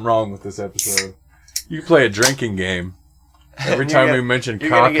 there's something wrong with this episode. You play a drinking game. Every time we mention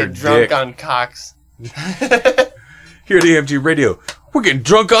cock or You're gonna get drunk dick. on cocks. Here at EMG Radio, we're getting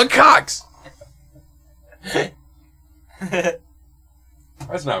drunk on cocks!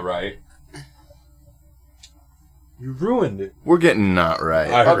 That's not right. You ruined it. We're getting not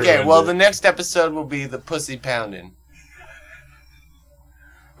right. Okay, well, the next episode will be the pussy pounding.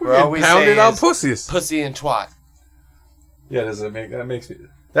 We're getting pounded on pussies. Pussy and twat. Yeah, that makes me...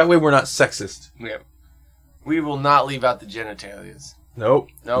 That way we're not sexist. Yeah. We will not leave out the genitalias. Nope.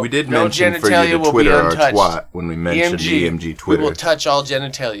 We did no mention for you genitalia to Twitter will our be untouched. twat when we mentioned EMG Twitter. We will touch all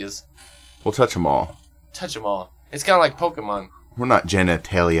genitalias. We'll touch them all. Touch them all. It's kind of like Pokemon. We're not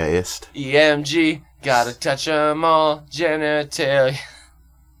genitalia-ist. EMG, gotta touch them all. Genitalia.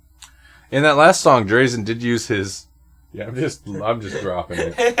 In that last song, Drazen did use his... Yeah, I'm just dropping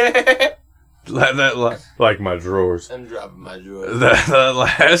it. Like my drawers. I'm dropping my drawers. That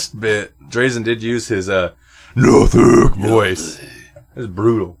last bit, Drazen did use his nothing voice. It was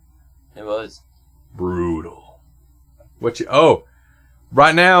brutal. It was. Brutal.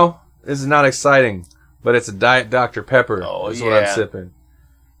 Right now, this is not exciting, but it's a Diet Dr. Pepper. Oh, That's what I'm sipping.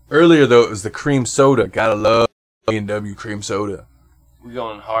 Earlier, though, it was the cream soda. Gotta love A&W cream soda. We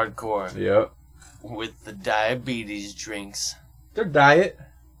going hardcore. Yep. With the diabetes drinks. They're diet.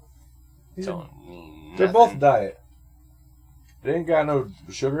 Don't mean They're nothing. both diet. They ain't got no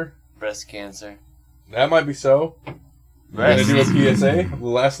sugar. Breast cancer. That might be so. Breast. Did I do a PSA? The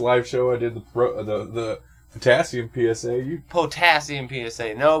last live show I did the potassium PSA. Potassium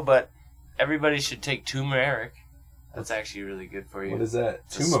PSA. No, but everybody should take turmeric. That's actually really good for you. What is that?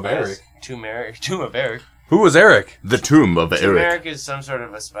 It's a Tomb of spice. Eric. Tomb of Eric. Who was Eric? The tomb of Eric. Turmeric is some sort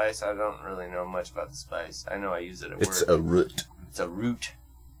of a spice. I don't really know much about the spice. I know I use it at It's work. a root. It's a root.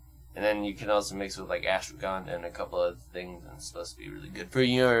 And then you can also mix with like ashwagandha and a couple other things, and it's supposed to be really good for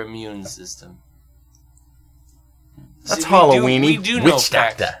your immune system. That's See, Halloween-y. We do know Witch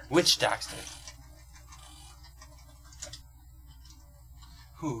facts. doctor. Witch doctor.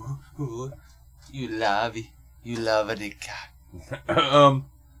 Ooh, you love the cock.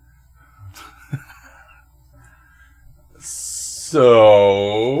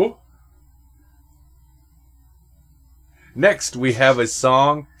 So next we have a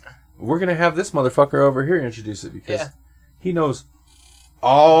song. We're gonna have this motherfucker over here introduce it because he knows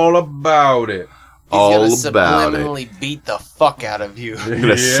all about it. He's All gonna about subliminally beat the fuck out of you. I'm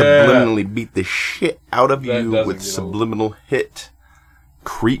gonna subliminally beat the shit out of That you doesn't with get subliminal hit.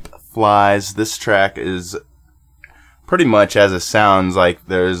 Creep Flies. This track is pretty much as it sounds. Like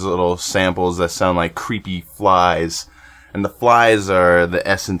there's little samples that sound like creepy flies, and the flies are the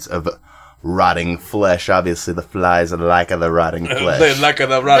essence of rotting flesh. Obviously, the flies are like the rotting flesh. They like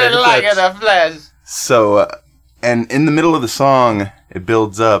the rotting flesh. the flesh. So, and in the middle of the song, it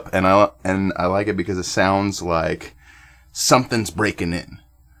builds up, and I like it because it sounds like something's breaking in.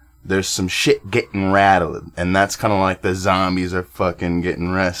 There's some shit getting rattled, and that's kind of like the zombies are fucking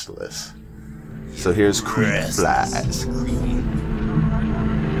getting restless. So here's Creep Flies.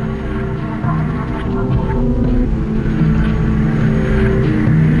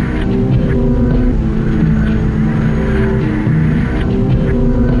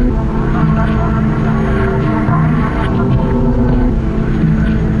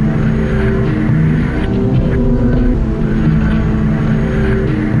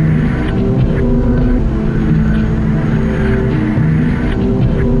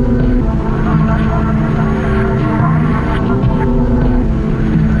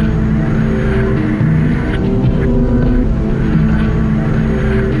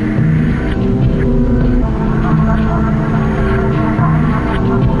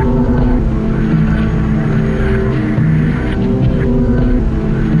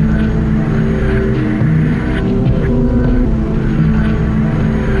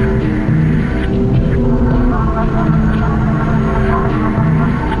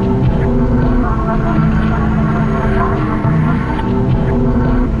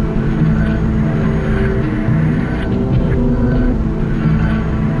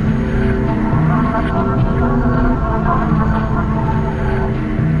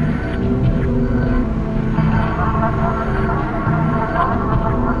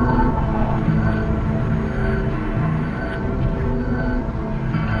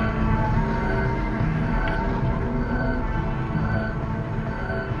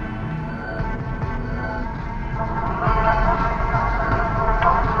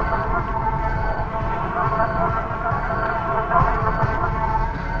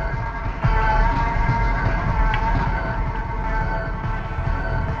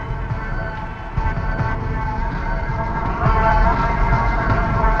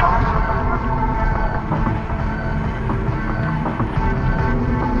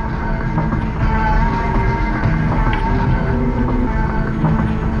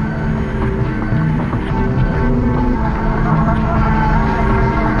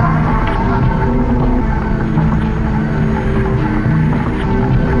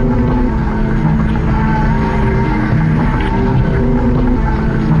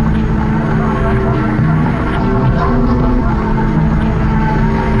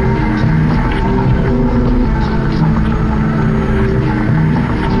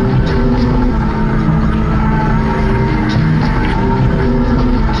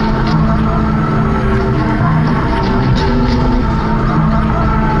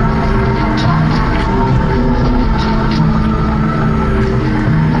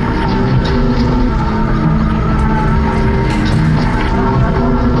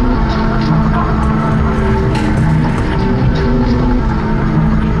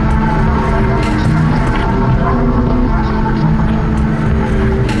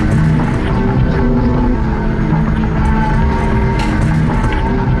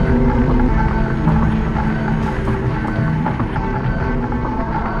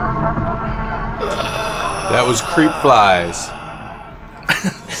 That was Creep Flies.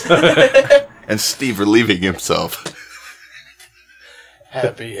 And Steve relieving himself.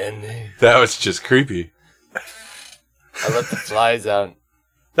 Happy ending. That was just creepy. I let the flies out.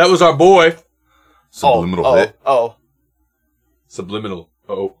 That was our boy. Subliminal hit. Subliminal.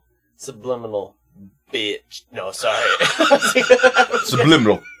 Oh. Subliminal bitch. No, sorry.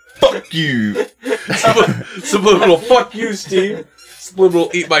 Subliminal. Fuck you. Subliminal. Fuck you, Steve. Subliminal.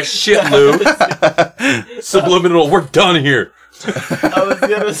 Eat my shit, Lou. Subliminal. We're done here. I was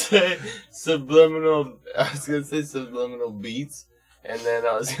gonna say subliminal beats, and then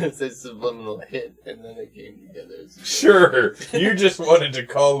I was gonna say subliminal hit, and then it came together. Sure. You just wanted to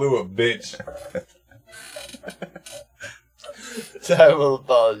call Lou a bitch. So I will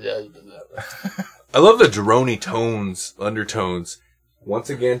apologize for that. I love the droney tones, undertones.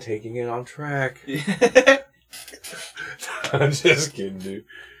 Once again, taking it on track. I'm just kidding, dude.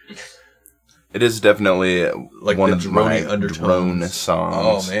 It is definitely Like one the of my undertones. drone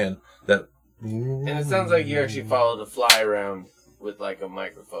songs. Oh, man. That. And it sounds like you actually followed a fly around with like a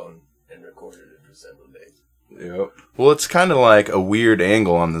microphone and recorded it for several days. Yep. Well, it's kind of like a weird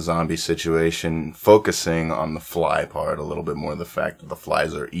angle on the zombie situation, focusing on the fly part a little bit more. The fact that the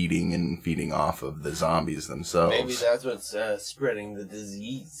flies are eating and feeding off of the zombies themselves. Maybe that's what's spreading the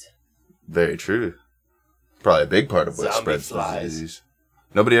disease. Very true. Probably a big part of what Zombie spreads flies. the disease.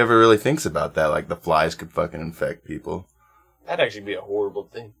 Nobody ever really thinks about that. Like the flies could fucking infect people. That'd actually be a horrible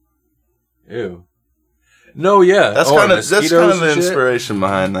thing. Ew. No, yeah. That's Oh, kind of the mosquitoes and shit? inspiration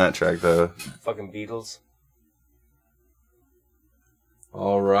behind that track, though. Fucking beetles.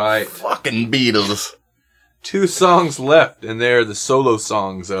 All right. Fucking Beatles. 2 songs left, and they're the solo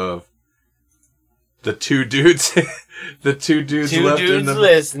songs of the 2 dudes. The 2 dudes Two left dudes in the.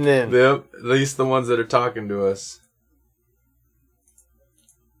 listening. Yep. At least the ones that are talking to us.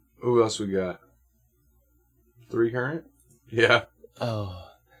 Who else we got? 3 current? Yeah. Oh,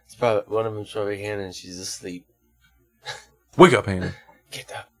 it's probably one of them's probably Hannah, and she's asleep. Wake up, Hannah.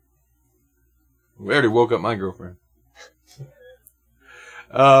 Get up. We already woke up my girlfriend.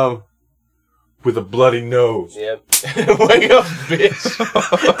 With a bloody nose. Yep. Wake up, bitch.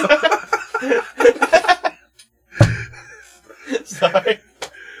 Sorry.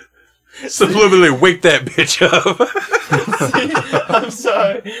 Subliminally wake that bitch up. See, I'm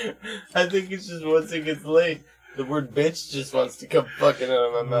sorry. I think it's just once it gets late, the word bitch just wants to come fucking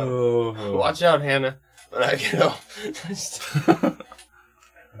out of my mouth. Oh. Watch out, Hannah, when I get home.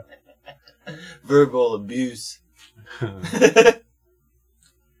 Verbal abuse.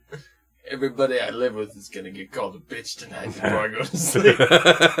 Everybody I live with is gonna get called a bitch tonight before I go to sleep.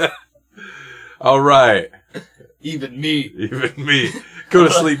 All right. Even me. Even me. Go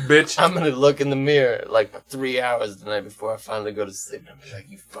to sleep, bitch. I'm gonna look in the mirror like for 3 hours the night before I finally go to sleep. And I'm gonna be like,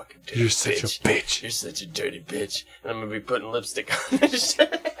 you fucking dirty You're bitch. such a bitch. You're such a dirty bitch. And I'm gonna be putting lipstick on this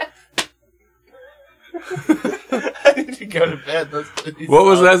shit. I need to go to bed. Let's do these What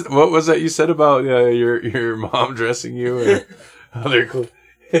was songs. that? What was that you said about your mom dressing you in other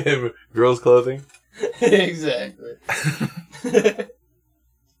girls' clothing? Exactly.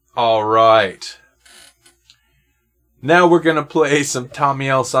 All right. Now we're gonna play some Tommy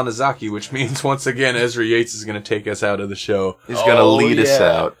L. Sonizaki, which means once again Ezra Yates is gonna take us out of the show. He's gonna lead us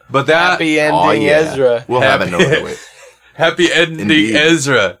yeah. out. But that Happy ending, Ezra. We'll have it no other way. happy ending, Indeed.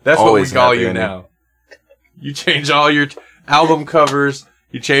 Ezra. That's Always what we call happy you ending. now. You change all your album covers.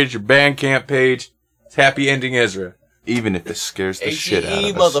 You change your Bandcamp page. It's happy ending, Ezra. Even if it scares the shit out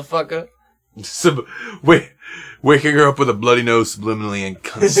ACE, of us. motherfucker. Waking her up with a bloody nose subliminally and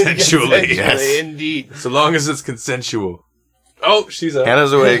consensually. Yes. Indeed. So long as it's consensual. Oh, she's up.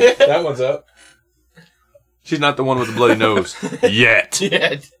 Hannah's awake. That one's up. She's not the one with the bloody nose. Yet.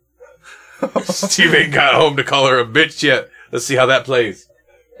 Yet. Steve ain't got home to call her a bitch yet. Let's see how that plays.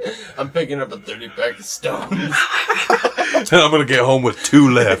 I'm picking up a 30-pack of stones. And I'm going to get home with 2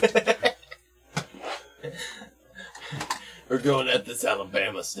 left. We're going at this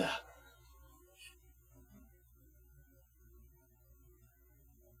Alabama style.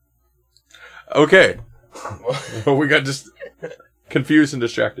 Okay. We got just confused and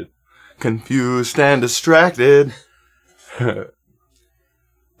distracted. Confused and distracted.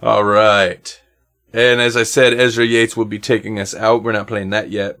 All right. And as I said, Ezra Yates will be taking us out. We're not playing that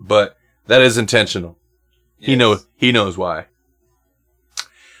yet, but that is intentional. Yes. He knows why.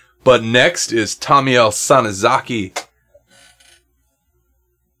 But next is Tommy L. Sonizaki.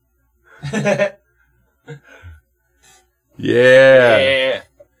 Yeah. Yeah.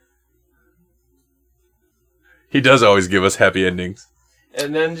 He does always give us happy endings.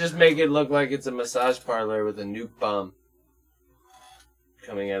 And then just make it look like it's a massage parlor with a nuke bomb.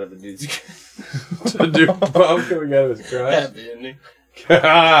 coming out of a dude's To do bomb coming out of his crotch. happy ending.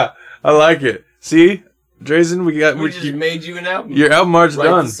 I like it. See, Drazen, We just made you an album. your album art's Write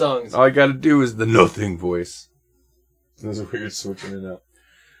done. the songs. All I got to do is the nothing voice. That's a weird switching it up.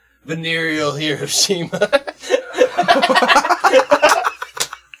 Venereal Hiroshima.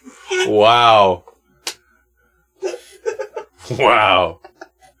 Wow. Wow.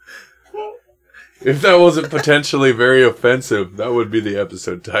 If that wasn't potentially very offensive, that would be the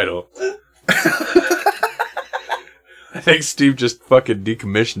episode title. I think Steve just fucking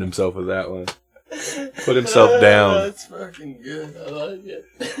decommissioned himself with that one. Put himself down. That's fucking good. I like it.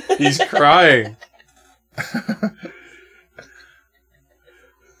 He's crying.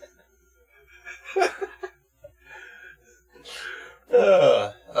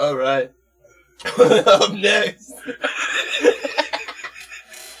 All right. Up next.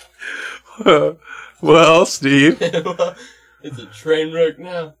 Well, Steve. It's a train wreck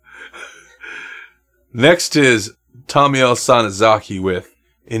now. Next is Tommy L. Sonizaki with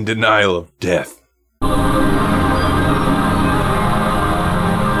In Denial of Death.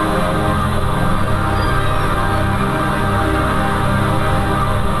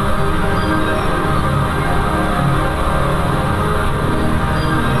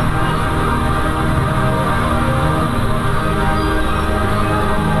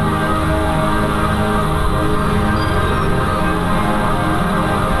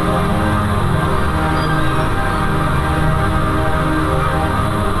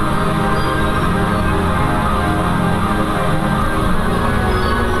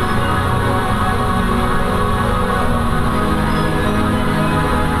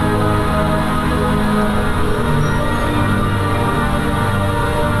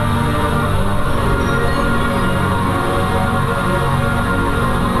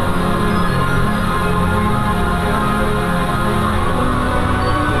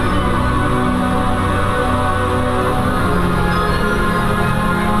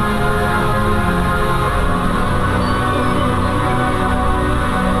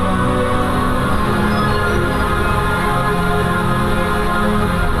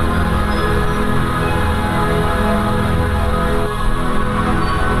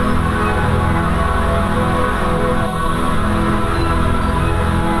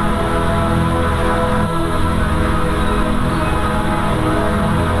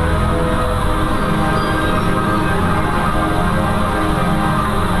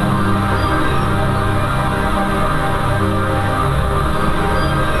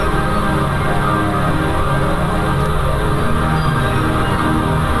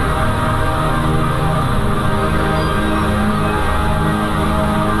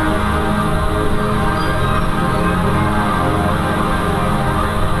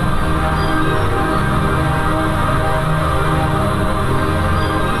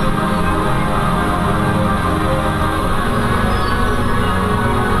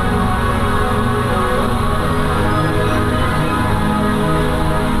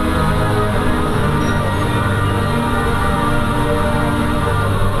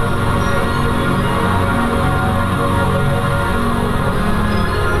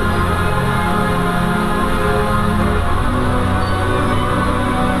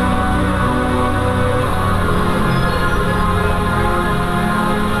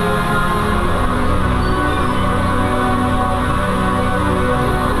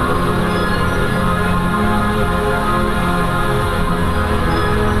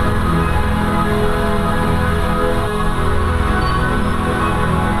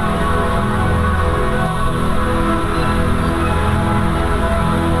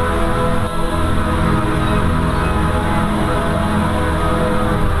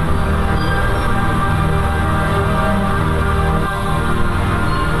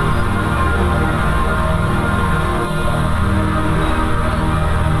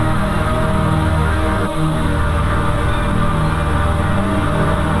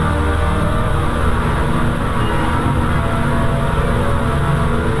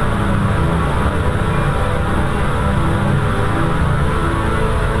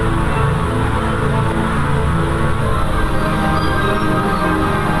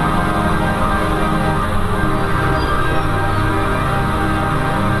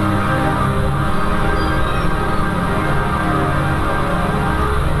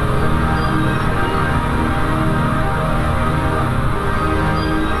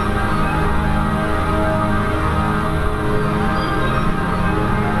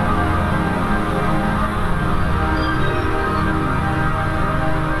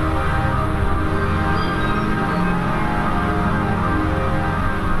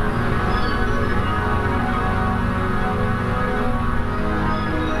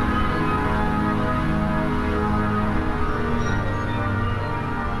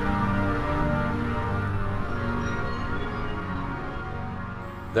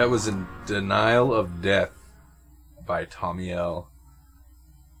 That was in Denial of Death by Tomiel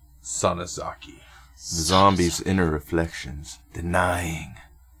Sonozaki. The zombie's inner reflections, denying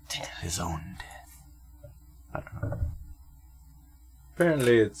his own death. I don't know.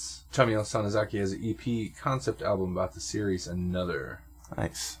 Apparently, it's Tomiel Sonozaki has an EP concept album about the series Another.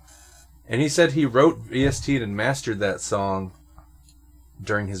 Nice. And he said he wrote, VST'd, and mastered that song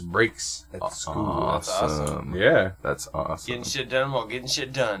during his breaks at school. Awesome. Yeah. That's awesome. Getting shit done while getting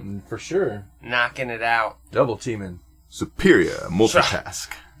shit done. For sure. Knocking it out. Double teaming. Superior multitask.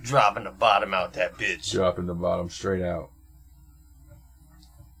 Dropping the bottom out that bitch. Dropping the bottom straight out.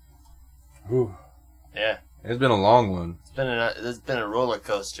 Whew. Yeah. It's been a long one. It's been a roller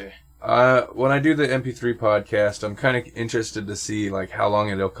coaster. When I do the MP3 podcast, I'm kind of interested to see like how long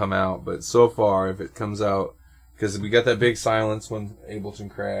it'll come out. But so far, if it comes out, because we got that big silence when Ableton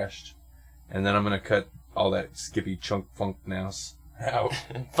crashed, and then I'm gonna cut all that skippy chunk funk mouse out.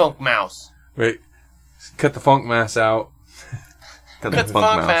 Funk mouse. Wait, cut the funk mouse out. Cut the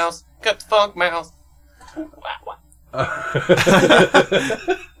funk mouse. Cut the funk mouse.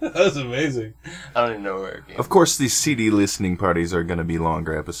 That was amazing. I don't even know where it came. Of course, these CD listening parties are going to be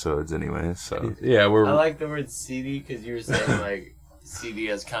longer episodes anyway, so... Yeah, we're... I like the word CD because you were saying, like, CD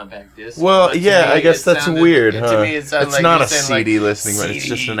as compact disc. Well, But to yeah, me, I guess it that's sounded- weird, huh? To me, it sounded It's like not you a saying, CD like, listening, but it's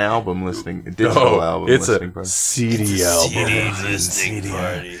just CD. an album listening, a digital album it's listening a party. CD album. listening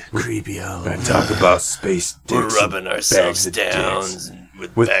party. Creepy album. And talk about space dicks. We're rubbing ourselves of down dicks.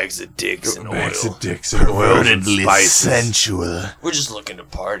 with bags of dicks and Bags oil. of dicks and oil and Pervertedly spices. sensual. We're just looking to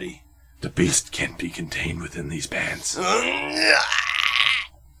party. The beast can't be contained within these pants.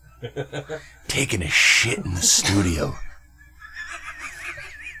 Taking a shit in the studio.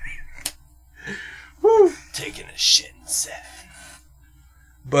 Taking a shit in 7.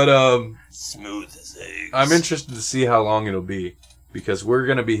 But, Smooth as eggs. I'm interested to see how long it'll be. Because we're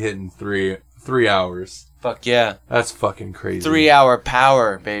going to be hitting three hours. Fuck yeah. That's fucking crazy. 3 hour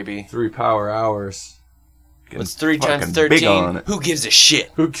power, baby. 3 power hours. What's 3 times fucking big on 13? it. Who gives a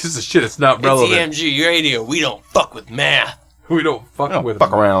shit? Who gives a shit? It's not relevant. It's EMG radio. We don't fuck with math. We don't fuck Don't with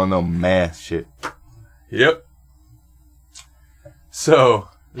fuck them. around with no math shit. Yep. So,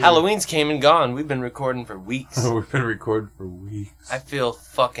 Halloween's came and gone. We've been recording for weeks. we've been recording for weeks. I feel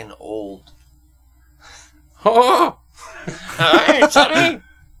fucking old. Oh! Hey, Sonny!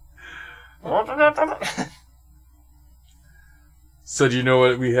 So do you know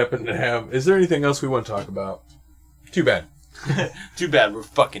what we happen to have? Is there anything else we want to talk about? Too bad. Too bad we're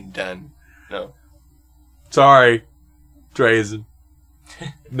fucking done. No. Sorry, Drazen.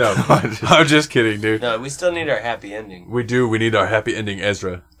 No, I'm just kidding, dude. No, we still need our happy ending. We do. We need our happy ending,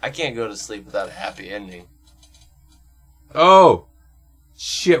 Ezra. I can't go to sleep without a happy ending. Oh!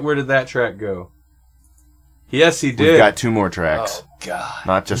 Shit, where did that track go? Yes, he did. We've got 2 more tracks. Oh, God.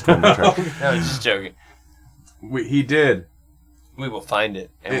 Not just 1 more track. No, I'm just joking. He did. We will find it,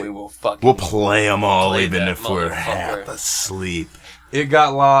 and we will fucking... We'll play them all Play even that if we're motherfucker. half asleep. It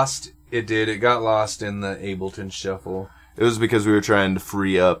got lost. It did. It got lost in the Ableton shuffle. It was because we were trying to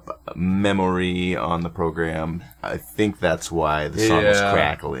free up memory on the program. I think that's why the song was Yeah.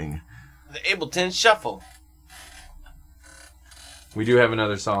 crackling. The Ableton Shuffle. We do have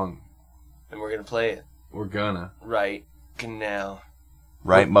another song. And we're going to play it We're gonna. right now.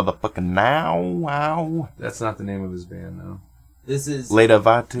 Right, motherfucking now? Wow. That's not the name of his band, though. This is... Leda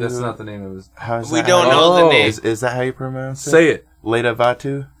Vatu. That's not the name of his... How's We that don't how- know the name. Is that how you pronounce it? Say it. Leda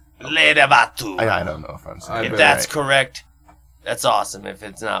Vatu? Ledabatu. I don't know if I'm saying I it If bet. that's right. correct, that's awesome. If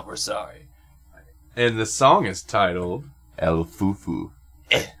it's not, we're sorry. And the song is titled... El Fufu,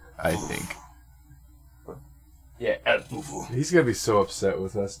 Eh. I think. Yeah. He's gonna be so upset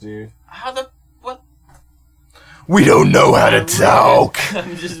with us, dude. How the... What? We don't know how to talk.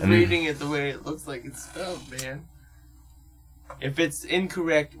 I'm just reading it the way it looks like it's spelled, man. If it's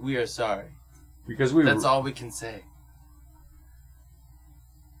incorrect, we are sorry. Because we... That's all we can say.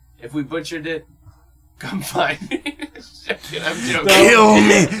 If we butchered it, come find me. I'm joking. Kill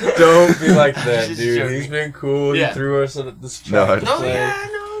me. Don't be like that, Just dude. joking. He's been cool. Yeah. He threw us at this No, track to No, play. yeah,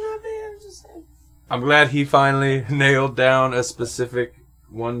 no, man. Just saying. I'm glad he finally nailed down a specific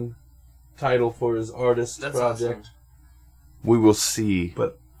one title for his artist That's project. We will see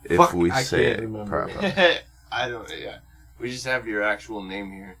But if fuck, we I say can't it remember. properly. I don't. Yeah. We just have your actual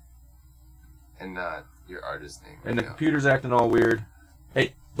name here, and not your artist name. And the you know. computer's acting all weird.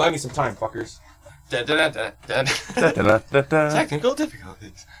 Hey, buy me some time, fuckers. Dun, dun, dun, dun, dun. Da-da-da-da-da. Technical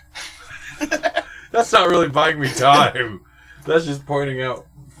difficulties. That's not really buying me time. That's just pointing out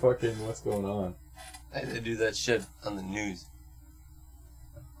fucking what's going on. I had to do that shit on the news.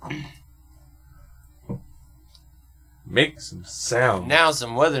 Make some sound. Now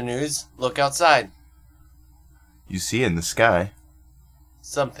some weather news. Look outside. You see in the sky.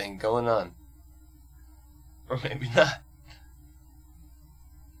 Something going on. Or maybe not.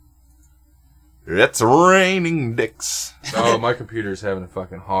 It's raining dicks. Oh, my computer's having a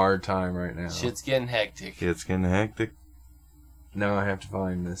fucking hard time right now. Shit's getting hectic. It's getting hectic. Now I have to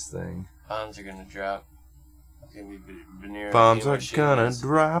find this thing. Bombs are gonna drop. It's gonna be veneer. Bombs are gonna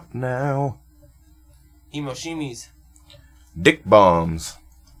drop now. Hemoshimis. Dick bombs.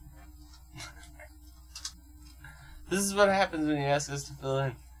 This is what happens when you ask us to fill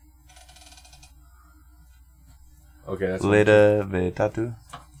in. Okay, that's Later, tatu.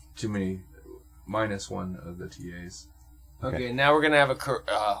 too many. -1 of the TAs. Okay, now we're gonna have a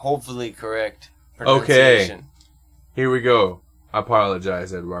hopefully correct Okay. pronunciation. Here we go. I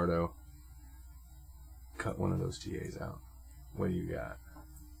apologize, Eduardo. Cut one of those TAs out. What do you got?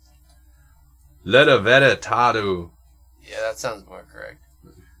 Leta veta tatu. Yeah, that sounds more correct.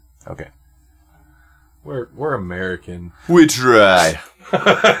 Okay. We're American. We try.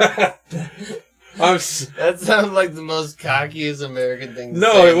 That sounds like the most cockiest American thing to say.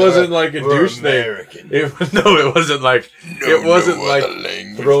 No, it in the wasn't world. like a We're douche American. thing. It wasn't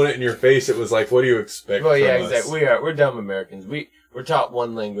like throwing it in your face. It was like, what do you expect? Well, yeah, from us? exactly. We're dumb Americans. We're taught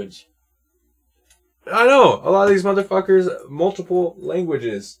one language. I know. A lot of these motherfuckers, multiple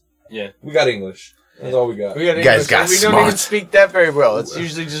languages. Yeah. We got English. That's all we got. We got You guys English, got and we don't even smart. speak that very well. It's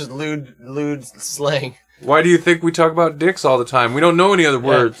usually just lewd slang. Why do you think we talk about dicks all the time? We don't know any other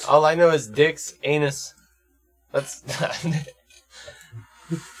words. Yeah, all I know is dicks, anus. That's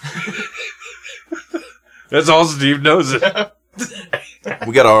That's all Steve knows. It.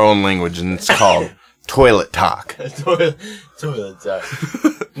 We got our own language, and it's called toilet talk. toilet talk.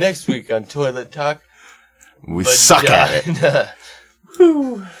 Next week on Toilet Talk. We suck at it.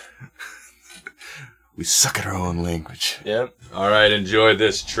 it. We suck at our own language. Yep. All right, enjoy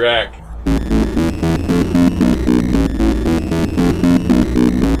this track.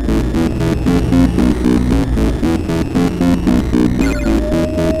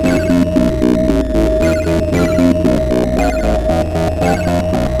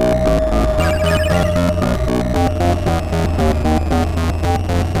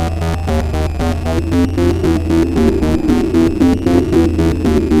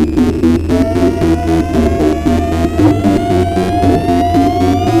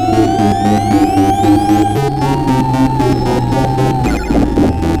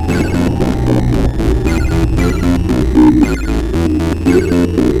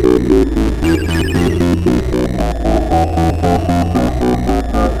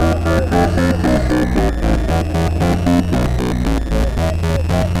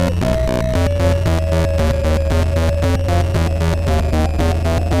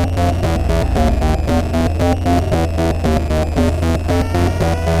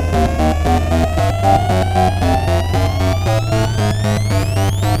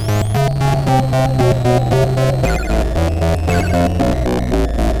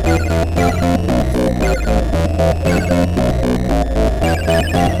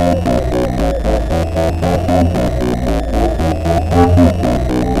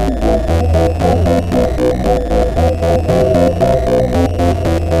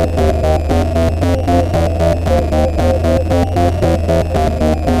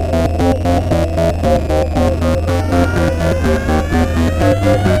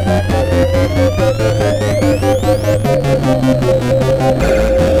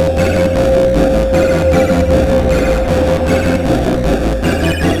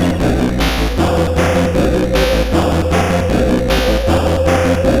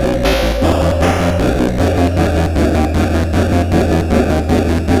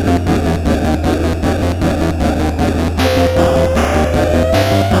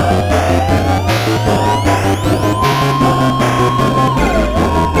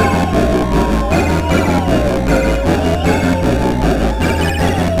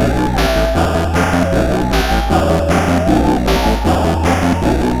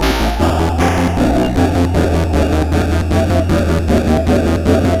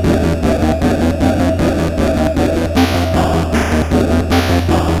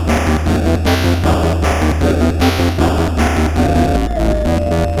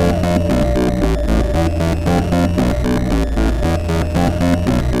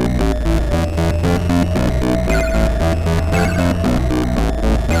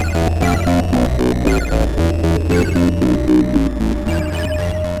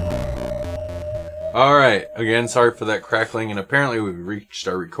 Again, sorry for that crackling, and apparently we've reached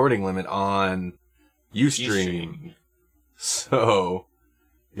our recording limit on Ustream. So,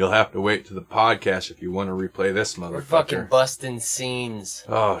 You'll have to wait to the podcast if you want to replay this motherfucker. We're fucking busting scenes.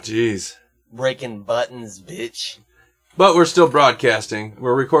 Oh, jeez. Breaking buttons, bitch. But we're still broadcasting.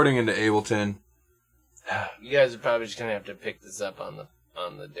 We're recording into Ableton. You guys are probably just gonna have to pick this up on the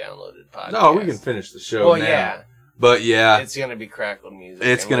downloaded podcast. No, we can finish the show Well, now. yeah. But yeah, It's gonna be crackled music.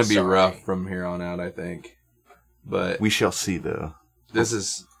 it's and going we're to be sorry. rough from here on out, I think. But We shall see, though. this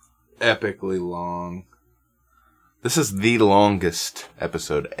is epically long. This is the longest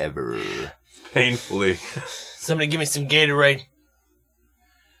episode ever. Painfully. Somebody give me some Gatorade.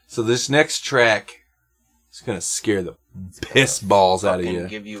 So this next track is going to scare the piss balls out of Fucking you.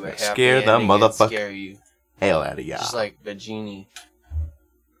 give you a happy Scare the ending and motherfucker. Scare you. Hell out of ya. Just like the genie.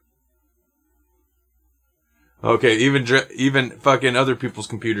 Okay, even fucking other people's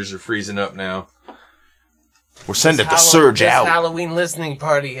computers are freezing up now. We're sending the This surge this out. Halloween listening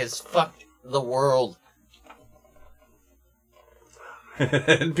party has fucked the world.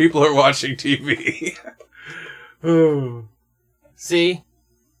 And people are watching TV. See?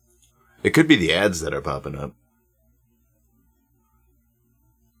 It could be the ads that are popping up.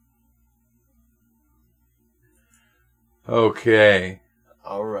 Okay.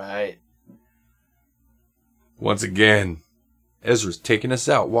 All right. Once again, Ezra's taking us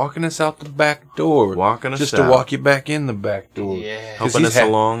out, walking us out the back door. Walking us just out. to walk you back in the back door. Yeah. 'Cause Helping he's us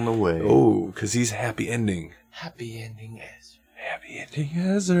along the way. Oh, because he's happy ending. Happy ending, Ezra. Happy ending,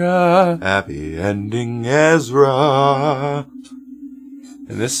 Ezra. Happy ending, Ezra.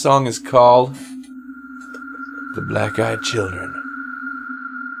 And this song is called The Black Eyed Children.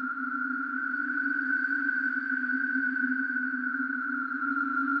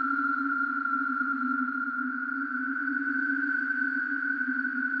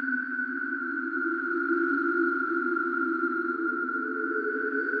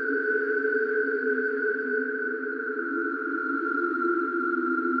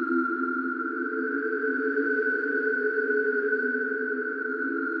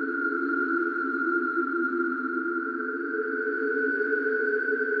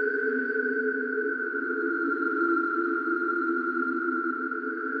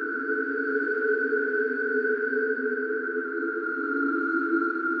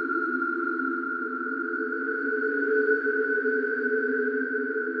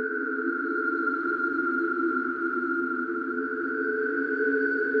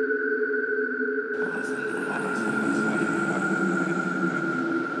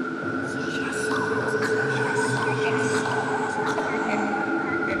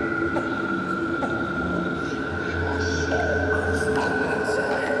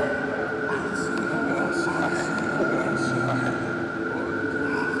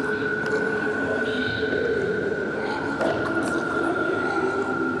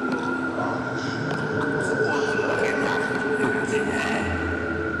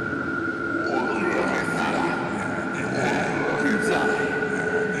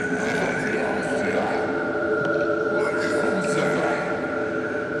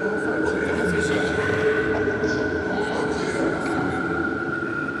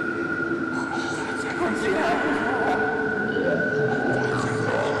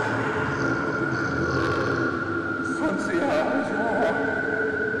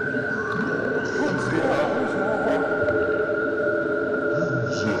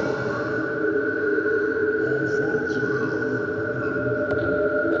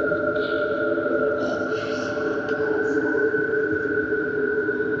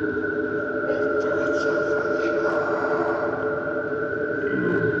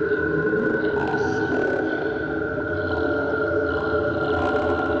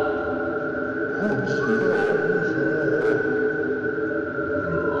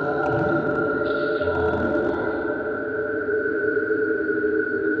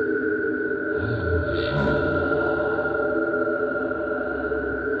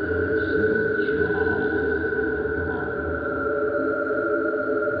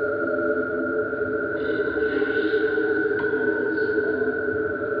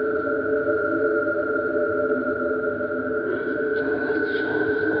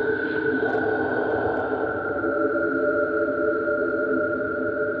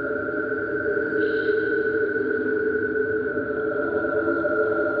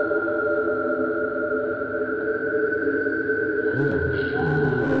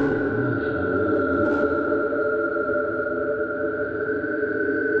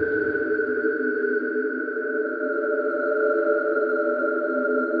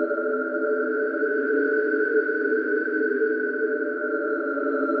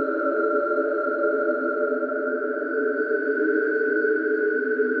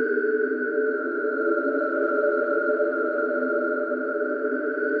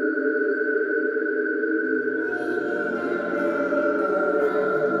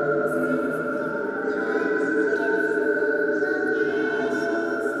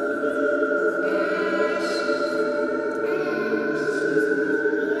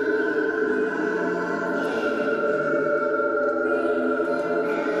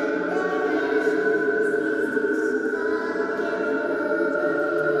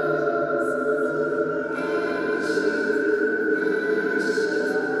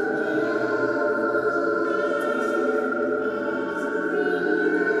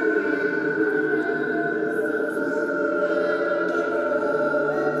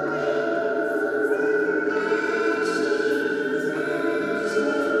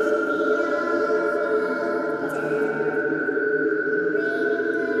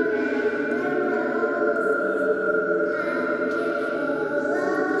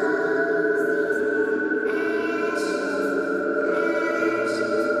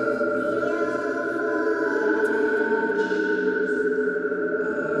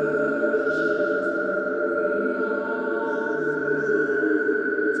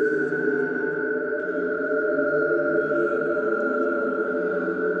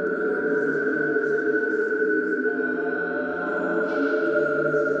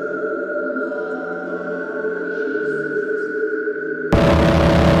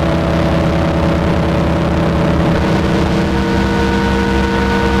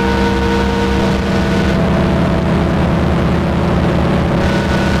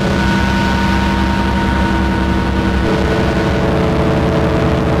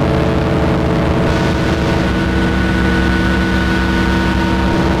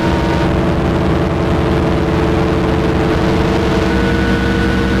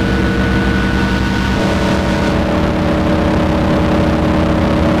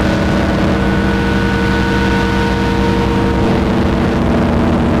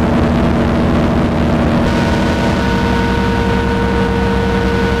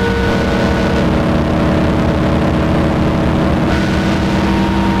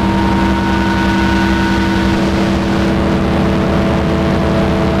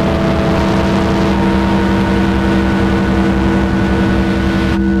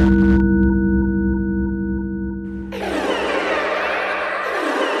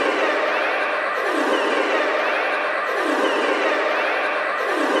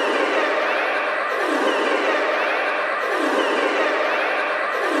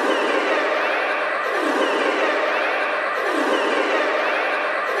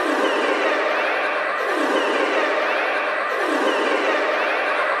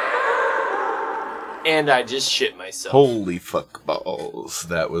 And I just shit myself. Holy fuck balls.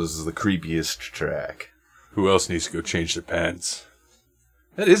 That was the creepiest track. Who else needs to go change their pants?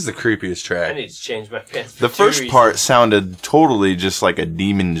 That is the creepiest I track. need to change my pants. The first part sounded totally just like a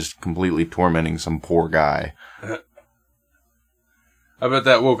demon just completely tormenting some poor guy. I bet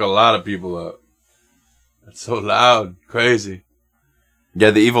that woke a lot of people up. That's so loud. Crazy.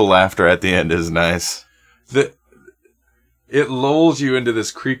 Yeah, the evil laughter at the end is nice. It lulls you into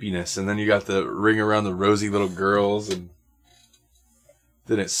this creepiness, and then you got the ring around the rosy little girls, and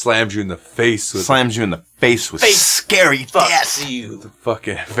then it slams you in the face with scary death. You. The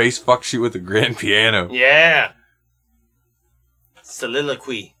fucking face fucks you with the grand piano. Yeah.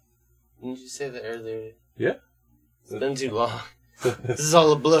 Soliloquy. Didn't you say that earlier? Yeah. It's been too long. This is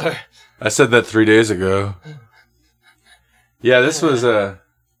all a blur. I said that 3 days ago. Yeah, this was an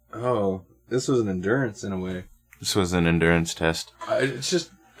endurance in a way. This was an endurance test. It's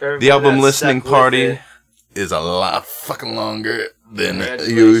just The album listening party is a lot fucking longer than a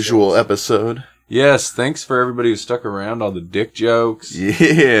usual episode. yes. Thanks for everybody who stuck around. All the dick jokes.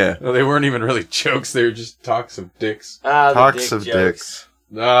 Yeah. No, they weren't even really jokes. They were just talks of dicks. Talks of dicks.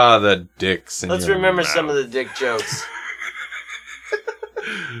 Ah, the dicks. Let's remember some of the dick jokes.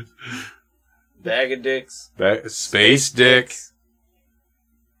 Bag of dicks. Space dick.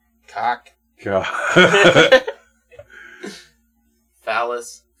 Cock. God.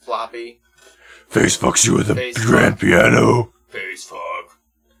 Phallus. Floppy. Face fucks you with a Face grand piano. Face fuck.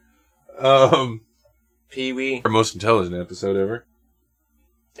 Pee-wee. Our most intelligent episode ever.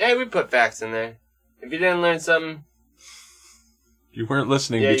 Hey, we put facts in there. If you didn't learn something, You weren't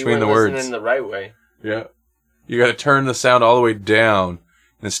listening you between weren't the words. listening the right way. Yeah. You gotta turn the sound all the way down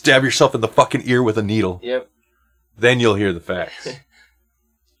and stab yourself in the fucking ear with a needle. Yep. Then you'll hear the facts.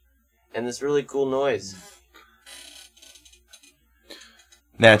 And this really cool noise.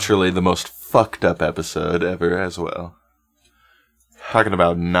 Naturally, the most fucked up episode ever as well. Talking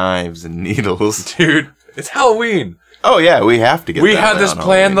about knives and needles. Dude, it's Halloween. Oh yeah, we have to get We that had way this on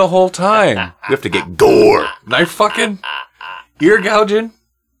planned Halloween. the whole time. We have to get gore. Knife fucking, ear gouging,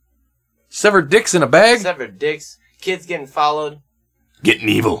 severed dicks in a bag. Severed dicks. Kids getting followed. Getting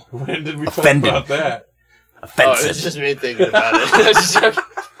evil. When did we Offended. talk about that? Oh, Offensive. it's just me thinking about it.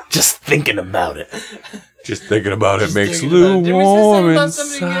 Just thinking about it. Just thinking about it makes Thinking about it. Did we say lukewarm something about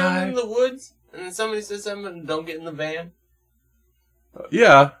somebody getting in inside. the woods? And then somebody said something, don't get in the van?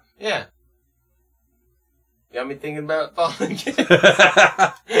 Yeah. Yeah. Got me thinking about falling kids.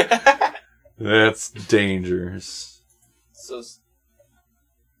 That's dangerous. So,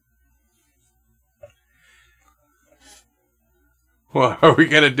 Well, are we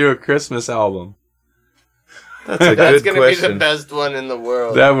gonna do a Christmas album? That's a that's good gonna be the question. best one in the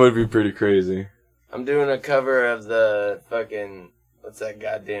world. That would be pretty crazy. I'm doing a cover of the fucking, what's that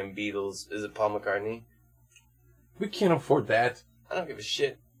goddamn Beatles? Is it Paul McCartney? We can't afford that. I don't give a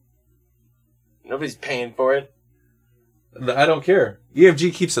shit. Nobody's paying for it. I don't care.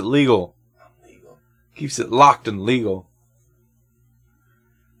 EMG keeps it legal. Legal. Keeps it locked and legal.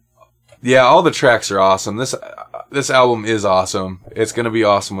 Yeah, all the tracks are awesome. This album is awesome. It's gonna be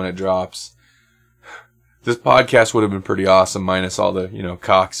awesome when it drops. This podcast would have been pretty awesome minus all the,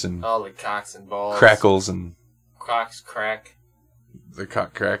 cocks and All the cocks and balls. crackles and Cocks, crack, the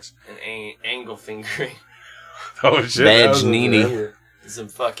cock cracks. and angle fingering. Oh shit. Badge that was Nini. forever. Some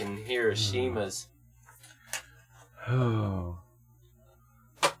fucking Hiroshimas. Oh.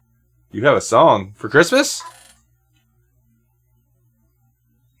 You have a song for Christmas?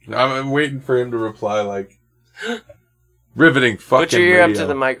 I'm waiting for him to reply like riveting fucking Put your ear radio. up to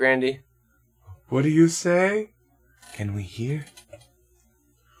the mic, Randy. What do you say? Can we hear?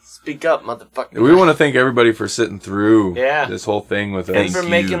 Speak up, motherfucker. We want to thank everybody for sitting through Yeah. this whole thing with And us. for you.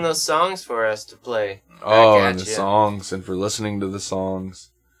 making those songs for us to play. Oh, back and at the ya. songs, and for listening to the songs.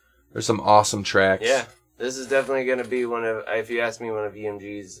 There's some awesome tracks. Yeah. This is definitely going to be one of, if you ask me, one of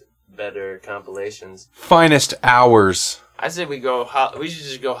EMG's better compilations. Finest hours. I say we should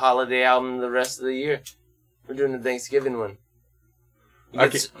just go holiday album the rest of the year. We're doing the Thanksgiving one. You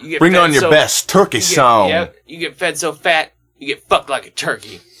get Bring fed on your so- best turkey you get- song. Yep, you get fed so fat, you get fucked like a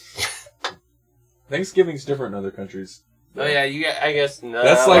turkey. Thanksgiving's different in other countries. Oh yeah, you get. I guess no.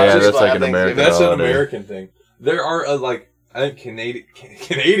 That's like- Yeah, just that's like an Thanksgiving. American That's an holiday. American thing. There are I think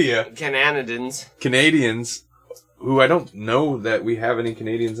Canadians who I don't know that we have any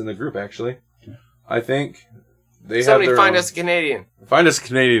Canadians in the group actually. I think they Somebody have their find own- us a Canadian. Find us a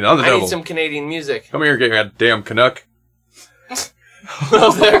Canadian on the I double. need some Canadian music. Come here, get a damn Canuck.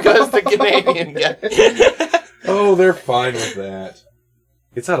 Well, there goes the Canadian guy. Oh, they're fine with that.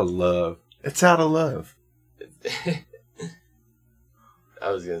 It's out of love. It's out of love. I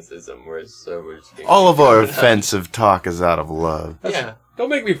was gonna say something worse, so we're just All of our offensive talk is out of love. Yeah. Don't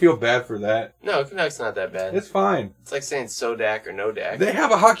make me feel bad for that. No, Canucks not that bad. It's fine. It's like saying Sodak or no Dak. They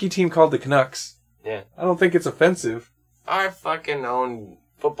have a hockey team called the Canucks. Yeah. I don't think it's offensive. Our fucking own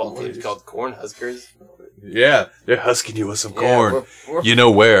football team's called Cornhuskers. Yeah, they're husking you with some corn. Yeah, we're, you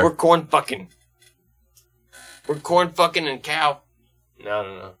know where? We're corn fucking. We're corn fucking and cow.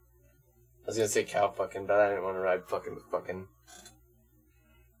 No. I was gonna say cow fucking, but I didn't want to ride fucking with fucking.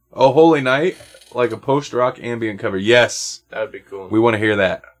 Oh, Holy Night, like a post-rock ambient cover. Yes, That would be cool. we want to hear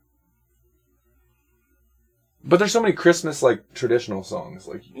that. But there's so many Christmas like traditional songs.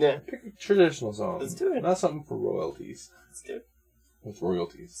 Like, Yeah. pick a traditional song. Let's do it. Not something for royalties. Let's do it. With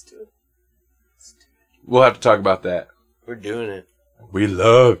royalties. Let's do it. We'll have to talk about that. We're doing it. We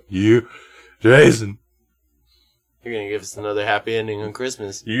love you, Jason. You're gonna give us another happy ending on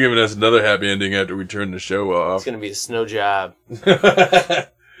Christmas. You're giving us another happy ending after we turn the show It's off. gonna be a snow job.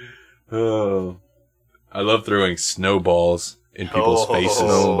 Oh, I love throwing snowballs in people's faces.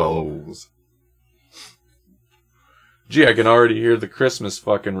 Snowballs. Gee, I can already hear the Christmas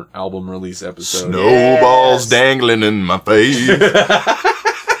fucking album release episode. Snowballs dangling in my face.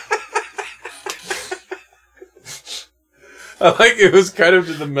 I like it was kind of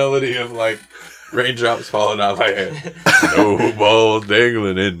to the melody of like raindrops falling out my head. Snowballs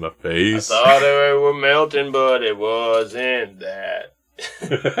dangling in my face. Thought they were melting, but it wasn't that.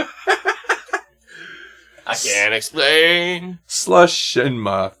 I can't explain. Slush in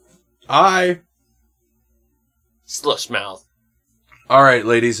my eye. Slush mouth. All right,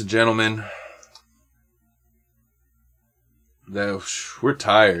 ladies and gentlemen. We're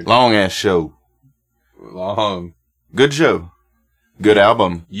tired. Long ass show. Long. Good show. Good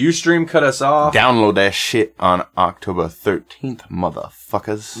album. Ustream cut us off. Download that shit on October 13th,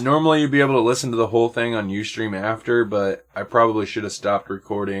 motherfuckers. Normally you'd be able to listen to the whole thing on Ustream after, but I probably should have stopped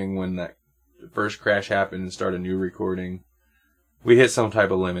recording when that first crash happened and started a new recording. We hit some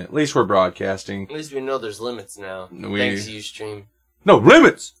type of limit. At least we're broadcasting. At least we know there's limits now. Thanks, Ustream. No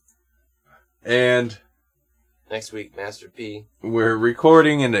limits! And Next week, Master P. we're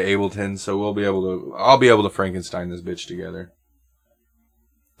recording into Ableton, so I'll be able to Frankenstein this bitch together.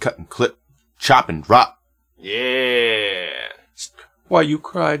 Cut and clip. Chop and drop. Yeah. Why you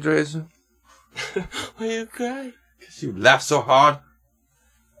cry, Jason? Why you cry? Because you laugh so hard.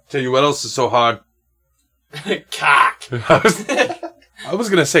 Tell you what else is so hard. Cock. I was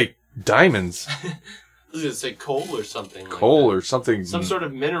gonna say diamonds. I was gonna say coal or something. Coal like or something. some sort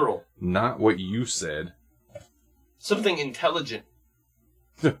of mineral. Not what you said. Something intelligent.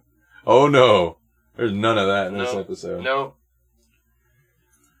 Oh no. There's none of that in this No. episode. No.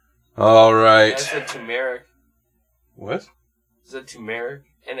 Alright. I said turmeric. What? Is that turmeric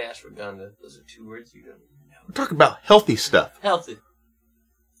and ashwagandha? Those are two words you don't know. We're talking about healthy stuff. Healthy.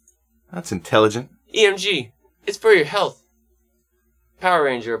 That's intelligent. EMG. It's for your health. Power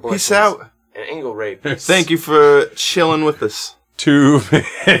Ranger abortions. Peace out. And angle rape. Thank you for chilling with us. Too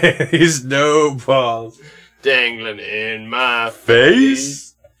many snowballs. Dangling in my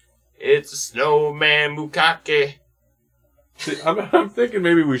Face? It's a snowman bukkake. See, I'm thinking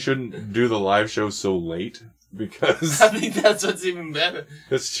maybe we shouldn't do the live show so late. Because I think that's what's even better.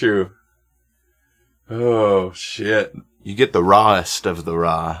 that's true. Oh, shit. You get the rawest of the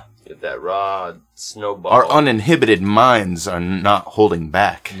raw. Get that raw snowball. Our uninhibited minds are not holding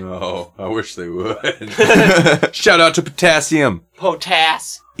back. No, I wish they would. Shout out to Potassium.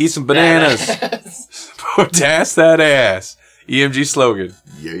 Potass. Eat some bananas. Potass that ass. EMG slogan.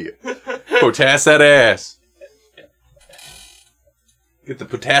 Yeah. Potass that ass. Get the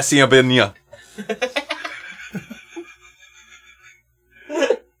potassium in ya.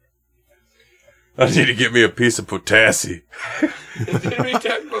 I need to get me a piece of potassi. Did we talk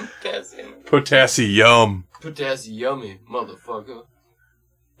about potassium? Potassium. Potassiummy, motherfucker.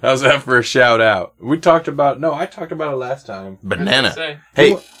 How's that for a shout out? I talked about it last time. Banana. Say.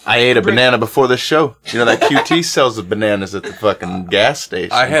 Hey, I ate a banana before the show. You know that QT sells the bananas at the fucking gas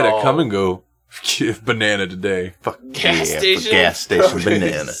station. I had a Oh. come and go banana today. Fuck Gas yeah, station? gas station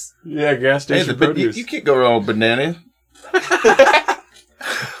banana. Yeah, gas Hey, station you, produce. you can't go wrong with banana.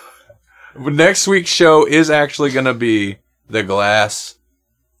 Next week's show is actually going to be the glass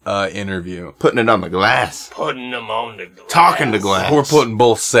interview. Putting it on the glass. Putting them on the glass. Talking to glass. We're putting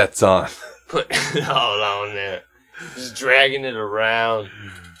both sets on. Putting it all on there. Just dragging it around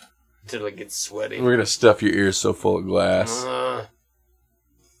until it gets sweaty. We're going to stuff your ears so full of glass Uh,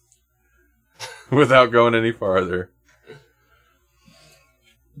 without going any farther.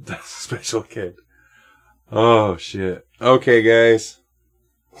 That's a special kid. Oh, shit. Okay, guys.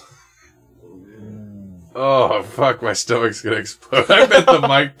 Oh, fuck, my stomach's gonna explode. I bet the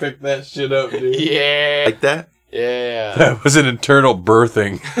mic picked that shit up, dude. Yeah. Like that? Yeah. That was an internal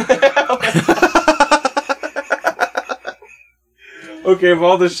birthing. Okay, of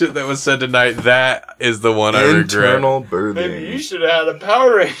all the shit that was said tonight, that is the one I regret. Internal birthing. Maybe you should have had a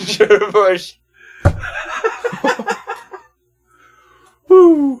Power Ranger voice.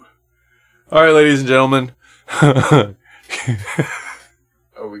 Woo. All right, ladies and gentlemen. Are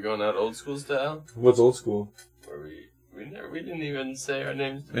we going out old school style? What's old school? Or we didn't even say our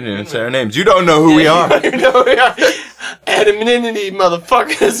names. We didn't even say our names. You don't know who we are. You know who we are. Anonymity,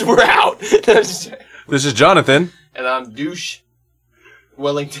 motherfuckers. We're out. This is Jonathan. And I'm Douche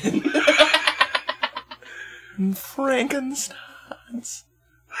Wellington. Frankensteins.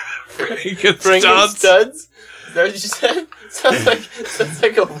 Frankenstuds? Is that what you said? Sounds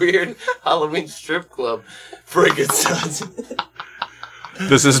like a weird Halloween strip club. Frankenstuds.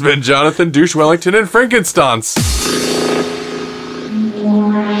 This has been Jonathan, Douche Wellington, and Frankenstans.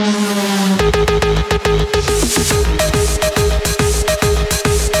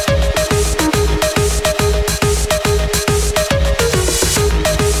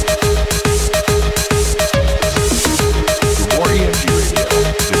 For more EMG Radio,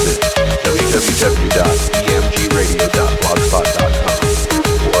 visit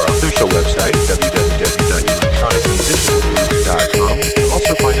www.emgradio.blogspot.com or our official website, www.electronicmusiciangroup.com. You can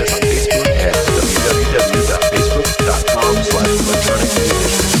also find us on Facebook at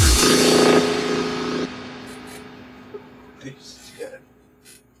www.facebook.com/electronicmusiciangroup.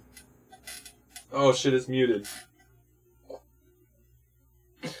 Oh, shit, it's muted.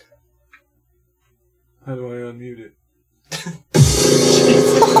 How do I unmute it?